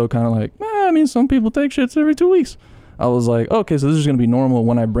 Drew was so kind of like, I mean, some people take shits every 2 weeks. I was like, okay, so this is going to be normal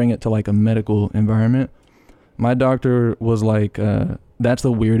when I bring it to like a medical environment. My doctor was like, that's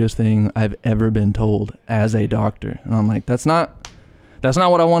the weirdest thing I've ever been told as a doctor. And I'm like, that's not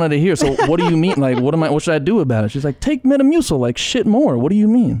what I wanted to hear. So what do you mean? Like, what should I do about it? She's like, take Metamucil, like shit more. What do you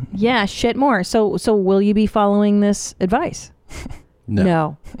mean? Yeah, shit more. So will you be following this advice?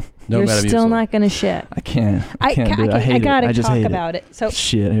 No. No You're Metamucil. still not going to shit. I can't do it. I hate I gotta it. I just talk hate about it. So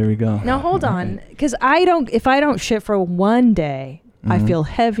shit, here we go. now hold on, because if I don't shit for one day, I feel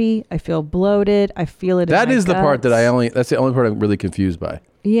heavy. I feel bloated. I feel it. That in my is the part guts. that's the only part I'm really confused by.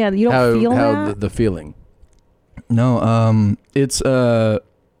 Yeah, you don't feel how that. the feeling. No, it's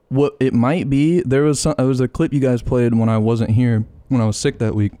what it might be. There was a clip you guys played when I wasn't here, when I was sick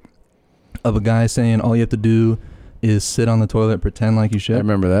that week, of a guy saying all you have to do is sit on the toilet and pretend like you shit. I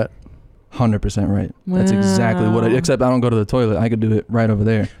remember that. 100% right. That's exactly what except I don't go to the toilet. I could do it right over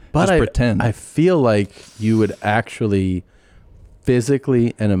there. But just pretend. I feel like you would actually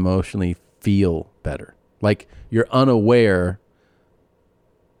physically and emotionally feel better. Like you're unaware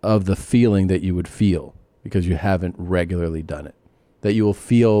of the feeling that you would feel because you haven't regularly done it. That you will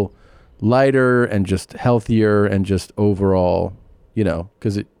feel lighter and just healthier and just overall,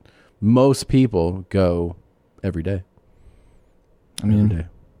 because most people go every day. I mean,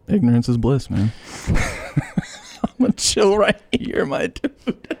 ignorance is bliss, man. I'm gonna chill right here, my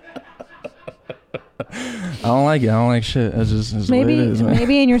dude. I don't like it. I don't like shit. That's just Maybe what it is, man.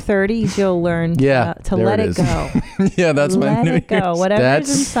 maybe in your 30s you'll learn Yeah, to there let it it is. go. Yeah, that's my Let New it go. Year's. Whatever's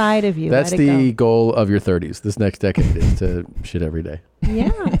inside of you. That's let it the go. goal of your 30s. This next decade is to shit every day.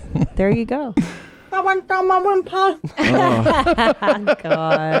 Yeah. There you go. God.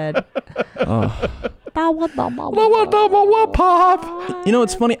 Pop. You know,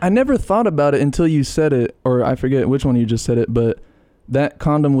 it's funny. I never thought about it until you said it, or I forget which one you just said it, but that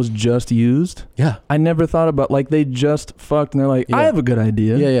condom was just used. Yeah. I never thought about, like, they just fucked and they're like, I have a good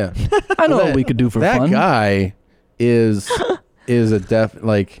idea. Yeah. I know what we could do for that fun. That guy is a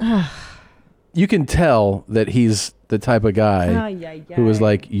like, you can tell that he's the type of guy who is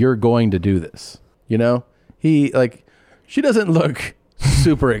like, you're going to do this. You know? He, like, she doesn't look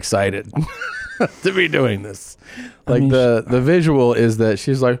super excited to be doing this. Like, the visual is that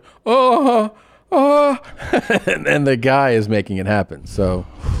she's like, and the guy is making it happen. So,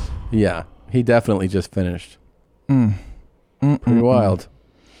 yeah, he definitely just finished. Pretty wild.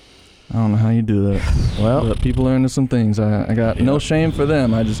 I don't know how you do that. Well, but people are into some things. I got no shame for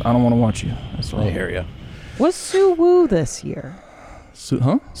them. I don't want to watch you. That's all. I hear you. Was Sue Woo this year? Sue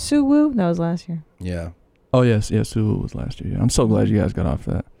Woo? That was last year. Yeah. Oh, yes. Sue Woo was last year. Yeah. I'm so glad you guys got off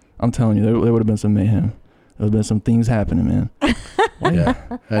that. I'm telling you, there would have been some mayhem. There would have been some things happening, man. Yeah,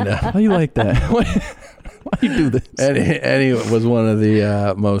 I know. How you like that? Why you do this? And he was one of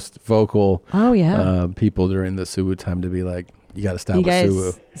the most vocal people during the Suwu time to be like, you got to stop you with guys,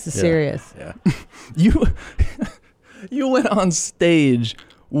 Suwu. This is serious. Yeah. You went on stage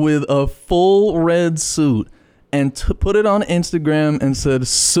with a full red suit and put it on Instagram and said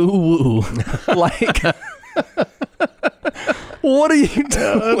Suwu. Like, what are you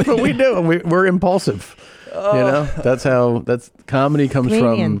doing? That's what we do. We're impulsive. You know, that's comedy comes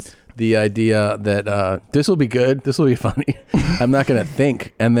Comedians. from the idea that this will be good, this will be funny. I'm not gonna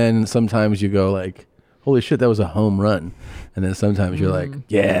think, and then sometimes you go like, holy shit, that was a home run, and then sometimes you're like,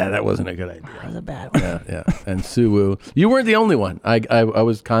 yeah, that wasn't a good idea. That was a bad one. Yeah. And Suwu, you weren't the only one. I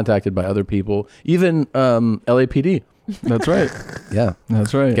was contacted by other people, even LAPD. That's right. Yeah,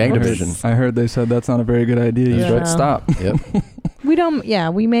 that's right. Gang division. I heard they said that's not a very good idea. You should stop. Yep. We don't. Yeah,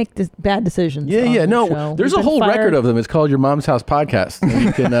 we make bad decisions. Yeah. No, show. there's a whole record of them. It's called Your Mom's House Podcast. And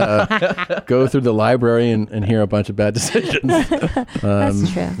you can go through the library and hear a bunch of bad decisions.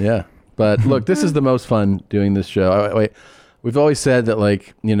 That's true. Yeah, but look, this is the most fun doing this show. We've always said that,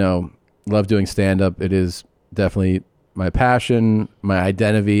 like, you know, love doing stand up. It is definitely my passion, my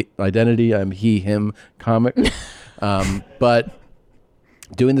identity. I'm he, him comic. But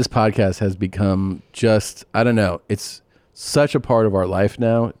doing this podcast has become just, I don't know, it's such a part of our life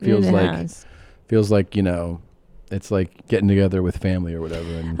now. It feels like, you know, it's like getting together with family or whatever.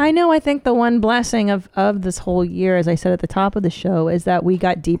 And I know. I think the one blessing of this whole year, as I said at the top of the show, is that we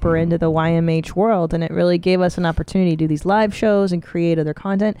got deeper into the YMH world, and it really gave us an opportunity to do these live shows and create other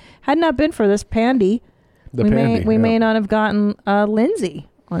content. Had not been for this pandy, we may not have gotten Lindsay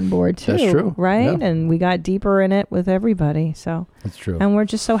on board too. That's true. Right? Yeah. And we got deeper in it with everybody. So that's true. And we're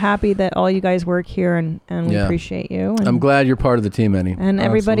just so happy that all you guys work here, and we appreciate you. And I'm glad you're part of the team, Annie. And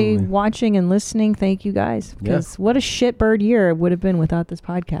everybody watching and listening, thank you guys. Because what a shitbird year it would have been without this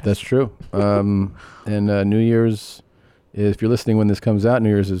podcast. That's true. And New Year's, if you're listening when this comes out, New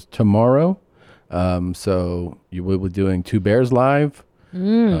Year's is tomorrow. So you will be doing Two Bears Live.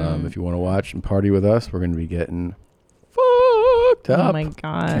 If you want to watch and party with us, we're going to be getting fucked up. Oh my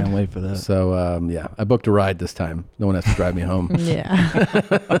God. Can't wait for that. So, I booked a ride this time. No one has to drive me home. Yeah.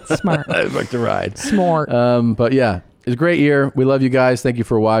 Smart. I booked a ride. Smart. But yeah, it's a great year. We love you guys. Thank you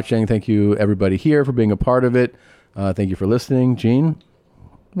for watching. Thank you, everybody here, for being a part of it. Thank you for listening. Gene?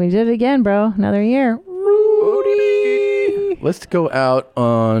 We did it again, bro. Another year. Let's go out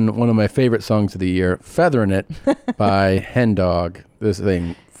on one of my favorite songs of the year, Feathering It by Hen Dog. This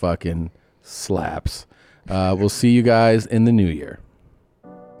thing fucking slaps. We'll see you guys in the new year.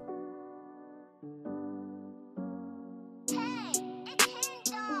 You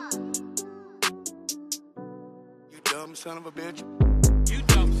dumb son of a bitch. You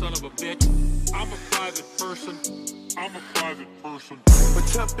dumb son of a bitch. I'm a private person.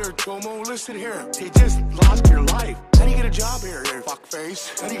 What's up there, Tomo? Listen here. You just lost your life. How do you get a job here, you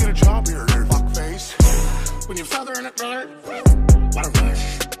fuckface? How do you get a job here, you fuckface? When you're feathering it, brother. What a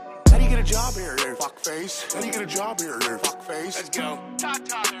rush. How do you get a job here, you fuckface? How do you get a job here, you fuckface? Let's go.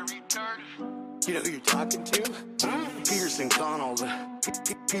 Ta-ta there, retard. You know who you're talking to? Peterson Connell.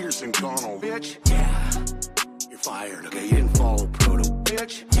 Peterson Connell, bitch. Yeah. You're fired, okay? You didn't follow proto,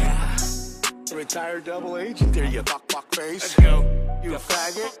 bitch. Yeah. Retired double agent there, you fuck face. Let's go. You a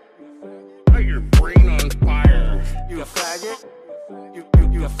faggot? Put your brain on fire. You a faggot? You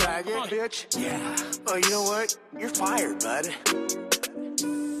a faggot? faggot, bitch? Yeah. Oh, you know what? You're fired, bud.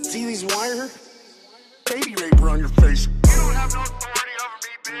 See these wire? Baby raper on your face. You don't have no authority over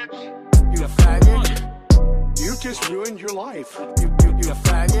me, bitch. You a faggot? You just ruined your life. You a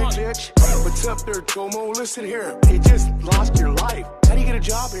faggot, bitch? What's up there, Tomo? Listen here. You just lost your life. How do you get a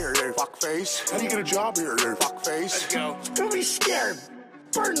job here, there, fuckface? How do you get a job here, there, fuckface? Let's go. Don't be scared.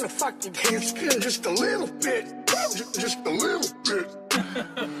 Burn the fucking damn skin just a little bit. Just a little bit.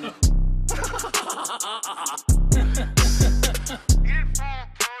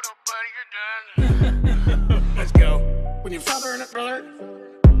 Let's go. When you're feathering it, brother,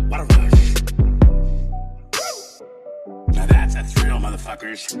 what a rush. Now that's real,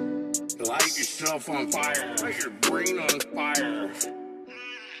 motherfuckers. Light yourself on fire. Light your brain on fire.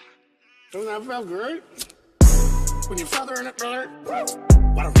 Doesn't that feel good? When you're feathering it, brother,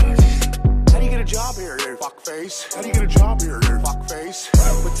 what a rush. How do you get a job here, there, fuckface? How do you get a job here, there, fuckface?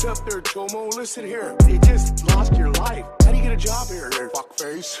 What's up there, Tomo? Listen here. You just lost your life. How do you get a job here, there,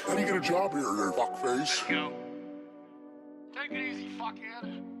 fuckface? How do you get a job here, there, fuckface? Let's go. Take it easy,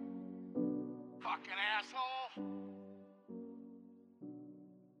 fuckhead. Fucking asshole.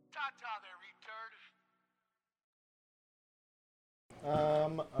 Ta-ta there,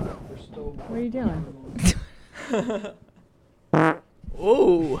 retard. We're still. What are you doing?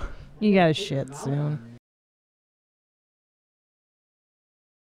 Oh. You gotta shit soon.